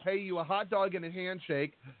guy that will pay you a hot dog and a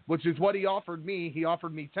handshake, which is what he offered me. He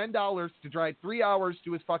offered me $10 to drive 3 hours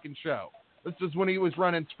to his fucking show. This is when he was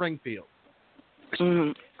running Springfield.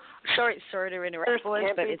 Sorry to interrupt, boys,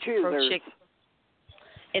 but it's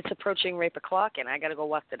It's approaching rape o'clock, and I got to go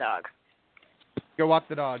walk the dog. Go walk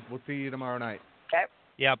the dog. We'll see you tomorrow night. Okay.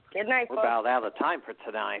 Yep. Good night, We're folks. about out of time for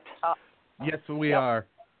tonight. Yes, we are.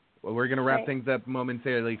 Well, we're going to wrap things up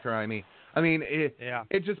momentarily, Crimey. I mean,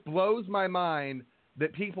 it just blows my mind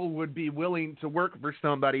that people would be willing to work for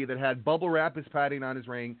somebody that had bubble wrap as padding on his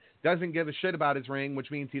ring, doesn't give a shit about his ring, which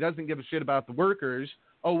means he doesn't give a shit about the workers.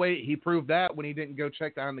 Oh, wait, he proved that when he didn't go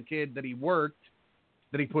check on the kid that he worked,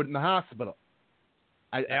 that he put in the hospital.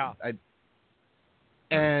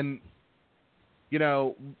 And, you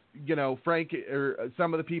know, Frank or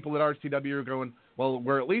some of the people at RCW are going, well,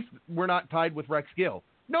 we're not tied with Rex Gill.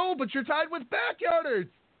 No, but you're tied with Backyarders.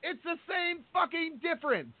 It's the same fucking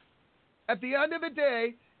difference. At the end of the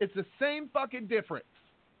day, it's the same fucking difference.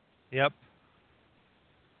 Yep.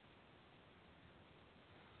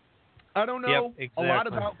 I don't know exactly. a lot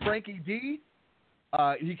about Frankie D.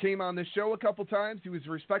 He came on this show a couple times. He was a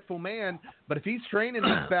respectful man. But if he's training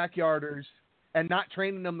these Backyarders and not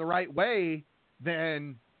training them the right way,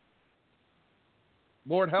 then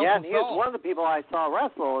Lord help us all. Yeah, and he is one of the people I saw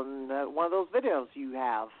wrestle in one of those videos you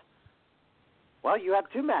have. Well, you have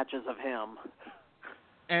 2 matches of him.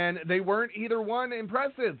 And they weren't either one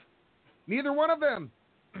impressive. Neither one of them.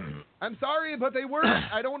 I'm sorry, but they weren't.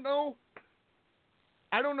 I don't know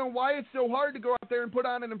why it's so hard to go out there and put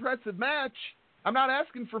on an impressive match. I'm not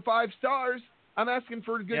asking for 5 stars. I'm asking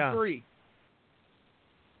for a good 3.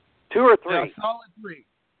 2 or 3? Yeah, solid 3.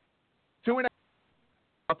 2.5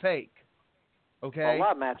 I'll take. Okay? Well, a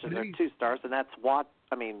lot of matches are 2 stars, and that's 1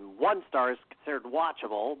 star is considered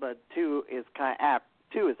watchable, but 2 is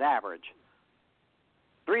average.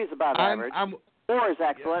 3 is about average. 4 is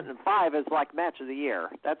excellent, and 5 is like match of the year.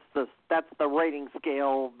 That's the rating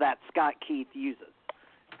scale that Scott Keith uses.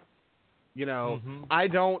 You know, I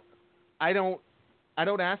don't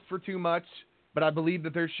ask for too much, but I believe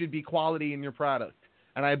that there should be quality in your product,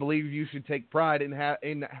 and I believe you should take pride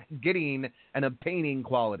in getting and obtaining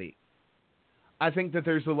quality. I think that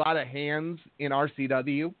there's a lot of hands in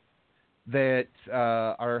RCW that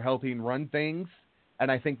are helping run things.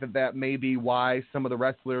 And I think that may be why some of the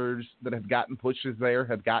wrestlers that have gotten pushes there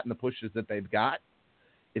have gotten the pushes that they've got.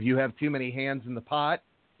 If you have too many hands in the pot,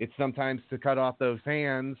 it's sometimes to cut off those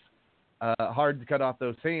hands, hard to cut off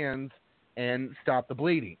those hands and stop the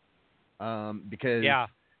bleeding. Because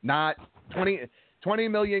not 20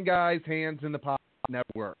 million guys' hands in the pot never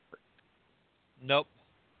work. Nope.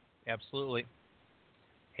 Absolutely.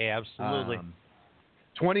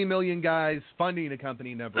 20 million guys funding a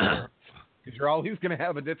company never works. Because you're always going to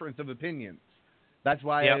have a difference of opinions. That's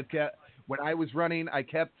why when I was running, I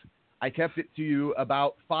kept it to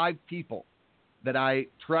about 5 people that I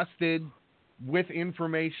trusted with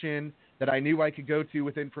information that I knew I could go to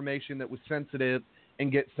with information that was sensitive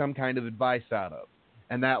and get some kind of advice out of.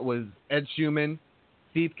 And that was Ed Schumann,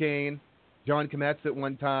 Steve Kane, John Kometz at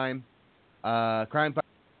one time, Crime Fighter.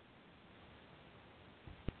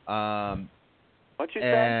 What you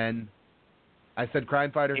said? I said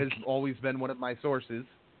Crime Fighter has always been one of my sources.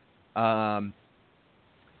 And,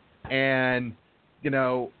 you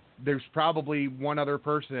know, there's probably one other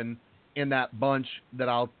person in that bunch that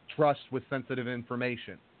I'll trust with sensitive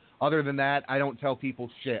information. Other than that, I don't tell people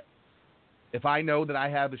shit. If I know that I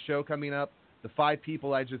have a show coming up, the 5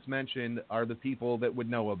 people I just mentioned are the people that would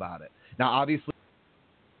know about it. Now, obviously,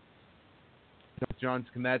 John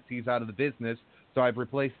Kometz, he's out of the business, so I've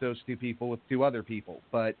replaced those 2 people with 2 other people.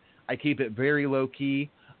 But I keep it very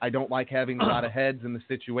low-key. I don't like having a lot of heads in the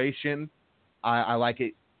situation. I like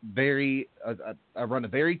it very I run a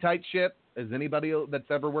very tight ship, as anybody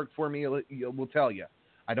that's ever worked for me will tell you.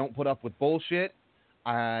 I don't put up with bullshit.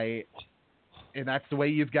 And that's the way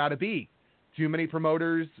you've got to be. Too many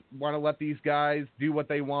promoters want to let these guys do what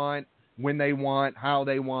they want, when they want, how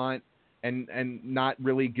they want, and not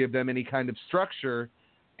really give them any kind of structure.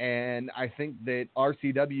 And I think that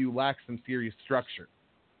RCW lacks some serious structure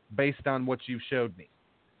based on what you've showed me.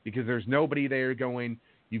 Because there's nobody there going,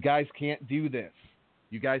 you guys can't do this.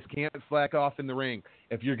 You guys can't slack off in the ring.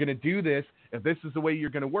 If you're going to do this, if this is the way you're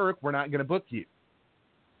going to work, we're not going to book you.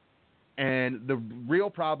 And the real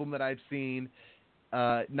problem that I've seen,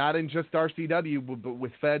 not in just RCW, but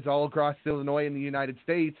with feds all across Illinois and the United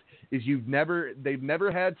States, is they've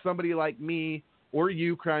never had somebody like me or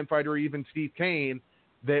you, Crime Fighter, or even Steve Kane,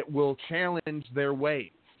 that will challenge their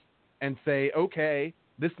ways and say, okay,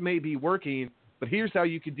 this may be working, but here's how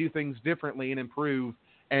you could do things differently and improve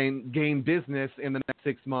and gain business in the next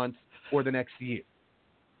 6 months or the next year.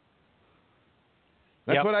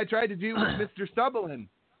 That's what I tried to do with Mr. Sutherland.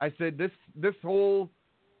 I said, this whole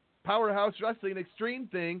Powerhouse Wrestling Extreme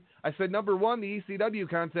thing, I said, number one, the ECW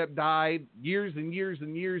concept died years and years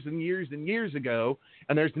and years and years and years ago,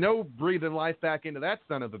 and there's no breathing life back into that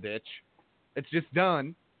son of a bitch. It's just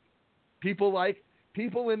done. People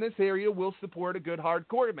in this area will support a good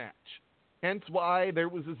hardcore match. Hence why there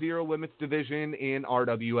was a Zero Limits division in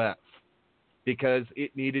RWF, because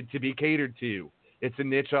it needed to be catered to. It's a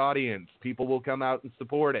niche audience. People will come out and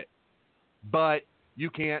support it. But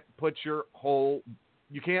you can't put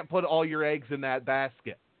all your eggs in that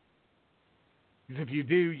basket. Because if you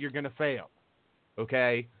do, you're going to fail.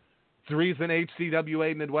 Okay? It's the reason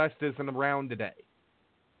HCWA Midwest isn't around today.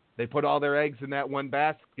 They put all their eggs in that one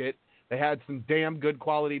basket. They had some damn good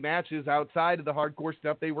quality matches outside of the hardcore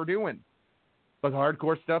stuff they were doing. But the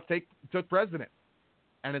hardcore stuff took precedent.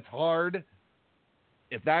 And it's hard.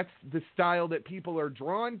 If that's the style that people are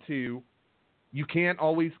drawn to, you can't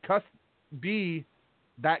always be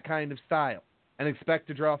that kind of style and expect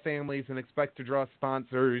to draw families and expect to draw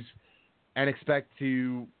sponsors and expect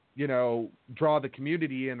to, draw the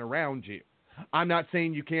community in around you. I'm not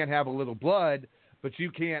saying you can't have a little blood, but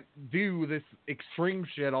you can't do this extreme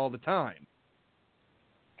shit all the time.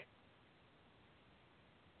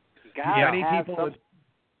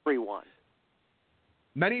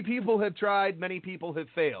 Many people have tried. Many people have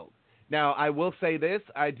failed. Now, I will say this.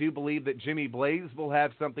 I do believe that Jimmy Blaze will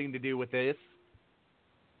have something to do with this,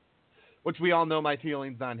 which we all know my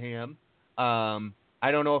feelings on him. I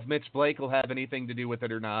don't know if Mitch Blake will have anything to do with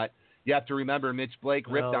it or not. You have to remember Mitch Blake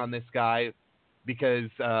ripped on this guy because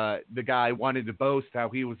the guy wanted to boast how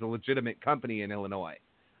he was a legitimate company in Illinois.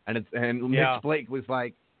 And Mitch Blake was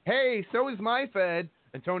like, hey, so is my Fed.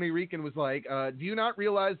 And Tony Rican was like, do you not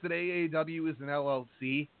realize that AAW is an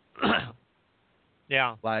LLC?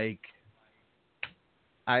 Yeah. Like,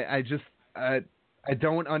 I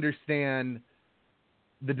don't understand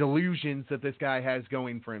the delusions that this guy has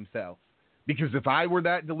going for himself. Because if I were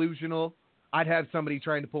that delusional, I'd have somebody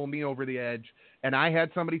trying to pull me over the edge, and I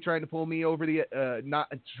had somebody trying to pull me over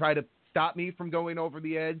try to stop me from going over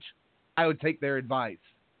the edge, I would take their advice.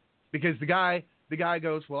 Because the guy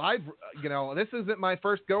goes, well, this isn't my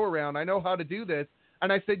first go around. I know how to do this.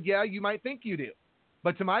 And I said, yeah, you might think you do.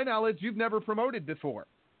 But to my knowledge, you've never promoted before.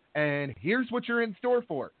 And here's what you're in store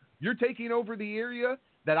for. You're taking over the area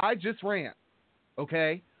that I just ran.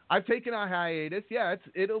 Okay? I've taken a hiatus. Yeah,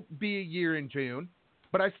 it'll be a year in June.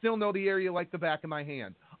 But I still know the area like the back of my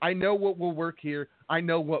hand. I know what will work here. I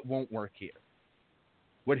know what won't work here.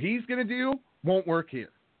 What he's going to do won't work here.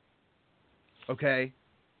 Okay?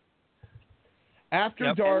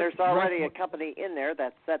 After dark, and there's already a company in there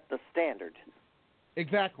that set the standard.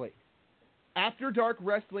 Exactly. After Dark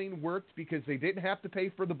Wrestling worked because they didn't have to pay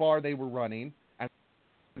for the bar they were running. As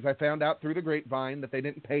I found out through the grapevine that they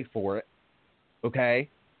didn't pay for it. Okay?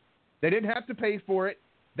 They didn't have to pay for it.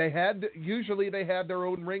 Usually they had their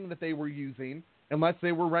own ring that they were using, unless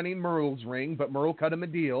they were running Merle's ring, but Merle cut them a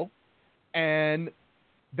deal. And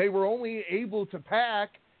they were only able to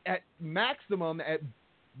pack at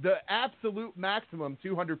the absolute maximum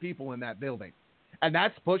 200 people in that building. And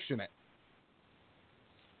that's pushing it.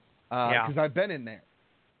 Because I've been in there.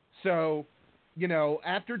 So,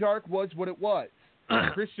 After Dark was what it was.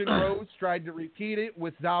 Christian Rose tried to repeat it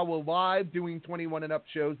with Zawa Live doing 21 and up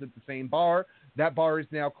shows at the same bar. That bar is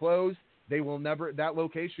now closed. That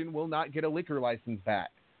location will not get a liquor license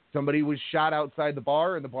back. Somebody was shot outside the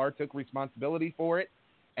bar and the bar took responsibility for it.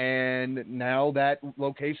 And now that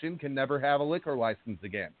location can never have a liquor license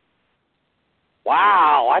again.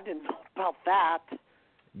 Wow, I didn't know about that.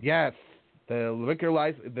 Yes, the liquor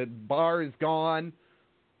license, the bar is gone.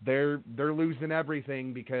 They're losing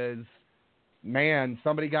everything because, man,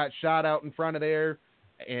 somebody got shot out in front of there,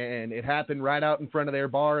 and it happened right out in front of their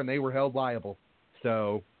bar, and they were held liable.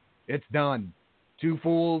 So it's done. It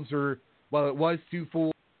was Two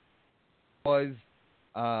Fools. Was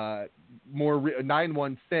more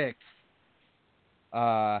 916.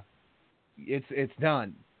 It's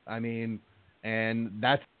done. I mean, and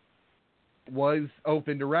that was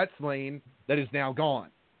open to wrestling that is now gone.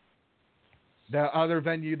 The other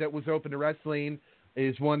venue that was open to wrestling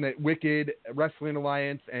is one that Wicked Wrestling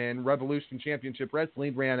Alliance and Revolution Championship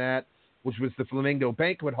Wrestling ran at, which was the Flamingo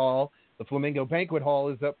Banquet Hall. The Flamingo Banquet Hall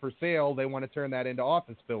is up for sale. They want to turn that into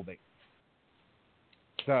office building.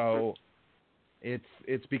 So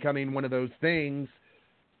it's becoming one of those things.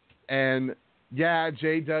 And yeah,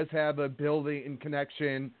 Jay does have a building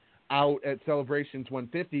connection out at Celebrations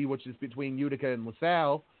 150, which is between Utica and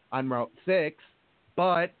LaSalle on Route 6.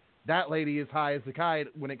 But that lady is high as a kite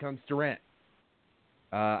when it comes to rent.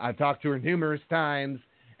 I've talked to her numerous times,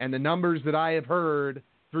 and the numbers that I have heard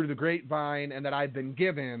through the grapevine and that I've been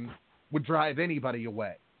given would drive anybody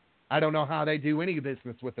away. I don't know how they do any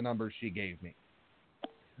business with the numbers she gave me.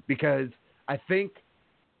 Because I think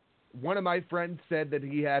one of my friends said that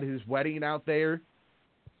he had his wedding out there,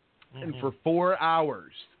 and for 4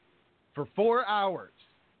 hours,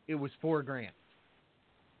 it was $4,000.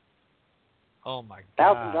 Oh my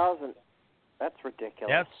God! $1,000. That's ridiculous.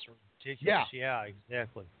 That's ridiculous. Yeah,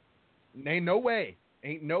 exactly. Ain't no way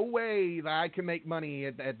that I can make money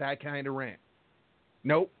at that kind of rent.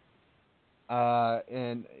 Nope.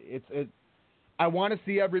 And I want to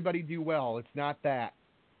see everybody do well. It's not that,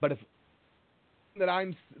 but the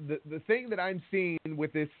thing that I'm seeing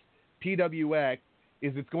with this PWX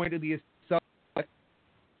is it's going to be a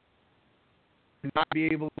not be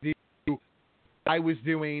able to do what I was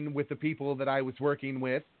doing with the people that I was working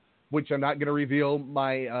with, which I'm not going to reveal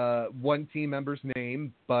my one team member's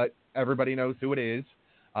name, but everybody knows who it is.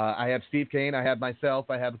 I have Steve Kane, I have myself,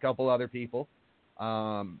 I have a couple other people.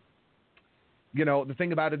 The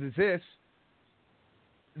thing about it is this: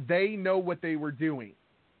 they know what they were doing.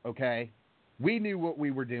 Okay, we knew what we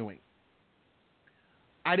were doing.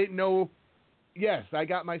 I didn't know. Yes, I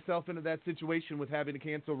got myself into that situation with having to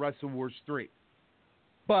cancel Wrestle Wars 3.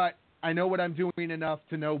 But I know what I'm doing enough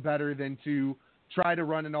to know better than to try to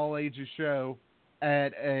run an all-ages show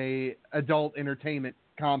at a adult entertainment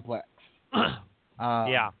complex.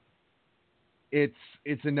 Yeah. It's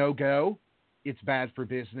a no-go. It's bad for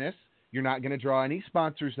business. You're not going to draw any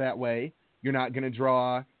sponsors that way. You're not going to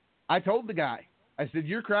draw... I told the guy, I said,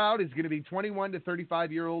 your crowd is going to be 21 to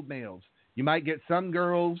 35-year-old males. You might get some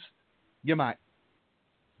girls... You might,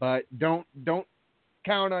 but don't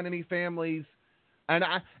count on any families. And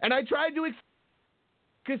I tried to,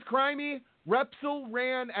 because Crimey, Repsol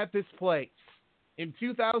ran at this place in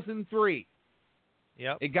 2003.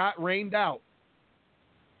 Yep. It got rained out.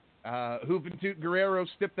 Juventud Guerrero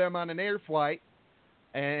stiffed them on an air flight,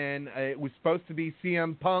 and it was supposed to be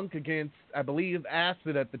CM Punk against, I believe,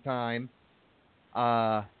 Acid at the time.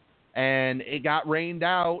 And it got rained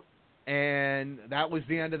out. And that was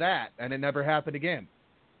the end of that, and it never happened again.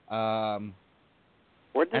 Where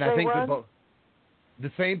did and they I think run?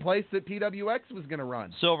 The same place that PWX was going to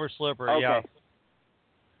run. Silver Slipper, okay.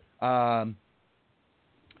 Yeah.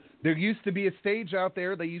 There used to be a stage out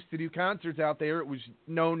there. They used to do concerts out there. It was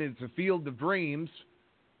known as the Field of Dreams.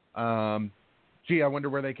 I wonder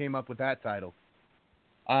where they came up with that title.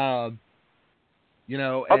 From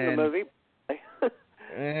the movie.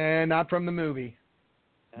 And not from the movie.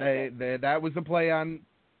 That was a play on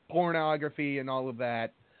pornography and all of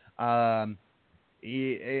that. And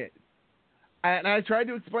I tried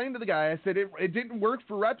to explain to the guy, I said, it didn't work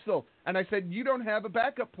for Repsol. And I said, you don't have a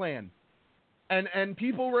backup plan. And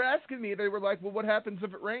people were asking me, they were like, well, what happens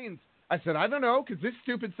if it rains? I said, I don't know, because this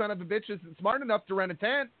stupid son of a bitch isn't smart enough to rent a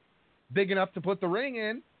tent big enough to put the ring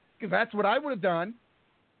in, because that's what I would have done.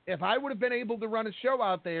 If I would have been able to run a show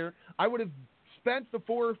out there, I would have spent the $400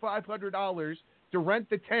 or $500 to rent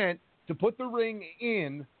the tent, to put the ring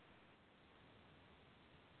in,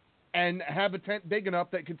 and have a tent big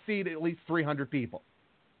enough that could seat at least 300 people.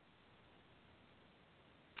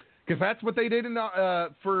 Because that's what they did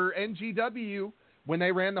for NGW when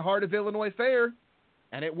they ran the Heart of Illinois Fair,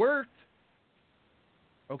 and it worked.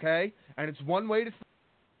 Okay? And it's one way to...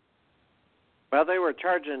 Well, they were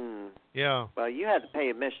charging... Yeah. Well, you had to pay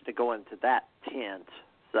admission to go into that tent,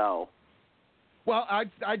 so... Well,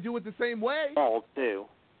 I do it the same way. All too.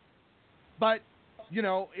 But, you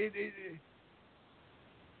got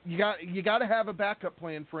to have a backup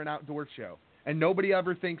plan for an outdoor show, and nobody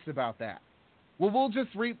ever thinks about that. Well,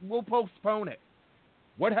 we'll postpone it.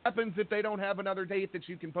 What happens if they don't have another date that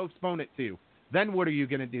you can postpone it to? Then what are you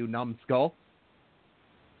going to do, numbskull?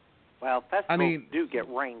 Well, festivals do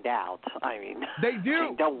get rained out. They do.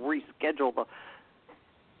 They don't reschedule the...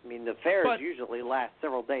 the fairs usually last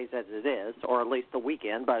several days as it is, or at least the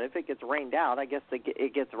weekend. But if it gets rained out, I guess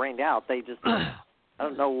it gets rained out. They just, I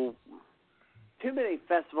don't know, too many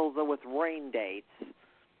festivals with rain dates.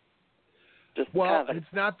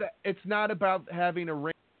 It's not about having a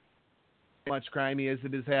rain much crimey as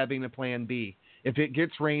it is having a plan B. If it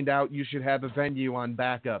gets rained out, you should have a venue on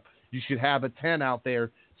backup. You should have a tent out there,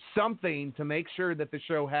 something to make sure that the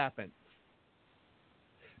show happens.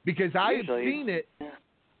 Because I've seen it.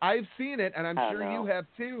 I've seen it, and I'm sure you have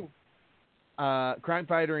too, Crime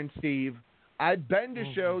Fighter and Steve. I've been to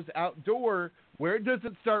shows outdoor where it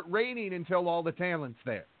doesn't start raining until all the talent's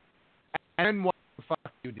there. And what the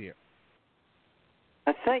fuck you do?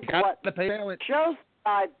 I think shows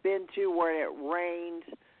I've been to where it rained,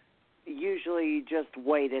 usually just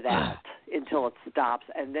wait it out until it stops,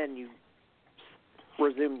 and then you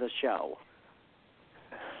resume the show.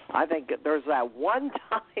 I think there's that one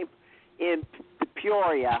time in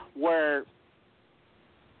Peoria where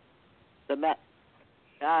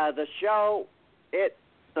the show,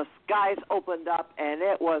 the skies opened up and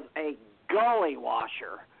it was a gully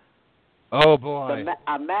washer. Oh boy!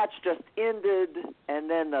 A match just ended, and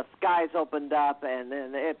then the skies opened up, and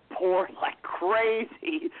then it poured like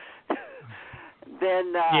crazy.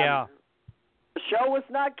 Then the show was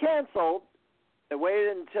not canceled. They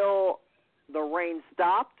waited until the rain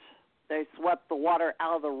stopped. They swept the water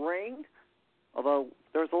out of the ring. Although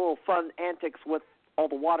there's a little fun antics with all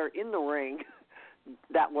the water in the ring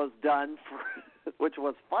that was done, which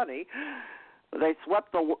was funny. They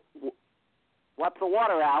swept the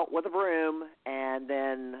water out with a broom and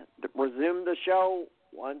then resumed the show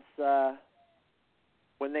once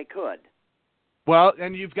when they could. Well,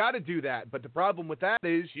 and you've got to do that, but the problem with that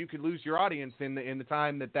is you could lose your audience in the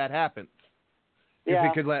time that happens. Yeah.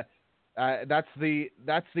 If it could that's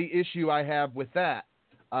the issue I have with that.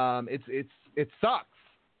 It sucks.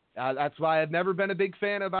 That's why I've never been a big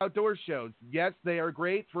fan of outdoor shows. Yes, they are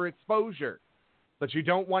great for exposure, but you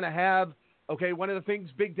don't want to have. Okay, one of the things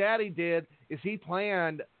Big Daddy did is he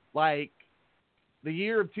planned, like, the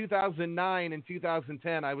year of 2009 and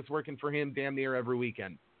 2010, I was working for him damn near every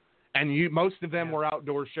weekend. And most of them were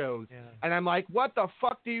outdoor shows. Yeah. And I'm like, what the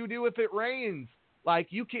fuck do you do if it rains? Like,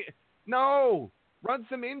 you can't. No, run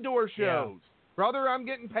some indoor shows. Yeah. Brother, I'm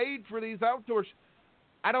getting paid for these outdoor shows.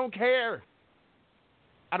 I don't care.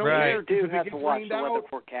 I don't care. You do have to watch the weather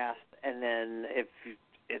forecast, and then if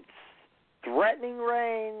it's threatening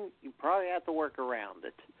rain, you probably have to work around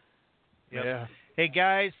it. Yep. Yeah. Hey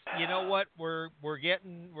guys, you know what? We're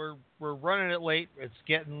running it late. It's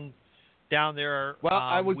getting down there. Well,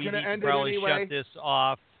 I was going to end it anyway. Shut this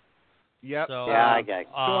off. Yep. So, okay.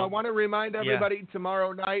 So I want to remind everybody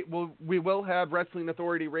tomorrow night we will have Wrestling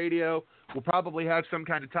Authority Radio. We'll probably have some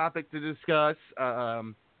kind of topic to discuss.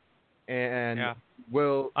 And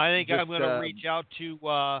we'll. I think I'm going to reach out to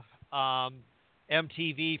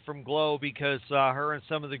MTV from Glow because her and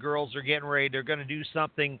some of the girls are getting ready. They're going to do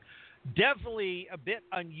something definitely a bit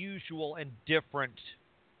unusual and different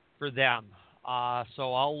for them.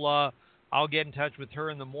 So I'll get in touch with her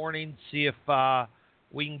in the morning, see if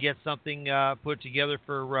we can get something put together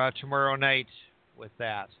for tomorrow night with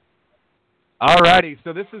that. All righty.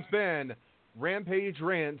 So this has been Rampage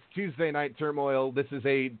Rants Tuesday Night Turmoil. This is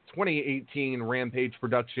a 2018 Rampage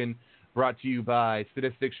production brought to you by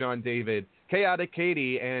Sadistic Sean David, Chaotic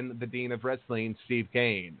Katie, and the Dean of Wrestling, Steve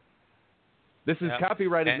Kane. This is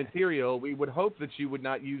copyrighted material. We would hope that you would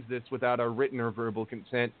not use this without our written or verbal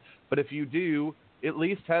consent, but if you do, at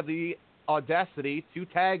least have the audacity to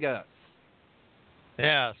tag us.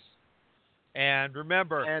 Yes. And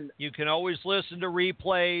remember, you can always listen to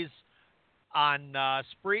replays on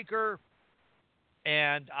Spreaker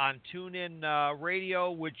and on TuneIn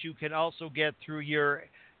Radio, which you can also get through your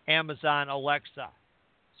Amazon Alexa.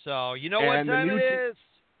 So you know what time it is.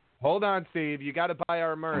 Hold on, Steve. You got to buy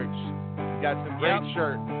our merch. We got some great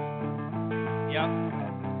shirts. Yep.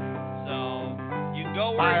 So you can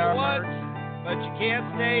go where you want, but you can't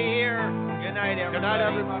stay here. Good night, everybody. Good night,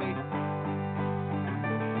 everybody.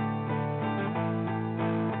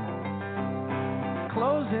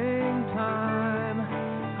 Closing time.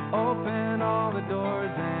 Open all the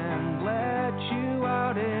doors and let you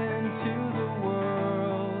out into the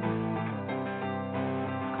world.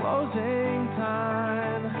 Closing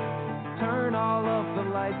time. Turn all of the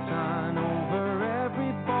lights on over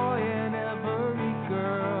every boy and every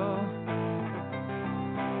girl.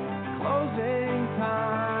 Closing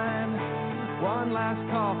time. One last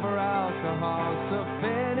call for alcohol, so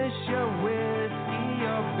finish your whiskey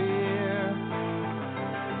or beer.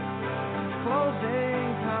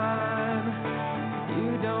 Closing time.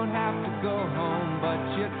 You don't have to go home, but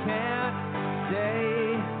you can't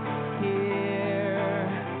stay here.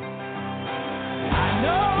 I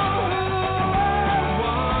know who I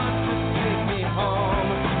want to take me home.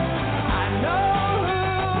 I know who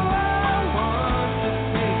I want to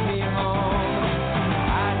take me home.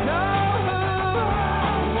 I know who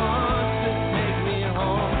I want to take me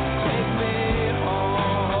home. Take me home.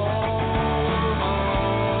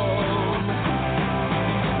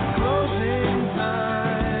 Closing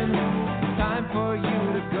time. Time for you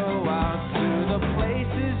to go out to the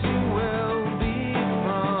places you will be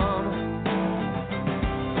from.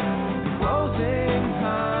 Closing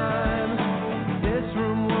time. This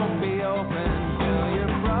room won't be open till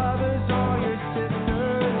your brothers or your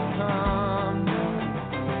sisters come.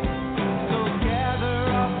 So gather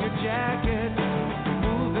up your jacket,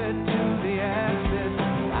 move it to the exit.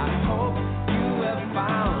 I hope you have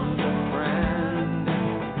found a friend.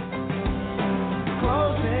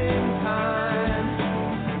 Closing time.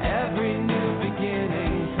 Every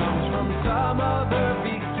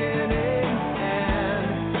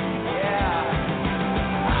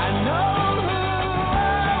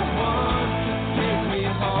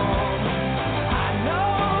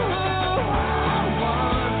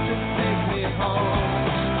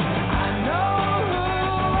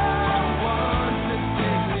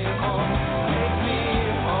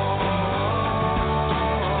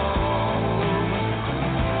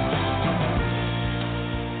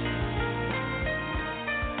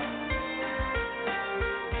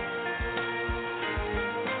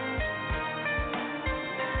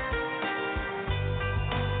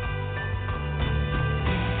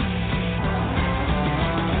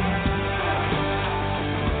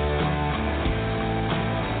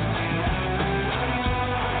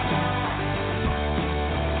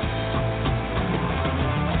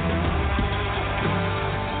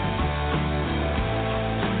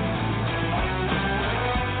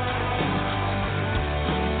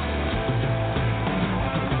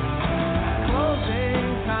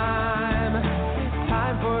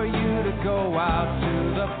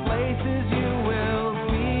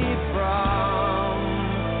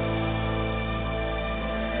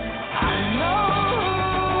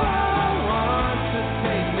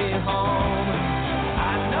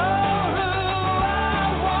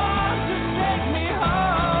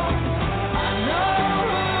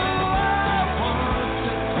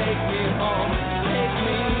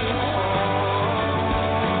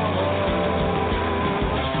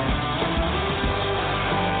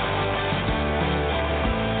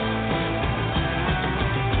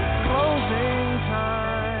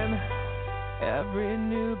Every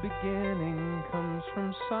new beginning comes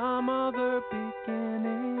from some other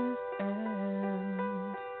beginning's end.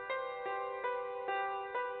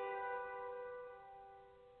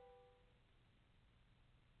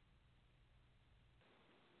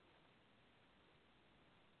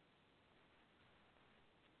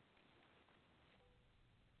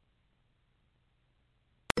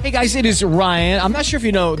 Hey guys, it is Ryan. I'm not sure if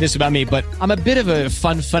you know this about me, but I'm a bit of a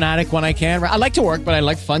fun fanatic when I can. I like to work, but I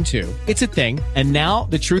like fun too. It's a thing. And now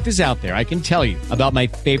the truth is out there. I can tell you about my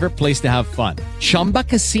favorite place to have fun. Chumba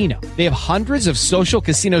Casino. They have hundreds of social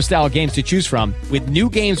casino style games to choose from with new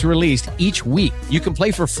games released each week. You can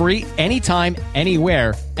play for free anytime,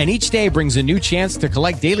 anywhere. And each day brings a new chance to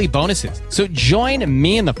collect daily bonuses. So join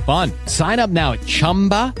me in the fun. Sign up now at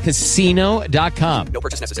ChumbaCasino.com. No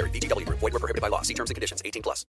purchase necessary. VGW. Void where prohibited by law. See terms and conditions. 18+.